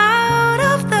be out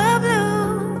of the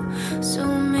blue, so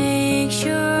make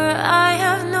sure I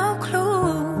have no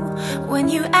clue when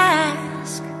you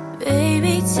ask.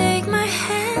 Baby, take my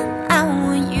hand, I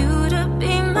want you to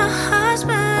be my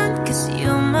husband, 'cause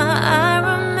you're my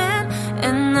Iron Man,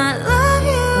 and I love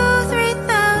you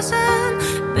 3000.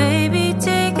 Baby,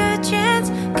 take a chance,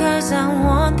 'cause I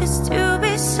want this to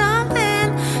be something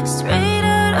straight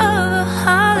out of a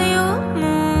Hollywood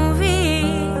movie.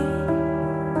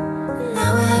 Now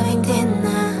we're having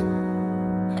dinner,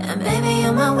 and baby,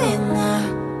 you're my winner.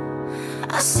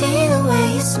 I see the way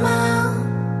you smile,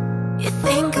 you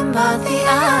think about the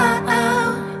hour.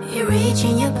 You reach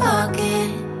in your pocket,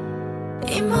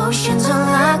 emotions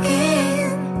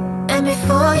unlocking, and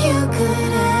before you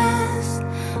could ask,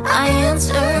 I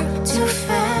answer too fast.